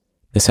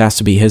 "This has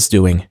to be his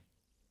doing."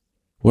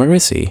 "Where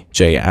is he?"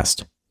 Jay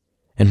asked.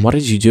 "And what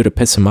did you do to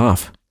piss him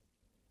off?"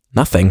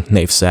 Nothing,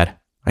 Nave said.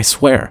 I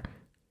swear.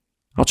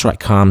 I'll try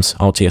comms,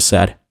 Altia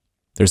said.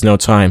 There's no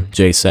time,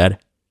 Jay said.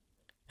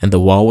 And the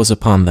wall was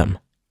upon them.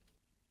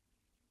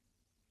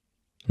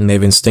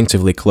 Nave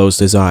instinctively closed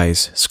his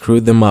eyes,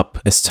 screwed them up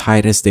as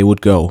tight as they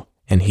would go,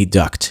 and he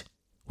ducked,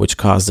 which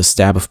caused a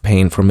stab of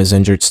pain from his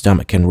injured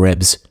stomach and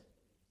ribs.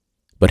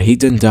 But he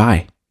didn't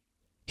die.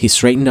 He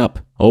straightened up,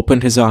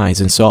 opened his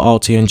eyes, and saw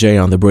Altia and Jay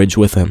on the bridge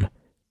with him.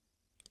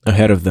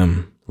 Ahead of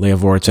them lay a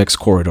vortex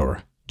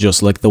corridor,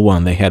 just like the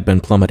one they had been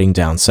plummeting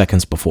down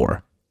seconds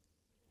before.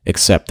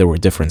 Except there were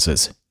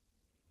differences.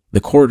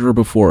 The corridor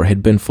before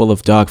had been full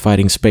of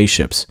dogfighting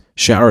spaceships,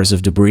 showers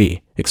of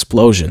debris,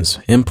 explosions,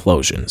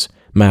 implosions,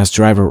 mass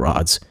driver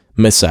rods,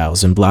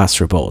 missiles, and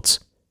blaster bolts.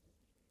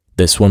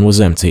 This one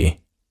was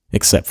empty,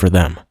 except for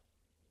them.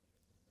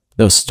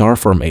 Those star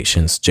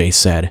formations, Jay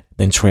said,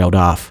 then trailed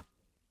off.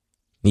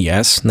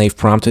 Yes, Nave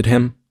prompted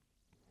him.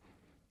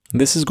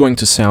 This is going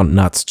to sound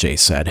nuts, Jay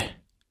said.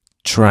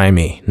 Try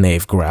me,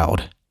 Nave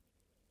growled.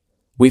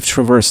 We've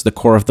traversed the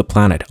core of the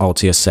planet,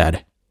 Altia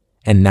said,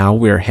 and now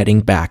we're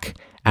heading back,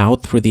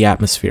 out through the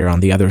atmosphere on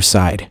the other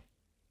side.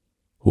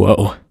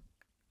 Whoa.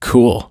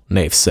 Cool,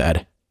 Nave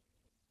said.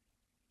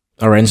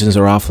 Our engines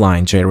are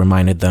offline, Jay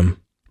reminded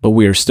them, but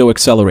we are still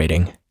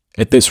accelerating.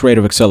 At this rate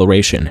of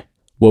acceleration,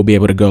 we'll be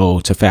able to go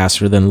to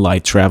faster than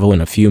light travel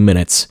in a few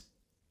minutes.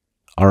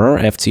 Are our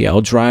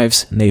FTL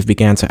drives? Nave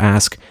began to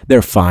ask.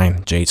 They're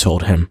fine, Jay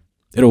told him.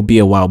 It'll be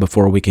a while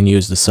before we can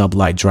use the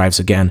sublight drives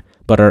again,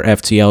 but our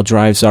FTL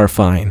drives are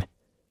fine.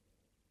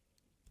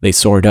 They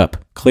soared up,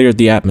 cleared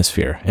the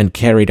atmosphere, and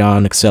carried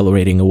on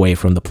accelerating away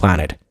from the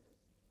planet.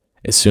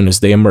 As soon as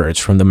they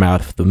emerged from the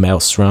mouth of the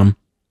maelstrom,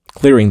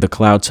 clearing the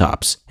cloud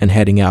tops and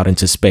heading out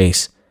into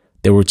space,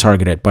 they were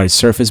targeted by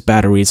surface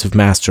batteries of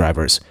mass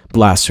drivers,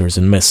 blasters,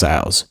 and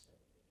missiles.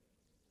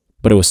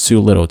 But it was too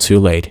little too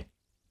late.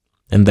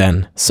 And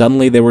then,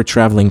 suddenly they were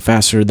traveling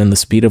faster than the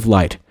speed of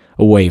light,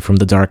 away from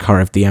the dark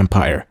heart of the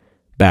Empire,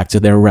 back to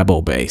their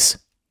rebel base.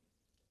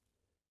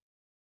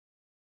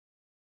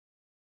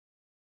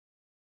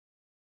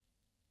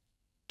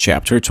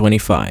 Chapter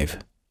 25.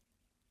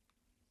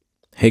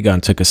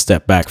 Hagon took a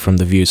step back from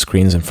the view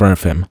screens in front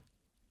of him.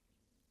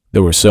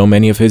 There were so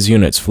many of his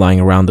units flying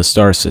around the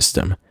star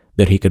system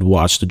that he could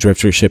watch the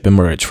drifter ship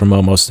emerge from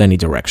almost any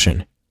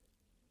direction.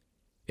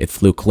 It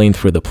flew clean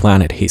through the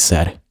planet, he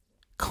said.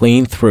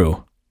 Clean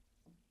through.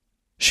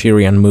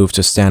 Shirian moved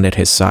to stand at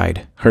his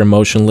side, her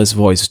motionless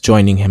voice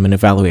joining him in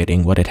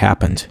evaluating what had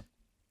happened.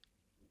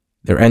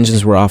 Their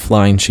engines were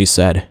offline, she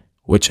said,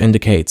 which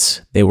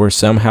indicates they were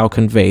somehow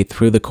conveyed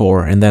through the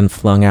core and then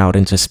flung out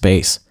into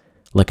space,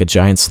 like a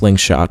giant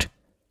slingshot.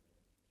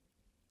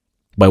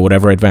 By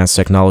whatever advanced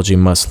technology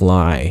must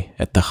lie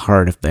at the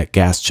heart of that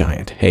gas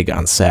giant,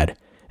 Hagon said,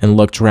 and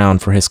looked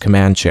round for his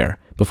command chair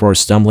before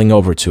stumbling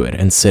over to it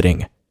and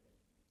sitting.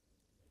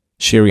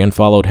 Shirian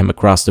followed him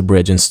across the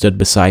bridge and stood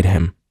beside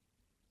him.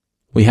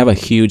 We have a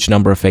huge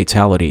number of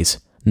fatalities,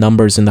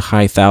 numbers in the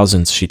high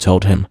thousands, she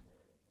told him.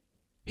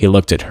 He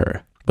looked at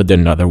her, but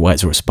didn't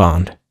otherwise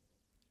respond.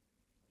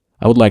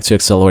 I would like to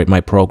accelerate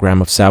my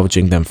program of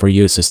salvaging them for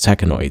use as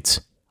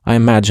technoids. I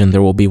imagine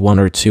there will be one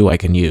or two I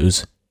can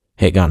use.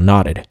 Hagon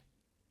nodded.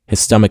 His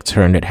stomach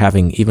turned at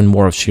having even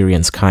more of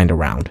Shirian's kind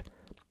around,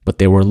 but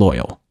they were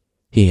loyal.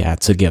 He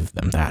had to give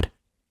them that.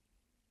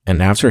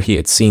 And after he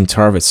had seen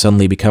Tarvis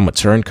suddenly become a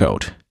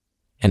turncoat,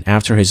 and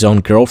after his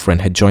own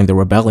girlfriend had joined the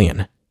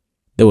rebellion,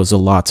 there was a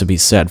lot to be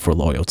said for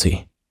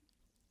loyalty.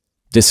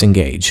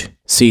 Disengage.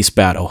 Cease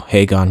battle,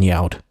 Hagon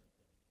yelled.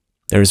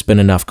 There has been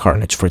enough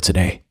carnage for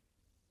today.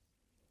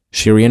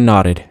 Shirian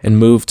nodded and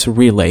moved to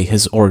relay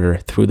his order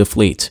through the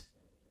fleet.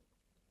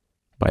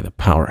 By the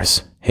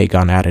powers,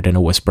 Hagon added in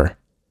a whisper.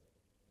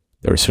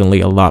 There is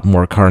certainly a lot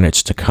more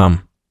carnage to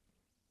come.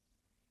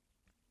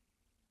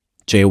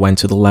 Jay went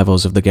to the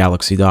levels of the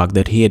Galaxy Dog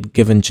that he had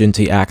given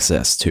Jinty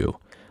access to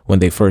when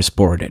they first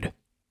boarded.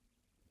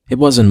 It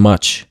wasn't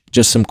much,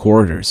 just some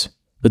corridors,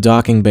 the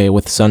docking bay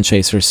with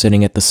Sunchaser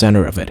sitting at the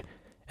center of it,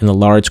 and a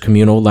large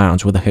communal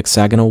lounge with a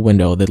hexagonal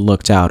window that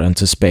looked out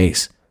onto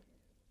space.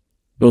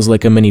 It was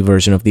like a mini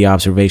version of the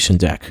observation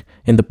deck,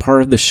 in the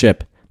part of the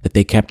ship that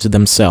they kept to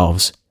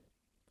themselves.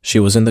 She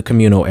was in the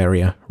communal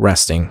area,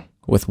 resting,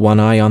 with one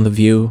eye on the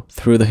view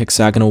through the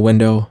hexagonal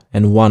window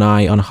and one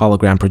eye on a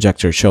hologram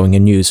projector showing a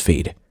news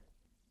feed.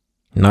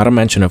 Not a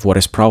mention of what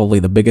is probably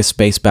the biggest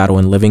space battle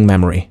in living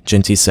memory,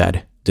 Jinty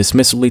said,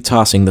 dismissively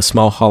tossing the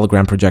small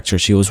hologram projector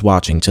she was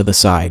watching to the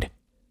side.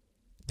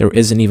 There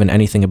isn't even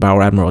anything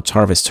about Admiral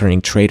Tarvis turning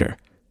traitor.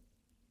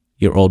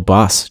 Your old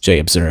boss, Jay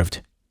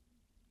observed.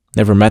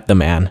 Never met the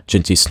man,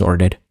 Jinty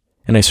snorted,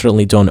 and I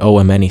certainly don't owe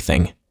him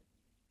anything.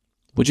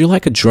 Would you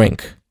like a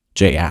drink?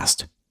 Jay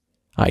asked.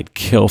 I'd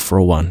kill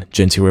for one,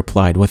 Jinty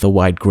replied with a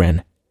wide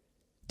grin.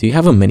 Do you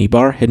have a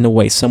minibar hidden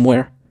away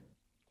somewhere?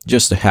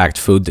 Just a hacked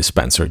food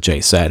dispenser,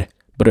 Jay said,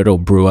 but it'll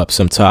brew up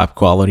some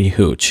top-quality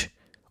hooch.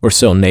 Or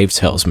so Nave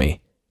tells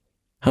me.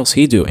 How's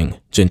he doing?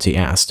 Jinty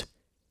asked.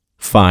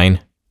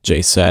 Fine,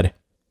 Jay said.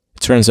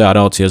 It turns out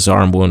Altia's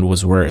arm wound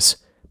was worse,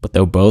 but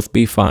they'll both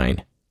be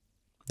fine.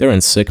 They're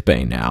in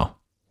sickbay now.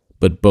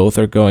 but both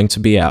are going to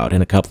be out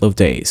in a couple of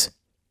days.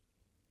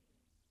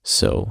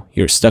 So,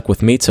 you're stuck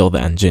with me till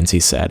then,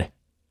 Jinty said.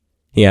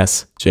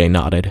 Yes, Jay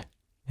nodded,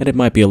 and it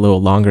might be a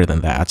little longer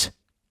than that.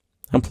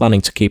 I'm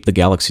planning to keep the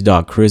Galaxy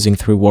Dog cruising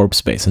through warp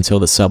space until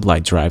the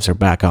sublight drives are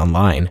back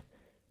online.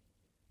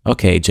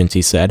 Okay,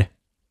 Jinty said.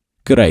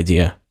 Good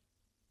idea.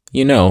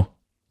 You know,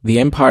 the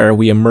empire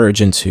we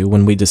emerge into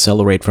when we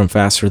decelerate from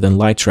faster than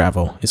light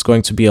travel is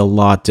going to be a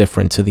lot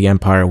different to the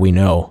empire we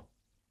know.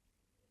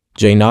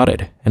 Jay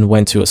nodded and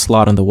went to a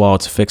slot on the wall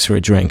to fix her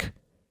a drink.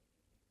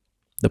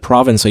 The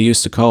province I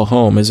used to call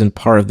home isn't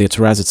part of the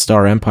Terrazit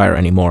Star Empire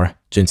anymore,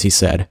 Jinty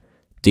said,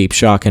 deep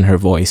shock in her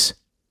voice.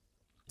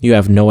 You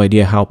have no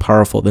idea how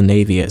powerful the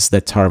navy is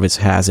that Tarvis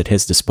has at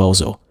his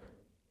disposal.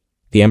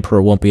 The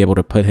Emperor won't be able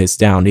to put his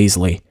down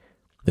easily.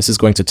 This is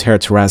going to tear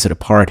Terrazit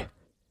apart.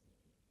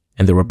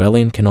 And the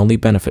rebellion can only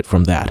benefit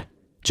from that,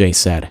 Jay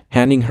said,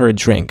 handing her a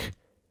drink.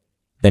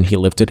 Then he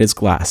lifted his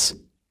glass.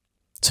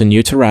 To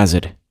New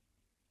Terrazit.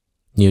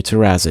 New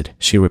Terrazit,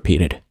 she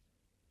repeated.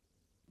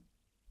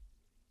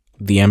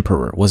 The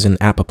Emperor was in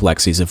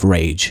apoplexies of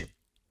rage.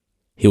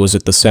 He was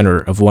at the center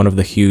of one of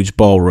the huge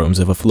ballrooms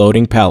of a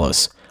floating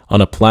palace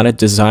on a planet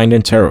designed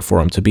and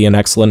terraformed to be an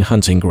excellent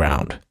hunting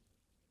ground.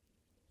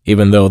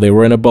 Even though they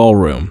were in a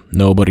ballroom,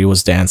 nobody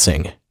was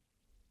dancing.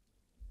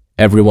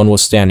 Everyone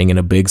was standing in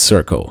a big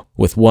circle,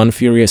 with one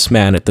furious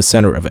man at the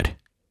center of it,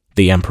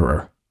 the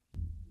Emperor.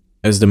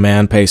 As the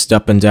man paced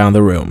up and down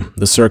the room,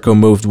 the circle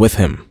moved with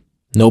him,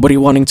 nobody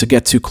wanting to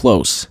get too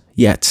close,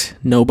 yet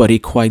nobody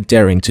quite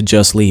daring to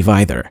just leave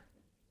either.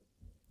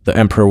 The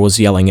Emperor was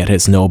yelling at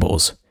his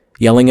nobles,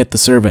 yelling at the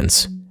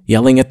servants,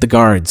 yelling at the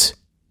guards.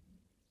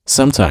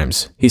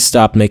 Sometimes he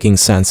stopped making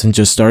sense and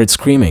just started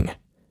screaming,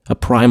 a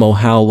primal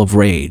howl of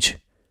rage.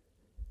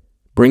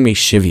 Bring me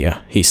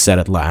Shivia, he said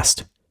at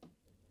last.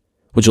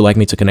 Would you like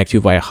me to connect you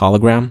via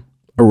hologram?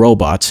 A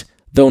robot,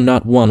 though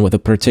not one with a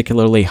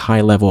particularly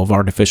high level of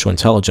artificial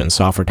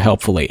intelligence, offered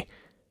helpfully.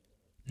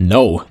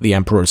 No, the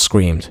Emperor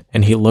screamed,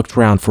 and he looked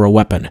round for a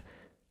weapon.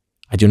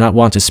 I do not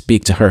want to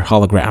speak to her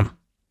hologram.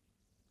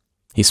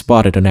 He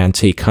spotted an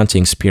antique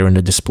hunting spear in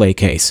the display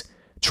case,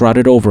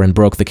 trotted over and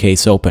broke the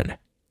case open.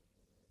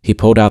 He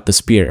pulled out the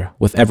spear,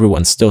 with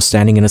everyone still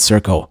standing in a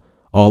circle,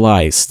 all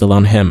eyes still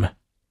on him.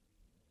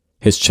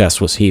 His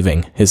chest was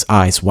heaving, his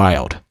eyes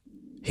wild.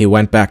 He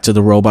went back to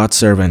the robot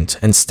servant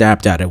and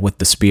stabbed at it with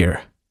the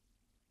spear.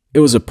 It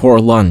was a poor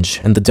lunge,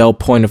 and the dull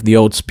point of the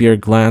old spear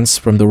glanced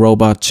from the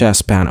robot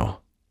chest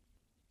panel.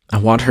 I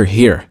want her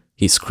here,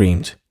 he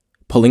screamed,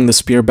 pulling the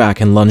spear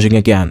back and lunging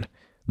again,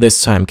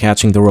 this time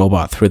catching the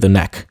robot through the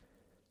neck.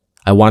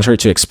 I want her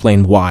to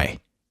explain why.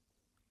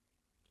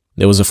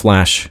 There was a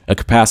flash. A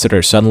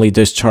capacitor suddenly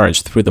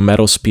discharged through the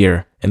metal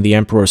spear, and the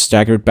Emperor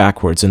staggered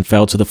backwards and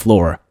fell to the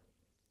floor.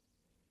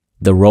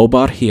 The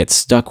robot he had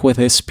stuck with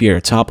his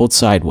spear toppled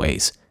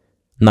sideways.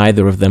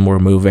 Neither of them were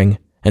moving,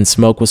 and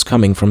smoke was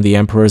coming from the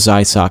Emperor's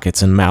eye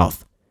sockets and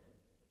mouth.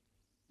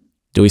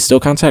 Do we still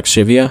contact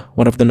Shivia?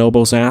 One of the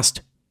nobles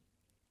asked.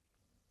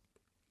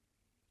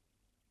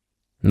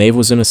 Maeve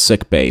was in a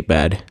sickbay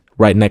bed,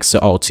 right next to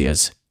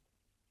Altia's.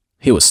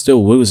 He was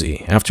still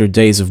woozy after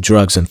days of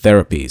drugs and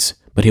therapies,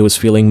 but he was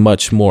feeling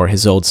much more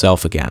his old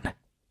self again.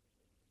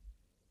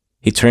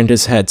 He turned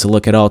his head to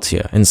look at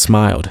Altia and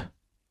smiled.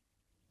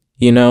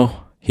 You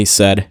know, he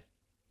said,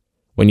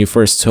 when you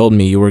first told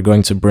me you were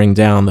going to bring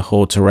down the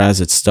whole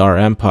Terrazit Star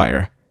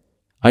Empire,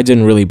 I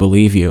didn't really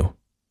believe you.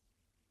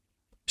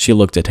 She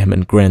looked at him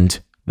and grinned,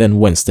 then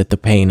winced at the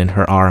pain in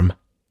her arm.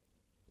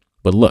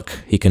 But look,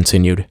 he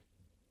continued,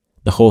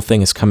 the whole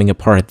thing is coming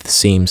apart at the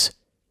seams.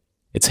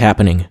 It's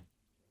happening.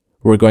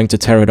 We're going to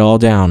tear it all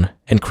down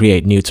and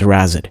create New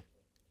Terrazit.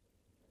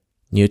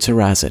 New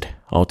Terrazit,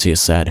 Altia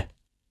said.